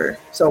Denver?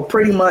 So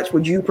pretty much,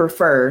 would you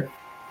prefer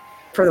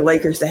for the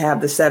Lakers to have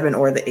the 7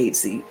 or the 8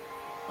 seed?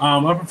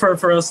 I prefer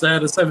for us to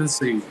have the 7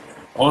 seed.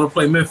 I want to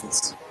play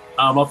Memphis.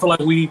 I feel like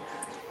we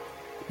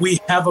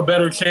have a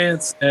better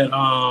chance at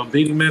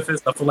beating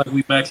Memphis. I feel like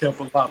we match up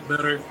a lot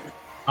better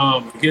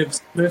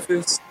against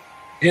Memphis.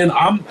 And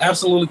I'm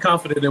absolutely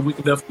confident that we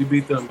can definitely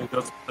beat them.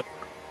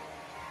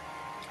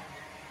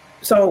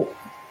 So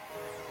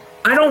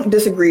I don't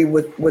disagree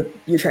with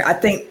your trade. I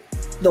think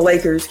the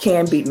Lakers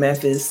can beat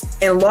Memphis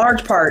in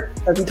large part,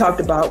 as we talked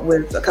about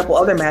with a couple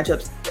other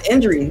matchups,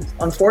 injuries,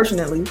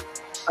 unfortunately.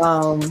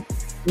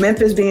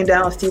 Memphis being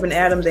down Steven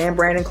Adams and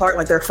Brandon Clark,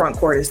 like their front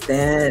court is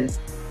thin.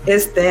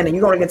 It's thin, and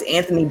you're going against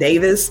Anthony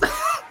Davis.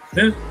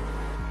 And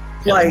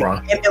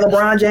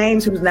LeBron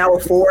James, who's now a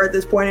 4 at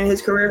this point in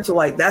his career. So,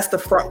 like, that's the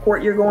front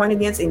court you're going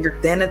against, and you're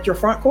thin at your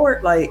front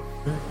court. Like,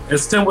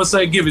 as Tim would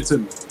say, give it to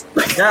me.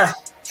 Yeah.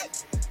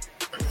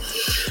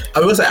 I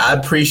will say I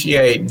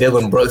appreciate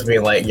Dylan Brooks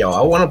being like, yo,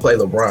 I want to play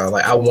LeBron.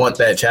 Like, I want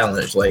that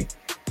challenge. Like,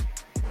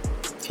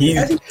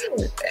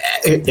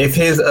 if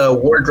his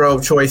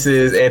wardrobe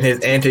choices and his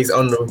antics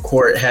on the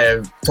court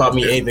have taught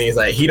me anything, it's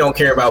like he don't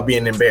care about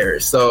being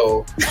embarrassed.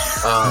 So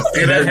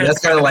that's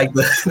kind of like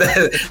that's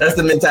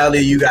the mentality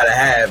you gotta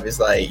have. It's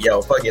like,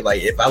 yo, fuck it.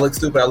 Like, if I look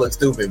stupid, I look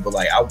stupid. But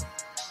like,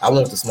 I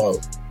want the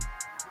smoke.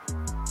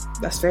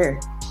 That's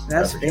fair.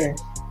 That's fair.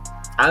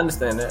 I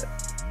understand that.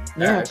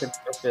 Yeah, I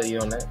feel you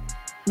on that.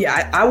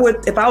 Yeah, I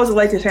would. If I was a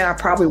Lakers fan, I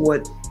probably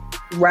would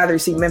rather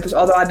see Memphis.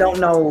 Although I don't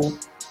know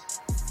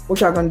what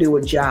y'all gonna do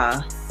with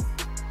Ja.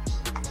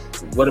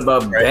 What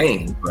about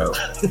Bane, bro?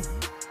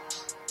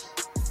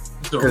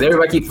 Because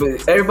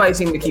everybody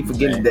seems to keep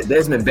forgetting that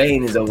Desmond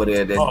Bane is over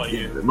there. That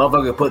the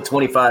motherfucker put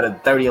 25 to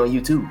 30 on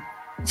YouTube.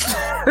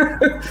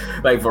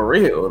 Like, for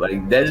real.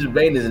 Like, Desmond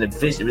Bane is an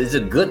efficient. He's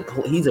a good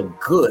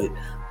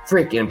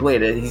freaking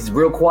player. He's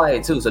real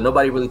quiet too. So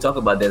nobody really talk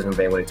about Desmond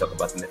Bane when they talk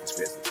about the Memphis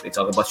Grizzlies. They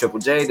talk about Triple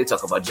J. They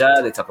talk about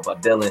Ja. They talk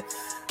about Dylan.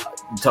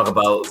 Talk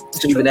about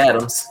Steven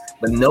Adams.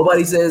 but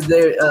nobody says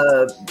they're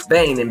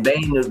Bane, and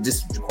Bane will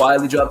just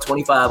quietly drop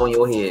 25 on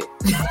your head.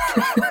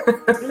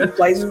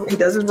 He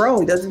does his role.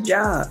 He does his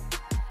job.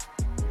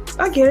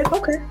 I get it.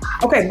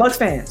 Okay, Bucks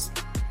fans.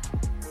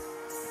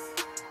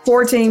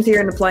 4 teams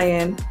here in the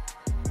play-in.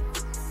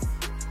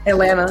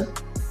 Atlanta,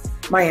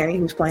 Miami,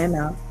 who's playing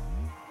now.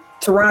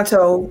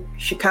 Toronto,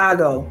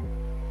 Chicago.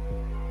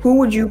 Who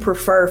would you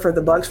prefer for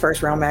the Bucks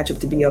first round matchup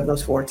to be of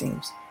those 4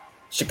 teams?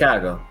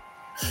 Chicago.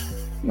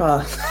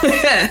 Yeah.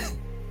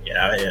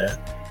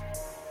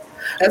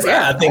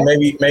 I think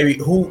maybe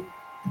who,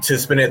 to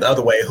spin it the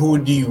other way, who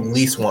do you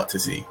least want to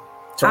see?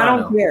 Toronto. I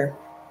don't care.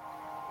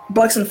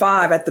 Bucks and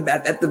 5 at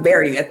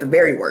the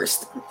very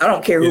worst. I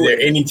don't care who. Is there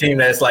any team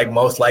that's like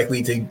most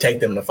likely to take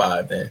them to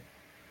 5 then?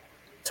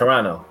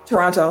 Toronto.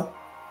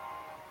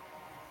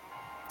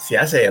 See,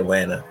 I say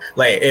Atlanta.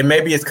 Like, it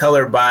maybe it's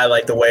colored by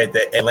like the way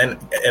that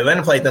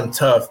Atlanta played them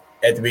tough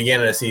at the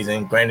beginning of the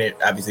season. Granted,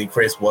 obviously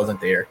Chris wasn't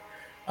there,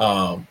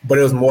 but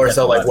it was more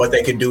so like what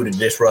they could do to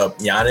disrupt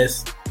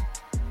Giannis.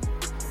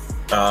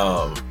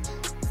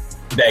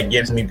 That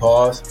gives me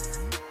pause.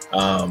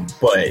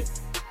 But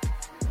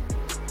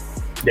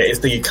it's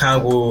the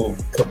Kongu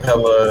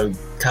Capella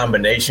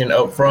combination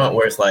up front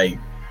where it's like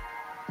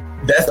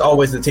that's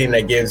always the team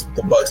that gives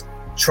the Bucks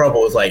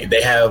trouble. Is like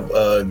they have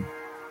a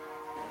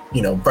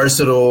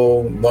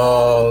versatile,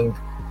 long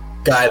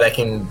guy that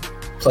can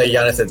play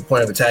Giannis at the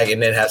point of attack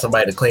and then have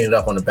somebody to clean it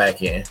up on the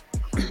back end.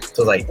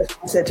 So like,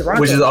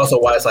 which is also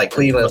why it's like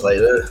Cleveland's like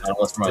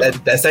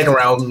that second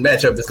round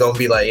matchup is gonna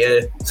be like,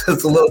 yeah, it's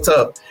a little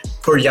tough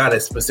for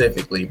Giannis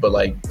specifically, but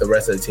like the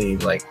rest of the team,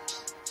 like,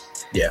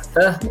 yeah.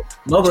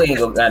 Mobley ain't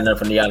got enough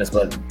from the Giannis,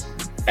 but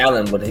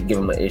Allen would give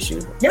him an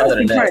issue. Yeah,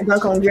 he's trying to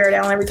dunk on Jared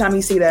Allen every time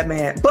you see that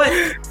man. But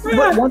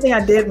one thing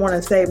I did want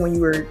to say when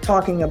you were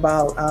talking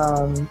about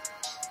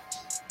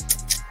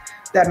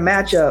that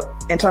matchup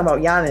and talking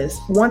about Giannis,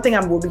 one thing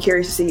I will be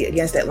curious to see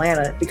against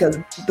Atlanta, because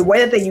the way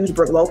that they use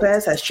Brook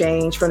Lopez has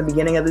changed from the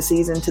beginning of the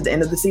season to the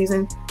end of the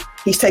season.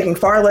 He's taking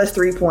far less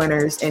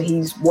 3-pointers and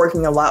he's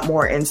working a lot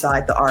more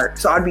inside the arc.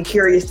 So I'd be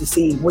curious to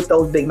see with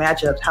those big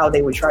matchups how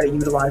they would try to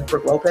utilize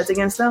Brook Lopez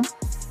against them.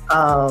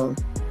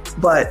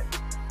 But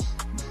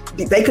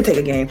they could take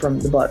a game from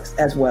the Bucks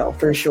as well,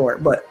 for sure.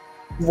 But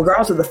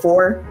regardless of the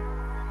 4,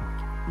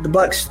 the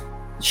Bucks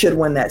should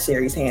win that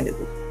series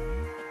handedly.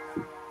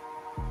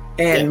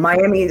 And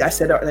Miami, I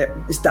said,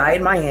 it's died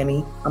in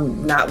Miami.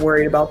 I'm not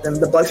worried about them.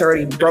 The Bucks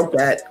already broke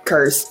that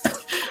curse.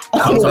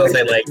 I was going to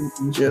say,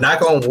 like,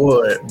 knock on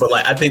wood, but,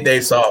 like, I think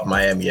they've solved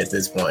Miami at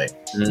this point.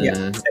 Mm-hmm. Yeah.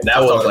 And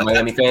that was, like,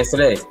 Miami fans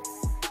today.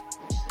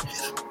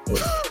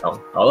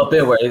 All up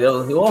there where,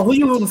 who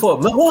you rooting for?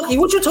 Milwaukee,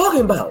 what you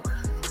talking about?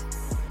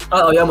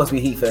 Oh, y'all must be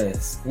Heat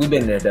fans. We've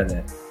been there, done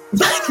that.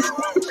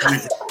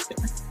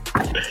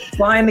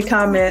 Find the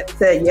comment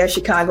said, yeah,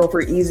 Chicago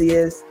for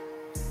easiest.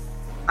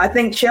 I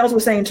think Shells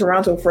was saying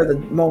Toronto for the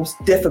most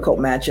difficult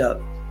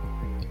matchup.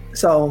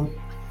 So,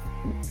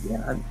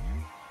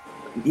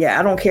 yeah,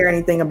 I don't care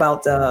anything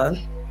about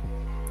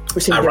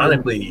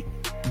ironically,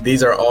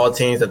 these are all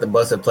teams that the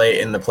Bucks have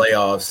played in the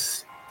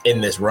playoffs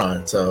in this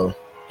run. So,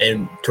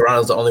 and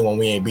Toronto's the only one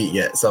we ain't beat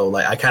yet. So,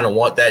 like, I kind of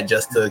want that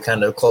just to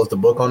kind of close the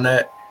book on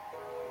that.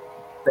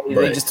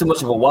 They're just too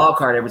much of a wild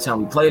card every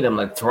time we play them.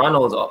 Like,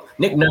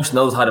 Nick Nurse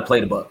knows how to play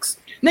the Bucks.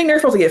 Nick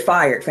Nurse supposed to get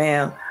fired,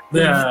 fam.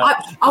 Yeah.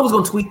 I was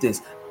gonna tweet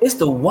this. It's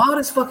the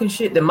wildest fucking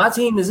shit that my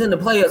team is in the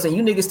playoffs and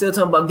you niggas still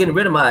talking about getting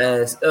rid of my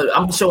ass.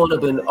 I'm showing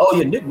up and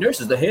Nick Nurse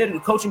is the head of the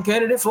coaching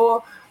candidate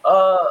for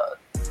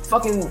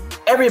fucking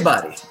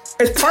everybody.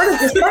 It's part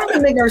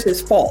of Nick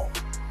Nurse's fault.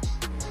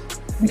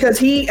 Because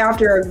he,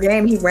 after a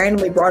game, he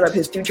randomly brought up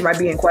his future might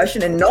be in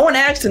question, and no one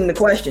asked him the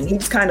question. He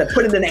just kind of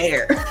put it in the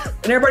air.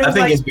 And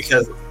everybody was it's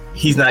because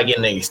he's not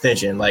getting an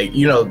extension. Like,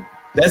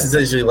 that's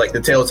essentially like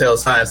the telltale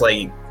signs.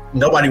 Like,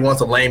 nobody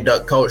wants a lame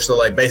duck coach. So,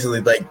 like,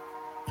 basically, like,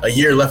 a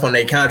year left on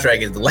their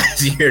contract is the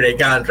last year of their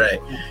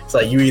contract. It's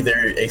like you either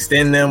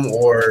extend them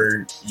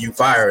or you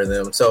fire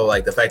them. So,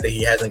 like, the fact that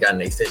he hasn't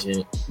gotten an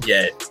extension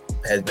yet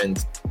has been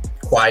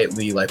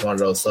quietly, like, one of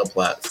those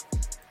subplots.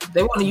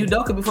 They wanted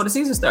Udoka before the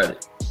season started.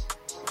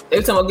 They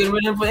were talking about getting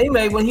rid of him for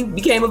Ime when he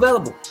became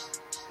available.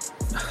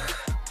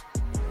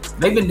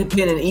 They've been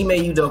depending on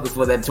Ime Udoka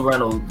for that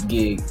Toronto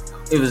gig.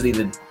 It was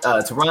either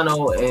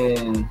Toronto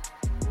and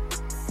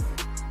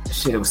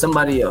it was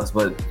somebody else.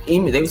 But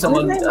Ime, they were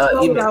talking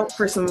about out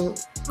for some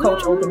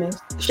coach openings.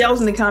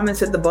 Shells in the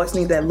comments said the Bucks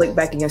need that lick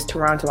back against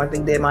Toronto like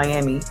they did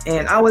Miami.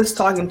 And I was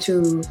talking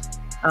to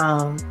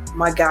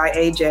my guy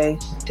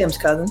AJ, Tim's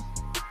cousin.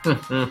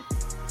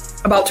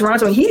 About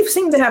Toronto, and he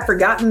seemed to have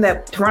forgotten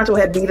that Toronto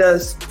had beat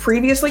us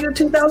previously in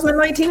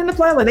 2019 in the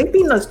playoffs. Like, they've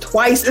beaten us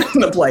twice in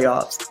the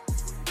playoffs.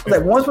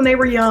 Like, once when they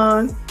were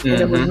young,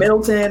 and it was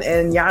Middleton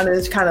and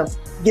Giannis kind of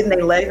getting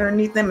their leg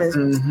underneath them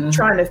and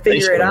trying to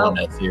figure it out.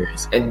 That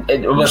series. And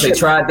once they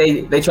tried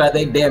their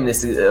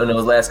damnness in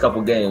those last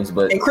couple games.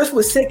 But and Chris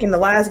was sick in the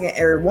last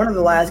game, or one of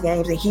the last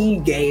games, and he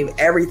gave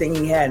everything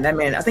he had. And that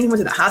man, I think he went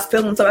to the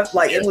hospital and stuff.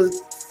 Like, it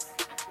was.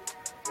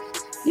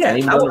 Yeah, and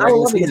even though the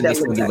regular season they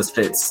still give us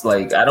fits.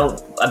 Like, I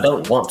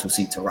don't want to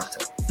see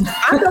Toronto.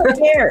 I don't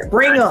care.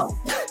 Bring them.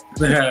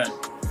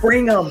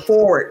 Bring them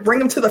forward. Bring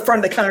them to the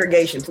front of the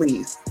congregation,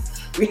 please.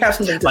 We have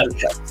something to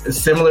discuss.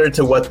 Similar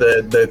to what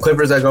the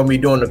Clippers are going to be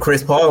doing to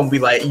Chris Paul, and be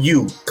like,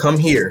 you, come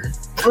here.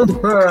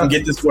 Come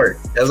get this work.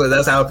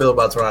 That's how I feel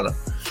about Toronto.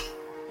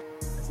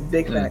 That's a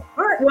big fact.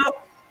 All right,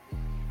 well,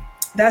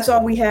 that's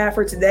all we have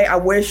for today. I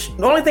wish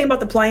the only thing about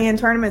the play-in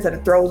tournament is that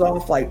it throws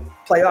off like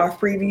playoff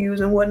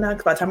previews and whatnot.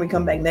 Because by the time we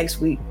come back next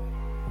week,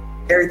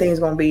 everything's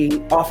going to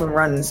be off and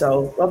running.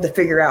 So we'll have to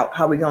figure out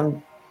how we're going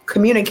to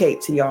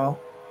communicate to y'all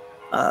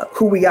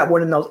who we got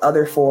winning those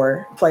other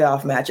 4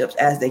 playoff matchups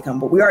as they come.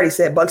 But we already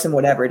said Bucks and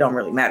whatever. It don't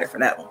really matter for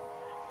that one.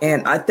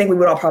 And I think we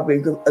would all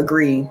probably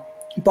agree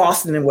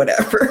Boston and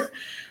whatever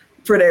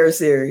for their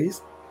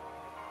series.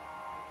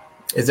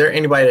 Is there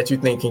anybody that you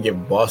think can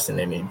give Boston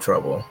any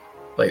trouble,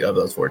 like of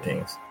those 4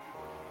 teams?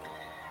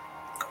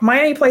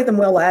 Miami played them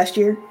well last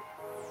year,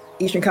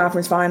 Eastern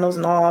Conference Finals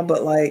and all,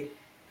 but like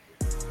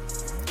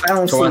I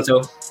don't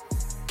Toronto. see.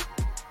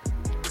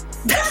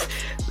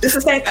 This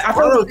is saying I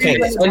feel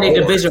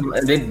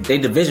and they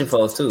division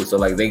foes too, so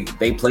like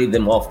they played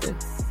them often.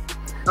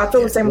 I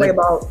feel the same way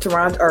about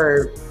Toronto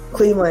or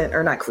Cleveland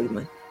or not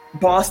Cleveland,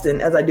 Boston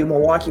as I do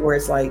Milwaukee, where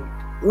it's like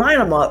line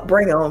them up,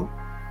 bring them,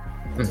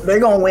 they're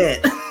gonna win.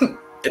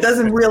 It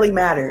doesn't really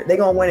matter. They're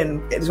gonna win,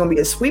 and it's gonna be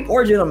a sweep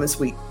or a gentleman's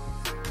sweep.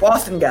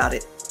 Boston got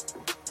it.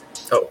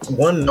 Oh,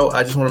 one note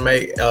I just want to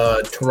make: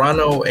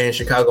 Toronto and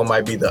Chicago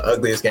might be the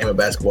ugliest game of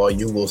basketball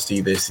you will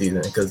see this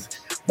season, because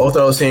both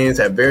of those teams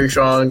have very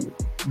strong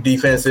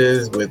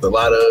defenses with a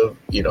lot of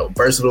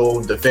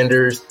versatile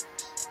defenders,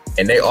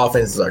 and their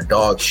offenses are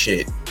dog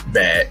shit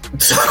bad.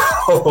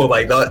 So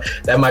like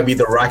that might be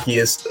the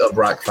rockiest of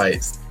rock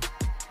fights.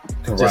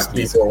 Just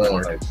be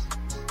forewarned.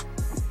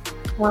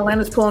 Well,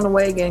 Atlanta's pulling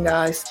away again,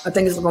 guys. I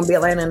think it's going to be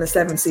Atlanta in the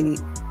 7th seed.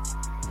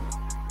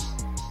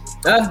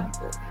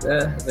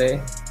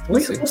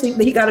 We'll see.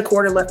 He got a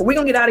quarter left. But we're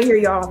going to get out of here,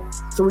 y'all,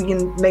 so we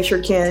can make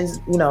sure Ken's,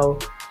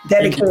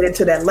 dedicated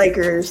to that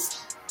Lakers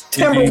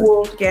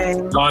Timberwolves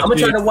game. I'm going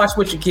to try to watch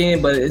what you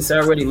can, but it's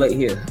already late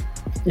here.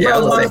 Yeah,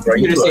 bro,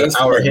 you an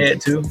hour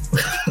ahead, too.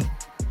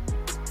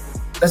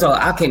 That's all.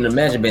 I can't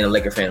imagine being a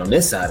Laker fan on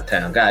this side of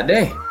town. God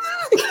dang.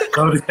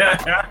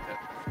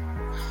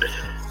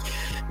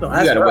 You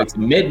gotta wait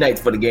till midnight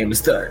for the game to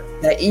start.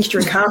 That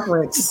Eastern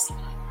Conference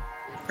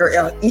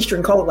or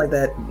Eastern Cold like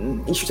that,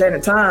 Eastern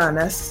Standard Time.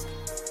 That's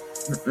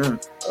well,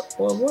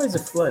 where's the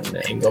flood?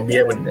 Ain't gonna be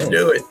able to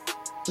do it.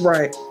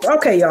 Right.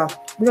 Okay, y'all.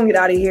 We're gonna get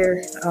out of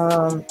here.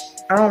 I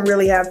don't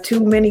really have too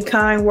many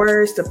kind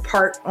words to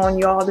part on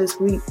y'all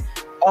this week.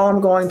 All I'm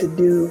going to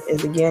do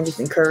is again just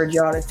encourage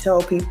y'all to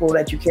tell people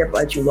that you care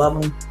about, that you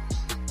love them,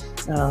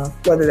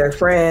 whether they're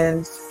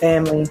friends,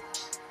 family.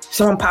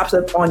 Someone pops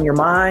up on your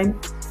mind.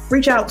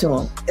 Reach out to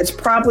them. It's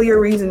probably a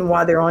reason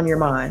why they're on your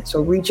mind.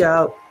 So reach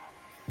out,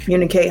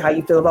 communicate how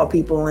you feel about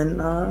people,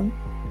 and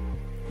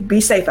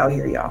be safe out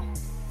here, y'all.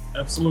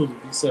 Absolutely,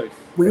 be safe.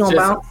 We're going to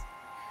bounce.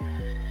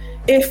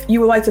 If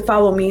you would like to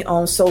follow me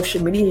on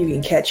social media, you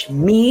can catch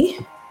me.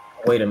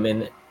 Wait a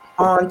minute.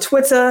 On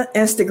Twitter,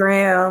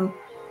 Instagram,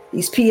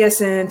 these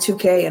PSN,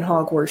 2K, and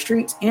Hogwarts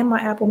Streets, and my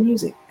Apple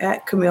Music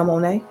at Camille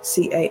Monet,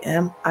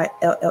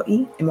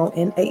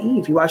 CAMILLEMONAE.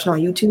 If you're watching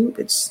on YouTube,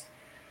 it's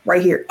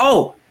right here.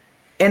 Oh,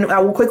 and I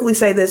will quickly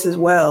say this as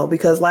well,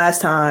 because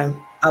last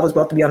time I was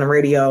about to be on the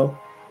radio,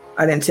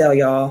 I didn't tell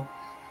y'all,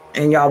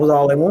 and y'all was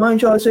all like, well, why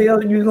didn't y'all say you're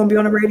going to be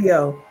on the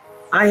radio?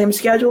 I am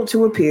scheduled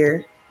to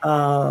appear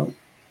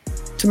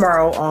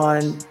tomorrow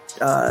on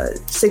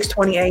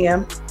 6:20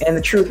 a.m. and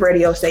the Truth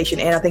radio station,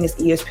 and I think it's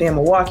ESPN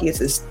Milwaukee. It's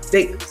this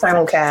big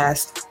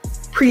simulcast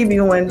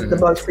previewing the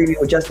Bucks preview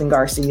with Justin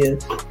Garcia.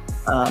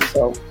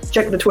 So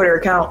check the Twitter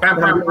account. I'm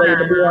gonna be ready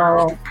to be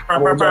on.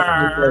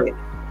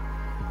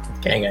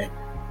 Gang.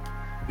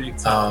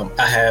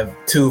 I have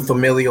 2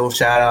 familial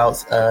shout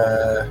outs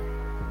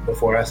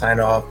before I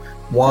sign off.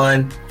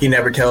 One, he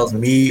never tells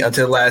me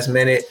until the last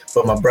minute,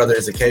 but my brother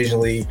is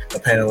occasionally a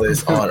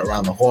panelist on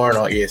Around the Horn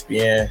on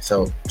ESPN.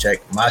 So check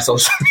my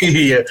social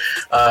media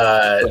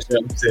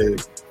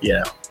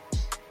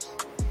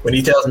when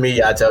he tells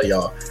me, I tell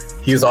y'all.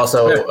 He was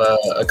also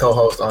a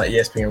co-host on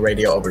ESPN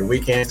Radio over the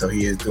weekend, so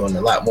he is doing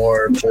a lot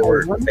more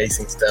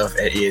forward-facing stuff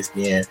at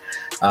ESPN.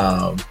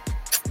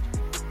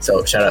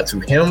 So shout out to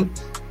him.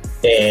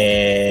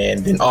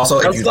 And then also,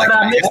 if you like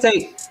our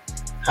mixtape,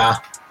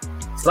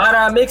 slide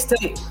our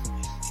mixtape.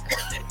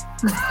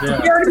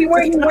 Yeah. You already be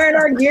wearing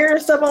our gear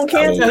and stuff on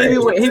campus. He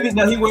wear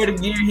the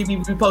gear. He be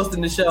reposting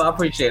the show. I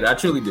appreciate it. I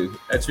truly do.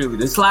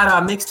 Slide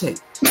our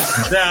mixtape.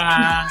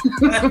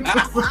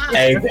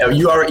 Hey,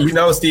 you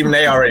know Stephen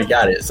A already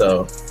got it.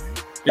 So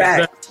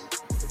it's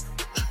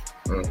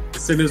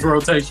in his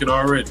rotation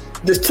already.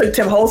 Just took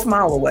Tim whole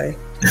smile away.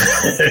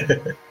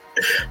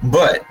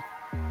 But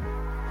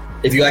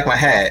if you like my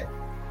hat,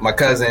 my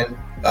cousin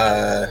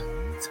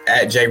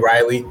at J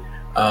Riley,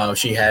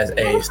 she has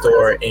a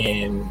store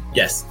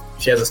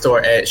she has a store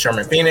at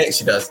Sherman Phoenix.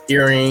 She does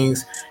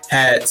earrings,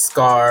 hats,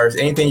 scarves,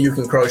 anything you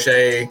can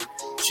crochet,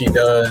 she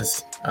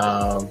does.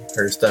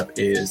 Her stuff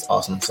is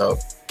awesome. So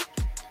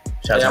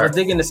shout Shout out I to was her.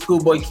 digging the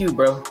Schoolboy Q,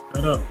 bro.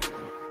 I know.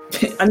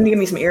 I need to get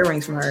me some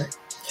earrings from her.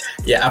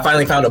 Yeah, I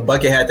finally found a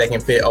bucket hat that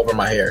can fit over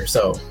my hair.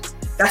 So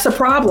That's a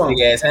problem. Big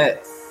ass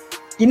hat.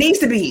 It needs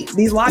to be.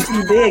 These locks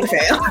be big,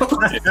 fam.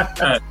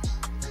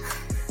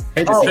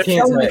 Hate to Oh, see Joe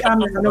kids, in the like,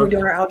 comments, I know we're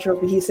doing our outro,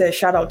 but he said,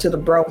 shout out to the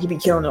bro. He be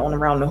killing it on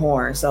Around the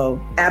Horn. So,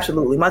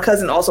 absolutely. My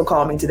cousin also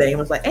called me today and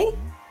was like, hey,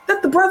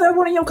 that the brother of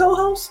one of your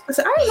co-hosts? I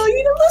said, I didn't know you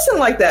didn't listen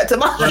like that to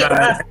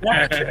my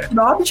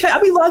No,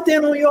 I'll be locked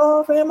in on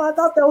y'all, fam. I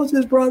thought that was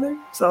his brother.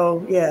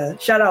 So, yeah,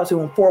 shout out to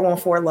him.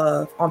 414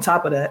 Love on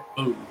top of that.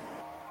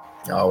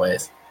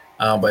 always.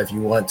 But if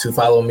you want to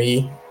follow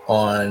me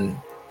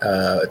on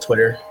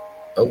Twitter,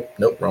 oh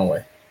nope, wrong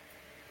way.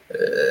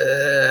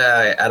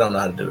 I don't know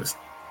how to do this.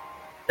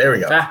 There we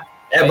go. At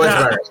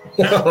Bunch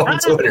Burner on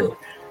Twitter.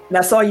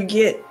 That's all you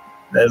get.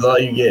 That's all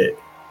you get.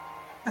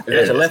 Is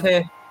that your left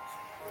hand?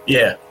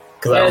 Yeah,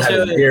 because I don't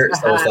have it here,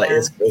 so it's like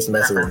it's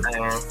messing with me.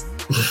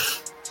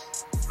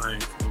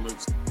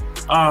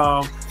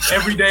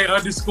 Everyday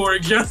 _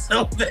 just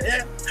on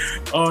there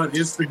on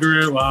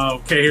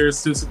Instagram. K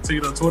Harris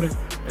 216 on Twitter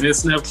and then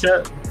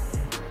Snapchat.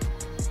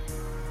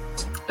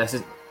 That's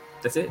it.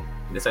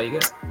 That's all you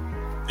got.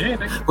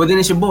 Yeah, Well, then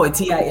it's your boy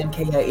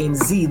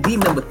TIMKINZ, the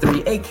number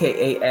 3,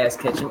 aka Ass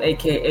Ketchum,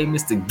 aka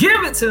Mr.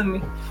 Give It To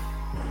Me.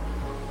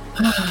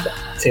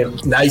 Tim,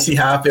 now you see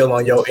how I feel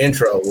on your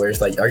intro, where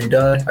it's like, "Are you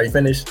done? Are you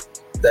finished?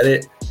 Is that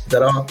it? Is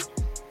that all?"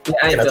 Yeah,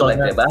 I ain't feel like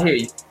that, but I hear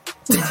you.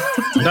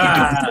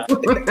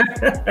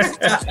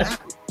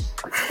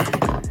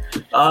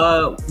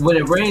 When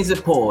it rains,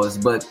 it pours,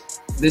 but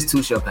this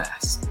too shall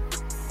pass.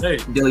 Hey,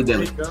 Dilly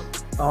dilly.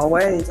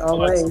 Always.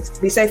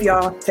 Be safe,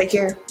 y'all. Take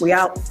care. We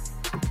out.